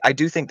I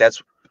do think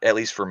that's, at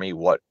least for me,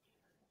 what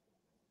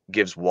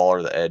gives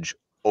Waller the edge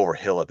over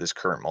Hill at this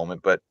current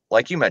moment. But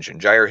like you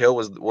mentioned, Jair Hill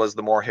was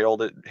the more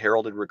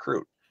heralded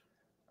recruit.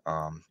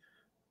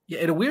 Yeah,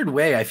 in a weird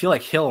way, I feel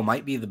like Hill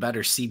might be the better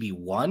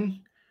CB1,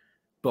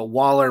 but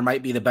Waller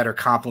might be the better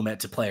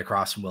complement to play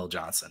across from Will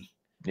Johnson.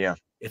 Yeah,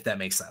 if that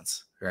makes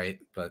sense, right?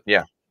 But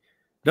yeah,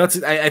 no,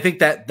 I think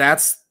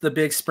that's the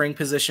big spring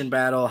position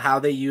battle. How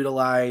they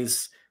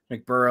utilize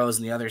McBurrows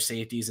and the other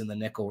safeties in the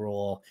nickel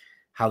role,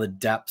 how the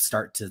depth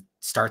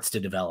starts to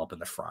develop in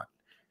the front.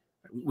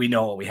 We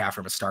know what we have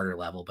from a starter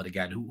level, but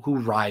again, who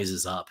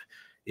rises up,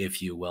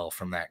 if you will,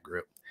 from that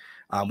group.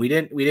 We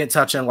didn't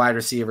touch on wide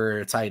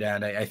receiver, tight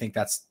end. I think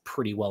that's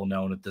pretty well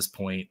known at this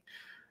point.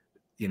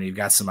 You've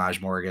got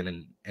Samaj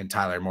Morgan and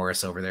Tyler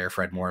Morris over there.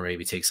 Fred Moore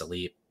maybe takes a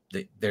leap.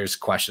 There's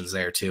questions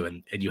there too,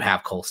 and you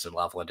have Colston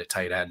Loveland at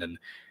tight end, and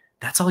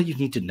that's all you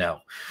need to know.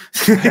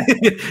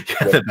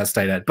 The best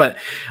tight end. But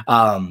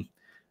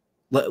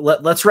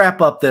let's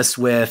wrap up this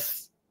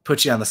with,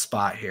 put you on the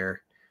spot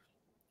here.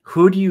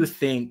 Who do you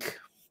think?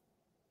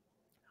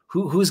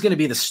 Who's going to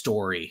be the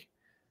story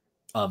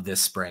of this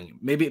spring?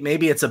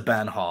 Maybe it's a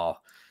Ben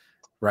Hall,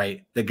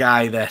 right? The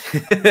guy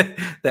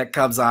that that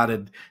comes on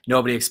and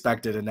nobody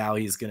expected, and now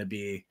he's going to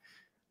be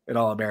an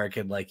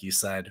All-American, like you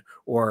said,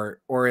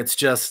 or it's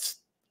just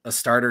a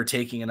starter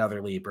taking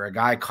another leap, or a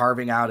guy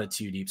carving out a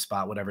 2-deep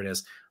spot, whatever it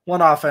is.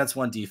 One offense,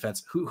 one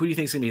defense. Who do you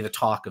think is going to be the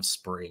talk of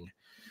spring?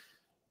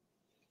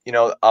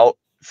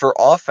 For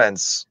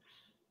offense,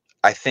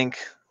 I think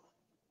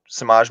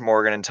Samaj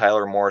Morgan and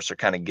Tyler Morris are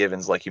kind of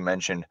givens, like you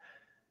mentioned,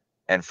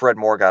 and Fred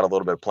Moore got a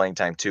little bit of playing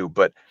time too.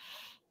 But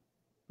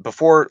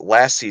before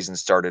last season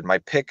started, my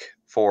pick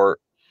for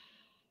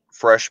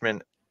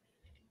freshman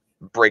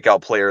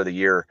breakout player of the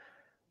year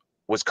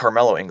was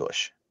Carmelo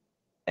English.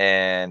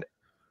 And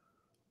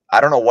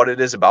I don't know what it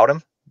is about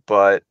him,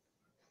 but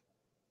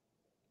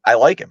I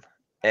like him.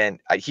 And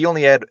he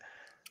only had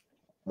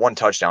one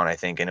touchdown, I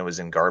think, and it was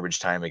in garbage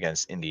time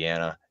against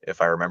Indiana,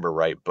 if I remember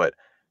right. But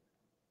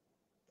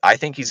I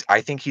think he's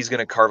going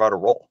to carve out a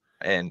role.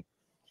 And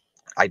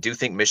I do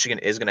think Michigan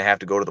is going to have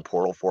to go to the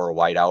portal for a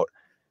wideout,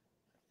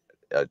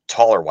 a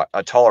taller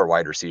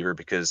wide receiver,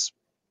 because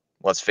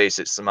let's face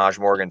it, Samaj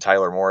Morgan,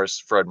 Tyler Morris,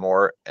 Fred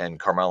Moore, and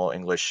Carmelo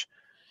English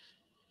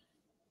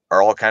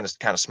are all kind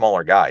of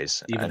smaller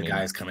guys. Even the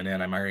guys coming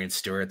in, Marion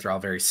Stewart, they're all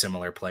very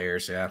similar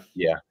players.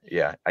 Yeah.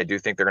 I do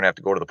think they're going to have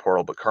to go to the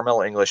portal, but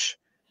Carmelo English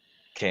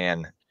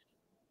can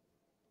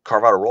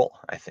carve out a role,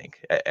 I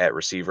think, at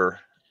receiver.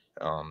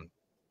 And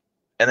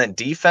then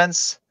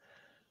defense,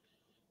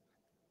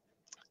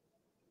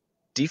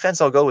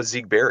 I'll go with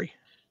Zeke Berry.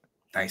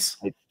 Nice.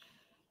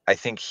 I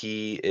think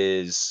he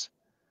is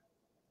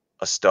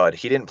a stud.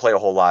 He didn't play a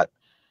whole lot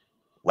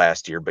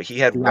last year, but he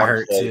had one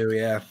hurt play. Too,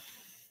 yeah.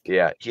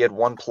 Yeah, he had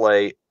one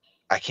play.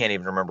 I can't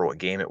even remember what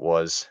game it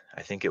was.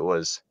 I think it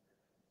was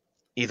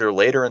either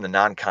later in the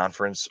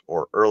non-conference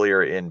or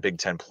earlier in Big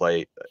Ten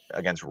play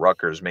against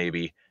Rutgers,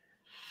 maybe.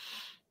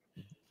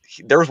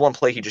 There was one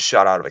play he just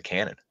shot out of a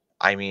cannon.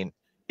 I mean,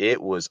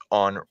 it was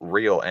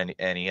unreal, and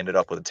he ended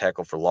up with a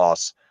tackle for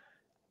loss.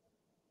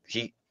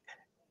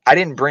 I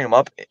didn't bring him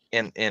up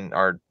in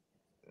our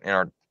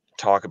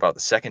talk about the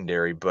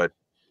secondary, but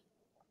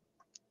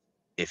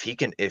if he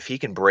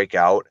can break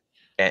out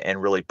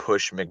and really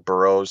push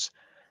McBurrows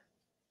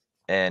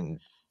and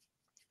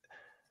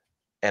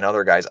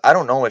other guys, I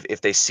don't know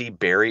if they see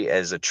Barry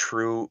as a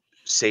true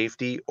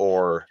safety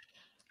or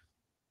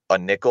a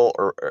nickel,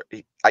 or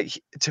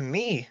to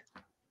me,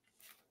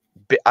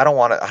 I don't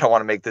want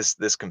to make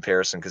this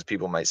comparison because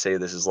people might say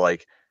this is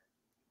like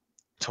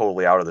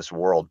totally out of this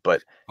world,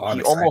 but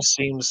he almost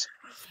seems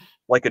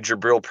like a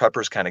Jabril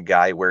Peppers kind of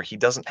guy where he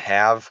doesn't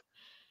have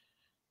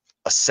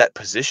a set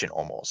position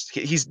almost.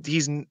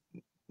 He's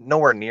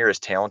nowhere near as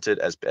talented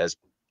as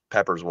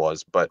Peppers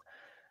was, but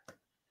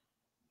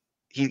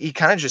he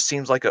kind of just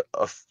seems like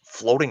a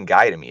floating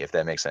guy to me, if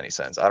that makes any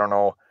sense. I don't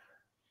know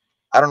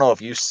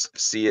if you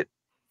see it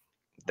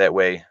that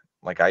way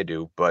like I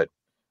do, but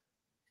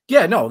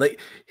yeah, no,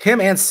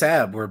 him and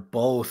Sab were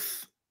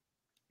both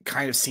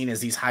kind of seen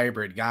as these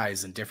hybrid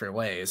guys in different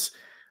ways.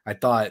 I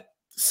thought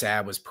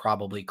Sab was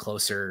probably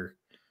closer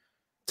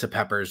to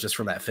Peppers just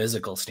from that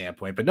physical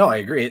standpoint, but no, I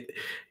agree.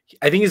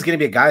 I think he's going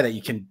to be a guy that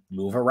you can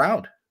move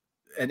around,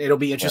 and it'll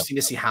be interesting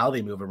to see how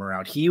they move him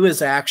around. He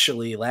was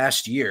actually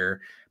last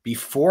year,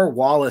 before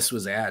Wallace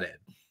was added,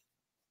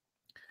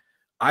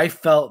 I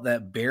felt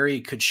that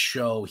Barry could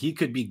show he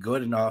could be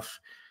good enough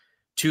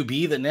to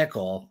be the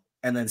nickel,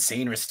 and then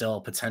Sainer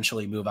still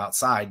potentially move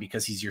outside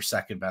because he's your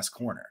second best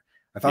corner.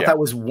 I thought that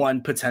was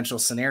one potential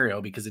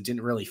scenario because it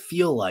didn't really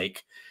feel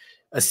like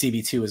a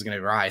CB2 was going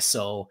to rise.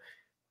 So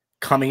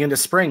coming into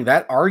spring,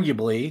 that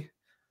arguably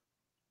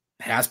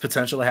has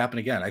potential to happen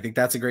again. I think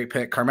that's a great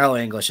pick. Carmelo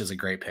English is a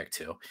great pick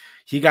too.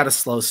 He got a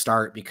slow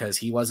start because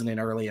he wasn't an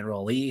early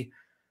enrollee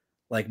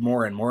like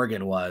Moore and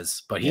Morgan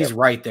was, but he's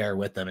right there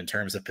with them in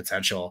terms of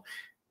potential.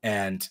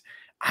 And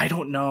I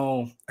don't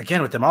know,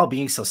 again, with them all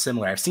being so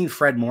similar, I've seen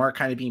Fred Moore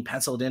kind of being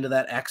penciled into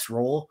that X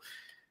role.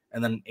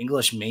 And then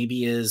English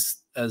maybe is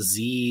a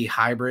Z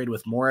hybrid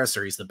with Morris,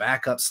 or he's the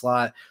backup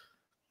slot,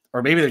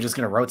 or maybe they're just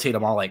going to rotate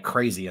them all like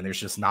crazy and there's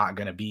just not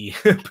going to be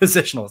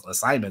positional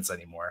assignments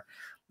anymore.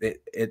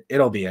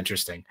 It'll be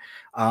interesting.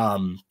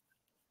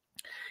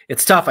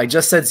 It's tough. I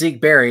just said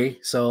Zeke Berry,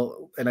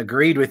 and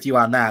agreed with you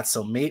on that.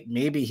 So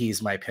maybe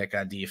he's my pick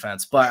on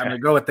defense, but I'm going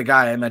to go with the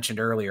guy I mentioned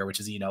earlier, which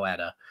is Eno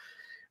Etta.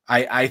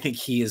 I think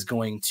he is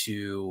going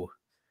to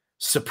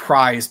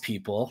surprise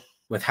people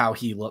with how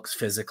he looks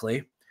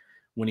physically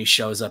when he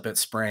shows up at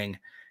spring.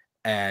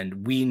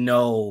 And we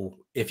know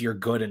if you're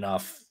good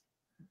enough,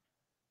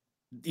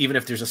 even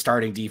if there's a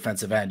starting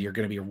defensive end, you're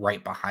going to be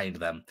right behind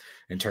them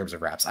in terms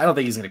of reps. I don't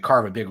think he's going to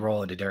carve a big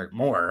role into Derek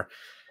Moore.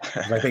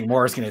 I think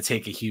Moore is going to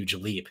take a huge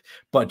leap,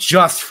 but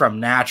just from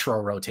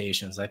natural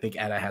rotations, I think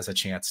Etta has a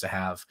chance to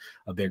have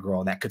a big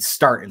role, and that could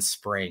start in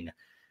spring,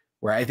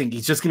 where I think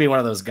he's just going to be one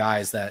of those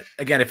guys that,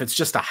 again, if it's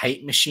just a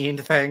height machine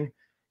thing,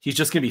 he's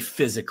just going to be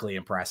physically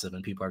impressive,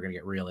 and people are going to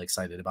get really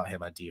excited about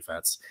him on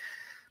defense.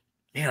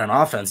 Man, on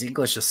offense,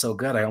 English is so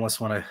good. I almost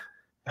want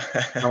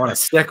to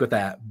stick with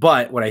that.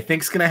 But what I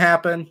think is going to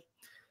happen,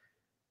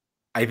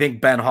 I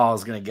think Ben Hall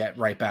is going to get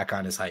right back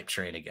on his hype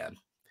train again.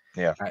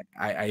 Yeah.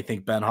 I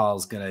think Ben Hall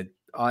is going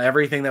to,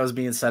 everything that was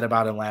being said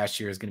about him last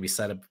year is going to be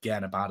said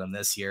again about him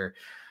this year.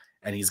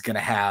 And he's going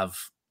to have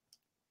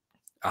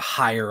a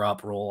higher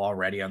up role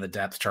already on the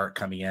depth chart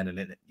coming in,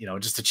 and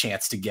just a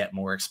chance to get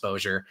more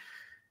exposure.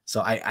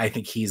 So I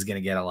think he's going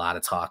to get a lot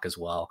of talk as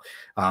well.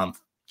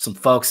 Some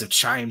folks have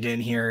chimed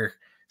in here.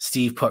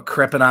 Steve put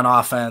Crippen on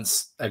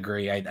offense.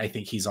 Agree. I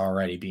think he's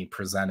already being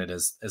presented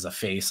as a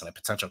face and a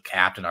potential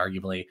captain,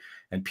 arguably.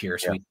 And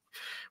Pierce,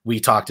 we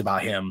talked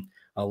about him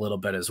a little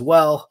bit as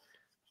well.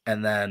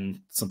 And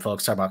then some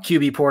folks talk about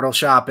QB portal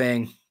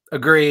shopping.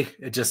 Agree.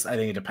 I think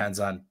it depends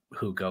on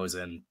who goes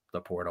in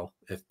the portal.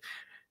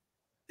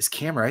 Is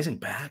Cam Rising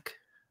back?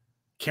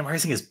 Cam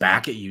Rising is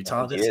back at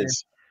Utah this year?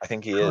 I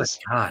think he is.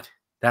 God,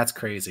 that's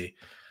crazy.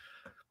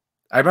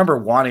 I remember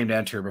wanting to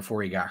enter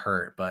before he got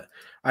hurt, but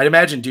I'd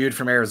imagine dude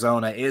from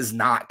Arizona is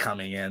not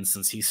coming in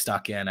since he's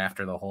stuck in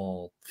after the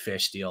whole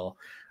Fish deal.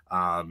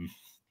 I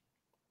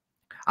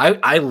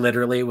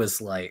literally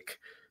was like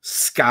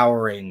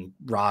scouring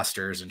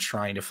rosters and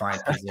trying to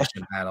find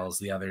position battles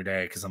the other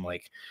day because I'm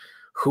like,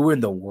 who in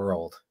the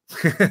world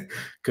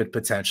could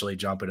potentially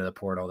jump into the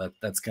portal?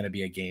 That's going to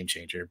be a game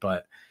changer.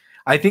 But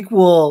I think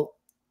we'll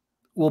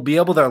be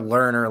able to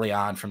learn early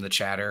on from the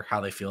chatter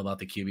how they feel about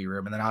the QB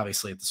room, and then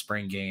obviously at the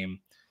spring game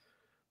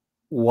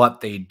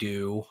what they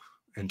do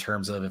in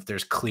terms of if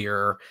there's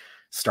clear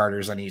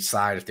starters on each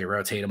side, if they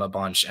rotate them a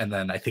bunch. And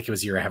then I think it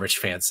was Your Average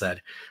Fan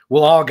said,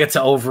 we'll all get to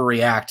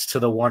overreact to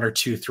the one or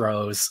two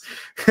throws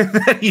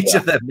that each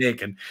of them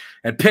make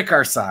and pick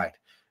our side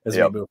as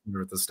we move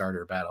forward with the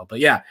starter battle. But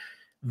yeah,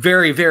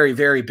 very, very,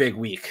 very big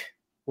week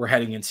we're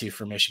heading into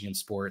for Michigan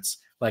sports.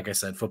 Like I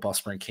said, football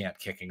spring camp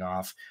kicking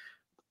off.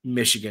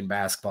 Michigan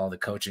basketball, the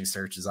coaching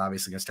search is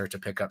obviously going to start to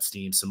pick up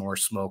steam. Some more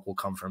smoke will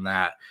come from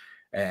that.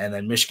 And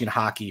then Michigan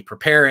hockey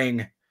preparing.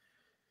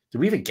 Did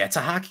we even get to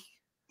hockey?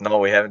 No,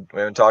 we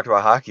haven't talked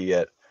about hockey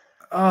yet.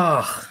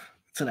 Oh,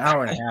 it's an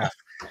hour and a half.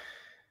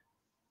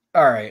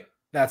 All right.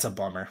 That's a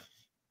bummer.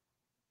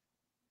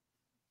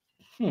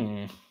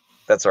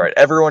 That's all right.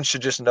 Everyone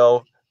should just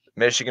know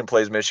Michigan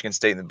plays Michigan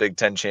State in the Big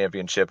Ten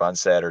championship on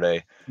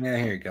Saturday. Yeah,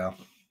 here you go.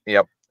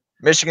 Yep.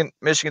 Michigan's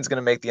going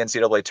to make the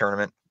NCAA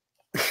tournament.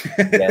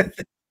 Again.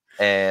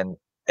 And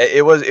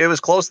it was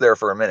close there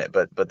for a minute,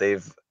 but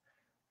they've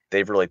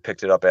really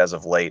picked it up as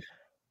of late.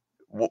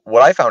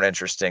 What I found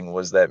interesting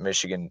was that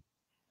Michigan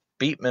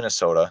beat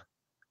Minnesota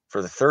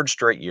for the third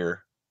straight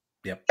year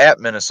at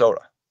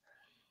Minnesota.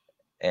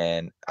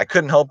 And I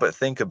couldn't help but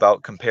think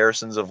about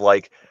comparisons of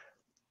like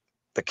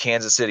the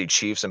Kansas City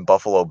Chiefs and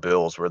Buffalo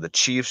Bills, where the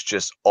Chiefs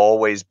just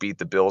always beat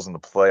the Bills in the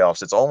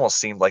playoffs. It's almost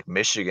seemed like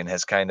Michigan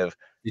has kind of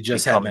You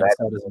just had become that.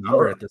 Minnesota's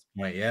number at this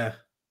point, yeah.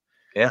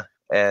 Yeah,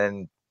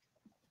 and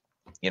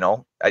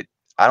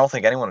I don't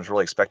think anyone was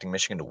really expecting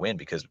Michigan to win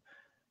because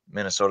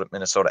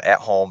Minnesota at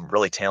home,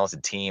 really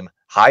talented team,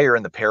 higher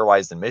in the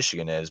pairwise than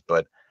Michigan is,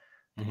 but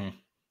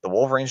the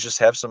Wolverines just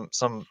have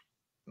some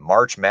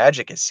March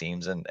magic, it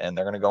seems, and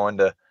they're going to go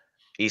into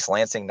East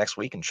Lansing next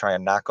week and try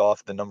and knock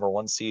off the number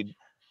 1 seed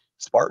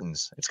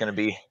Spartans. It's going to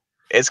be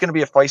a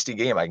feisty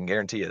game. I can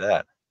guarantee you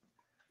that.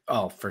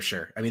 Oh, for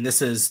sure. I mean,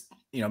 this is,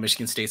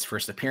 Michigan State's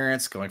first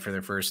appearance, going for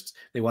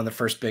they won their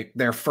first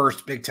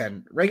Big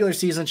Ten regular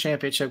season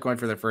championship, going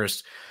for their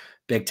first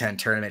Big Ten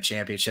tournament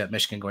championship.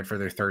 Michigan going for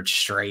their 3rd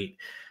straight.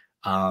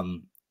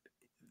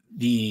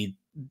 The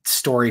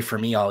story for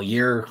me all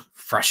year,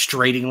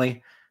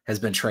 frustratingly, has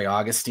been Trey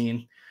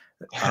Augustine.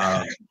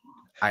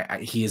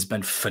 He has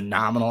been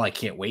phenomenal. I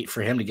can't wait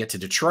for him to get to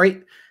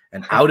Detroit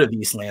and out of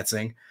East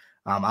Lansing.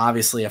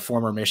 Obviously a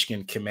former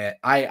Michigan commit.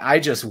 I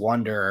just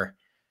wonder,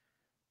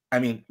 I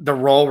mean, the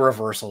role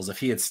reversals, if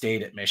he had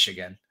stayed at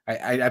Michigan.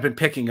 I've been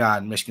picking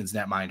on Michigan's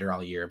netminder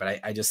all year, but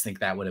I just think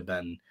that would have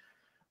been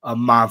a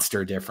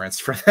monster difference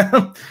for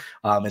them.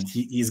 And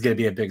he's going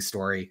to be a big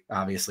story,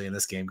 obviously, in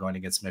this game going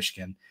against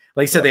Michigan.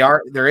 Like I said,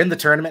 they're in the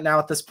tournament now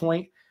at this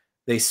point.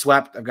 They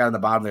swept, I've got on the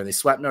bottom there, they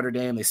swept Notre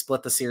Dame, they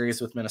split the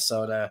series with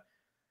Minnesota,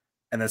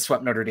 and then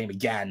swept Notre Dame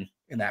again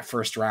in that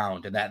first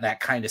round. And that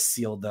kind of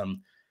sealed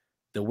them.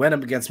 The win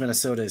against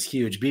Minnesota is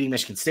huge. Beating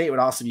Michigan State would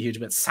also be huge,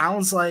 but it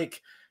sounds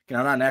like, I'm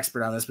not an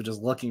expert on this, but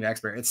just looking at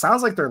expert, it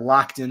sounds like they're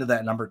locked into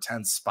that number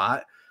 10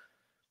 spot.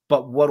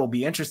 But what will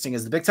be interesting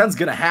is the Big Ten's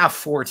going to have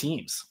 4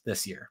 teams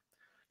this year,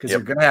 because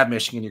you're going to have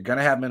Michigan, you're going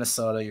to have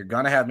Minnesota, you're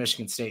going to have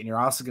Michigan State, and you're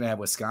also going to have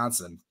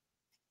Wisconsin.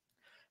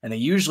 And they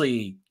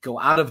usually go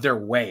out of their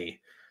way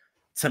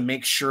to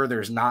make sure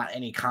there's not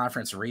any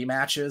conference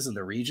rematches in the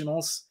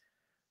regionals.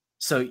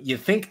 So you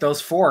think those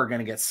 4 are going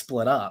to get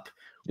split up,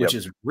 which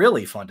is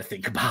really fun to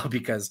think about,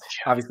 because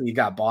obviously you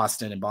got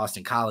Boston and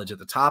Boston College at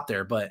the top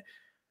there, but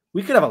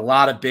we could have a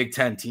lot of Big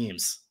Ten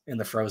teams in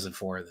the Frozen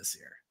Four this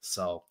year.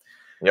 So,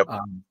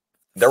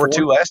 there were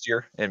 2 last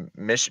year, and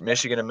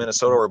Michigan and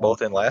Minnesota were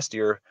both in last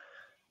year.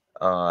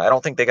 I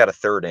don't think they got a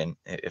 3rd in,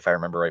 if I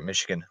remember right.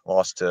 Michigan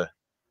lost to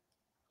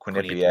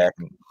Quinnipiac.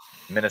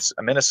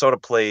 Minnesota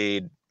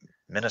played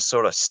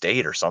Minnesota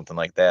State or something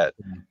like that.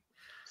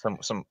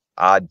 Some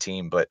odd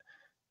team, but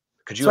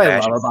could you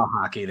imagine? What I love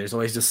about hockey, there's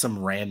always just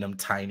some random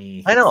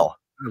tiny. I know.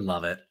 I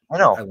love it. I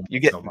know. You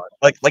get so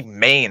like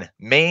Maine.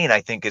 Maine, I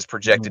think, is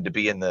projected to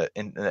be in the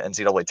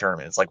NCAA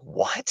tournament. It's like,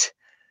 what?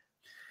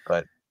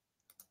 But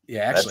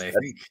yeah, actually, I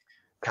think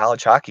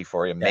college hockey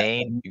for you.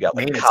 Maine, you got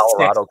like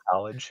Colorado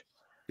College.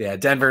 Yeah,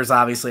 Denver's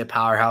obviously a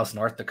powerhouse.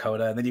 North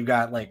Dakota, and then you've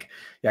got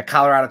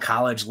Colorado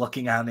College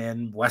looking on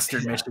in.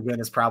 Western Michigan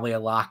is probably a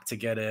lock to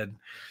get in.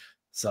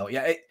 So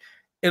yeah,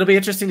 it'll be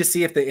interesting to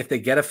see if they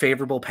get a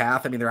favorable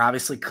path. I mean, they're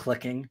obviously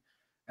clicking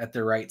at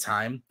the right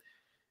time.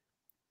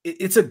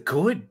 It's a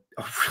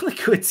really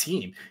good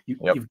team.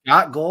 You've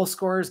got goal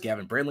scorers.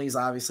 Gavin Brindley's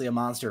obviously a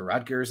monster.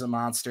 Rutgers a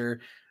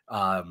monster.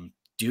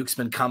 Duke's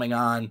been coming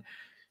on.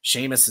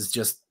 Seamus is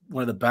just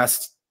one of the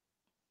best.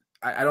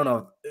 I don't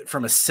know,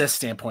 from assist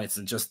standpoints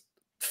and just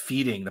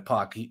feeding the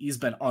puck. He's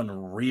been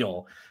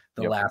unreal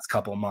the last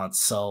couple of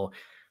months. So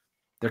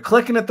they're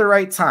clicking at the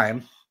right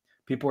time.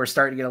 People are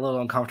starting to get a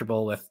little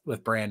uncomfortable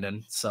with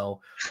Brandon.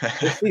 So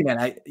we'll see,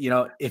 man.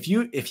 If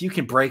you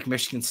can break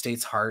Michigan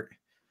State's heart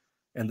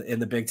in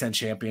the Big Ten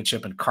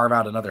championship and carve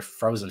out another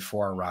Frozen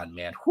Four run,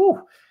 man.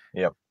 Whew.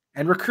 Yep.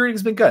 And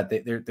recruiting's been good.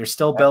 They're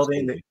still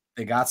building.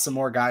 They got some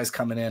more guys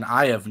coming in.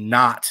 I have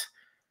not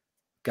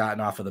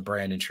gotten off of the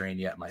Brandon train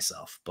yet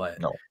myself, but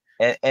no.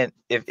 And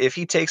if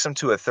he takes them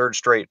to a 3rd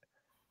straight,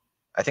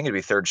 I think it'd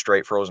be 3rd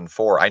straight Frozen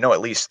Four. I know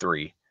at least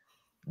 3.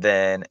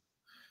 Then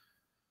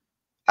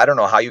I don't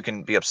know how you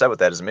can be upset with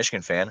that as a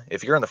Michigan fan.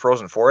 If you're in the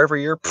Frozen Four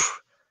every year,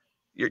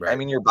 I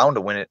mean, you're bound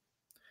to win it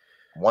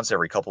once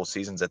every couple of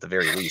seasons at the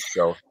very least.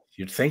 So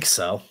you'd think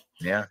so.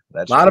 Yeah,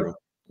 that's true.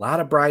 A lot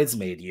of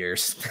bridesmaid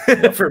years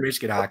for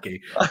Michigan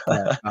hockey.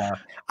 But,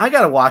 I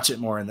got to watch it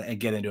more and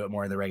get into it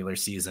more in the regular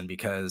season,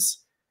 because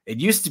it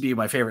used to be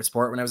my favorite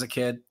sport when I was a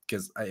kid,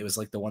 because it was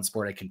like the one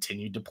sport I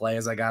continued to play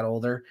as I got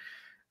older.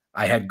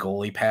 I had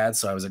goalie pads,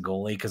 so I was a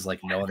goalie because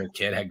no other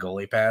kid had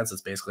goalie pads.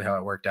 That's basically how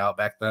it worked out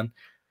back then,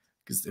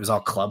 because it was all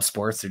club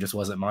sports. There just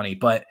wasn't money.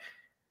 But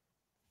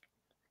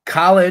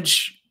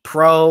college,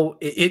 pro,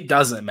 it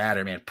doesn't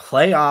matter, man.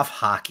 Playoff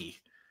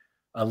hockey,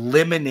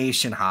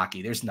 elimination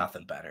hockey, there's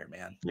nothing better,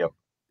 man. Yep.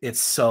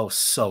 It's so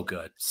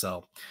good.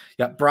 So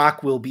yeah,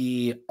 Brock will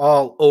be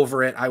all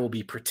over it. I will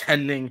be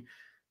pretending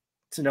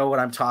to know what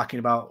I'm talking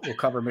about. We'll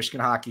cover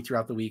Michigan hockey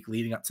throughout the week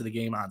leading up to the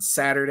game on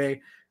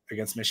Saturday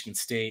against Michigan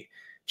State.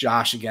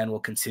 Josh, again, will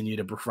continue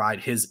to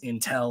provide his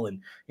intel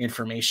and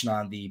information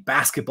on the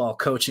basketball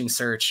coaching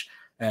search.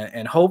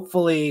 And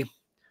hopefully,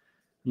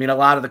 I mean, a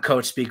lot of the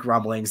coach speak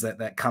rumblings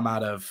that come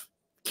out of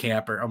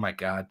camper. Oh my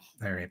God.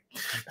 All right.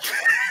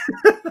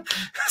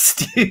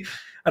 Steve,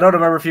 I don't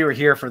remember if you were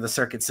here for the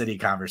Circuit City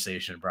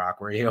conversation,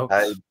 Brock. Were you?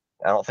 I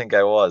don't think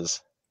I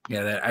was.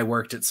 Yeah, I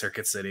worked at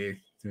Circuit City.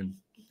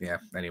 Yeah,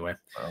 anyway.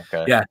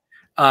 Okay. Yeah.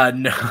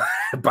 No,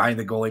 buying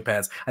the goalie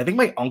pads. I think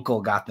my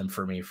uncle got them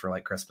for me for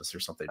like Christmas or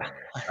something.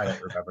 I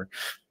don't remember,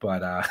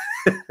 but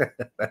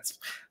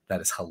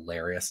that is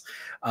hilarious.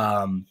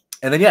 And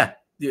then yeah,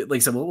 like I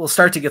said, we'll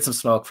start to get some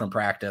smoke from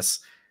practice.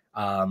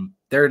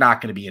 They're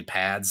not going to be in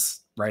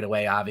pads right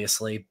away,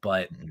 obviously,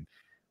 but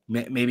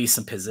maybe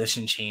some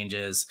position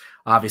changes.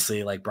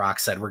 Obviously, like Brock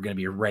said, we're going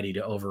to be ready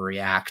to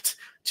overreact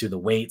to the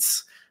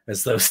weights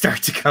as those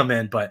start to come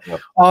in. But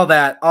all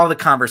the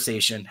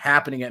conversation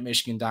happening at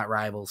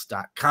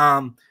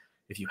michigan.rivals.com.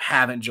 If you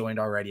haven't joined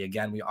already,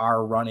 again, we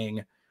are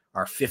running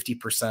our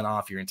 50%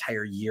 off your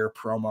entire year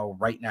promo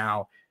right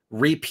now.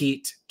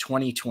 Repeat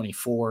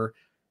 2024.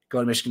 Go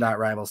to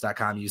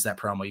michigan.rivals.com, use that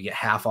promo. You get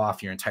half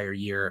off your entire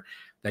year.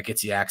 That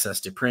gets you access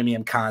to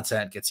premium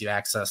content, gets you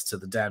access to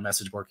the Dan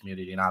message board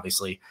community, and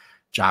obviously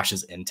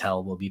Josh's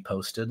intel will be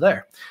posted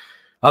there.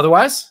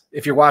 Otherwise,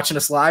 if you're watching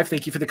us live,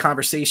 thank you for the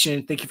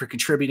conversation. Thank you for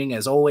contributing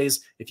as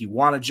always. If you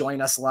want to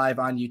join us live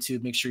on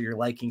YouTube, make sure you're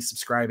liking,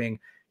 subscribing,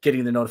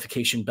 getting the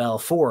notification bell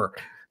for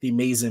the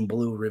Maize and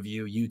Blue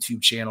Review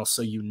YouTube channel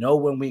so you know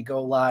when we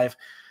go live.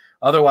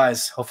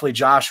 Otherwise, hopefully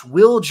Josh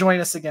will join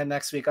us again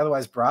next week.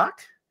 Otherwise,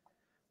 Brock,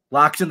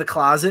 locked in the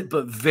closet,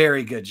 but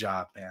very good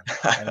job, man.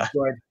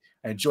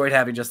 I enjoyed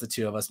having just the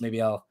two of us.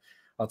 Maybe I'll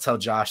tell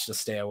Josh to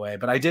stay away,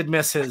 but I did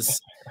miss his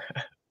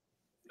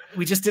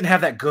we just didn't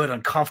have that good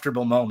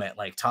uncomfortable moment,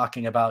 like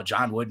talking about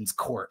John Wooden's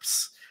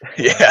corpse.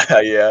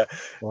 Yeah.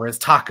 Or his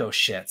taco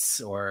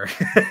shits or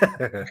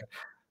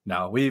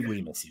no, we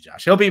miss you,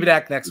 Josh. He'll be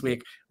back next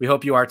week. We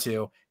hope you are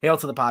too. Hail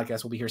to the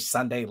podcast. We'll be here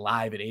Sunday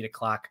live at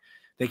 8:00.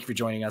 Thank you for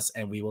joining us,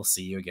 and we will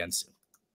see you again soon.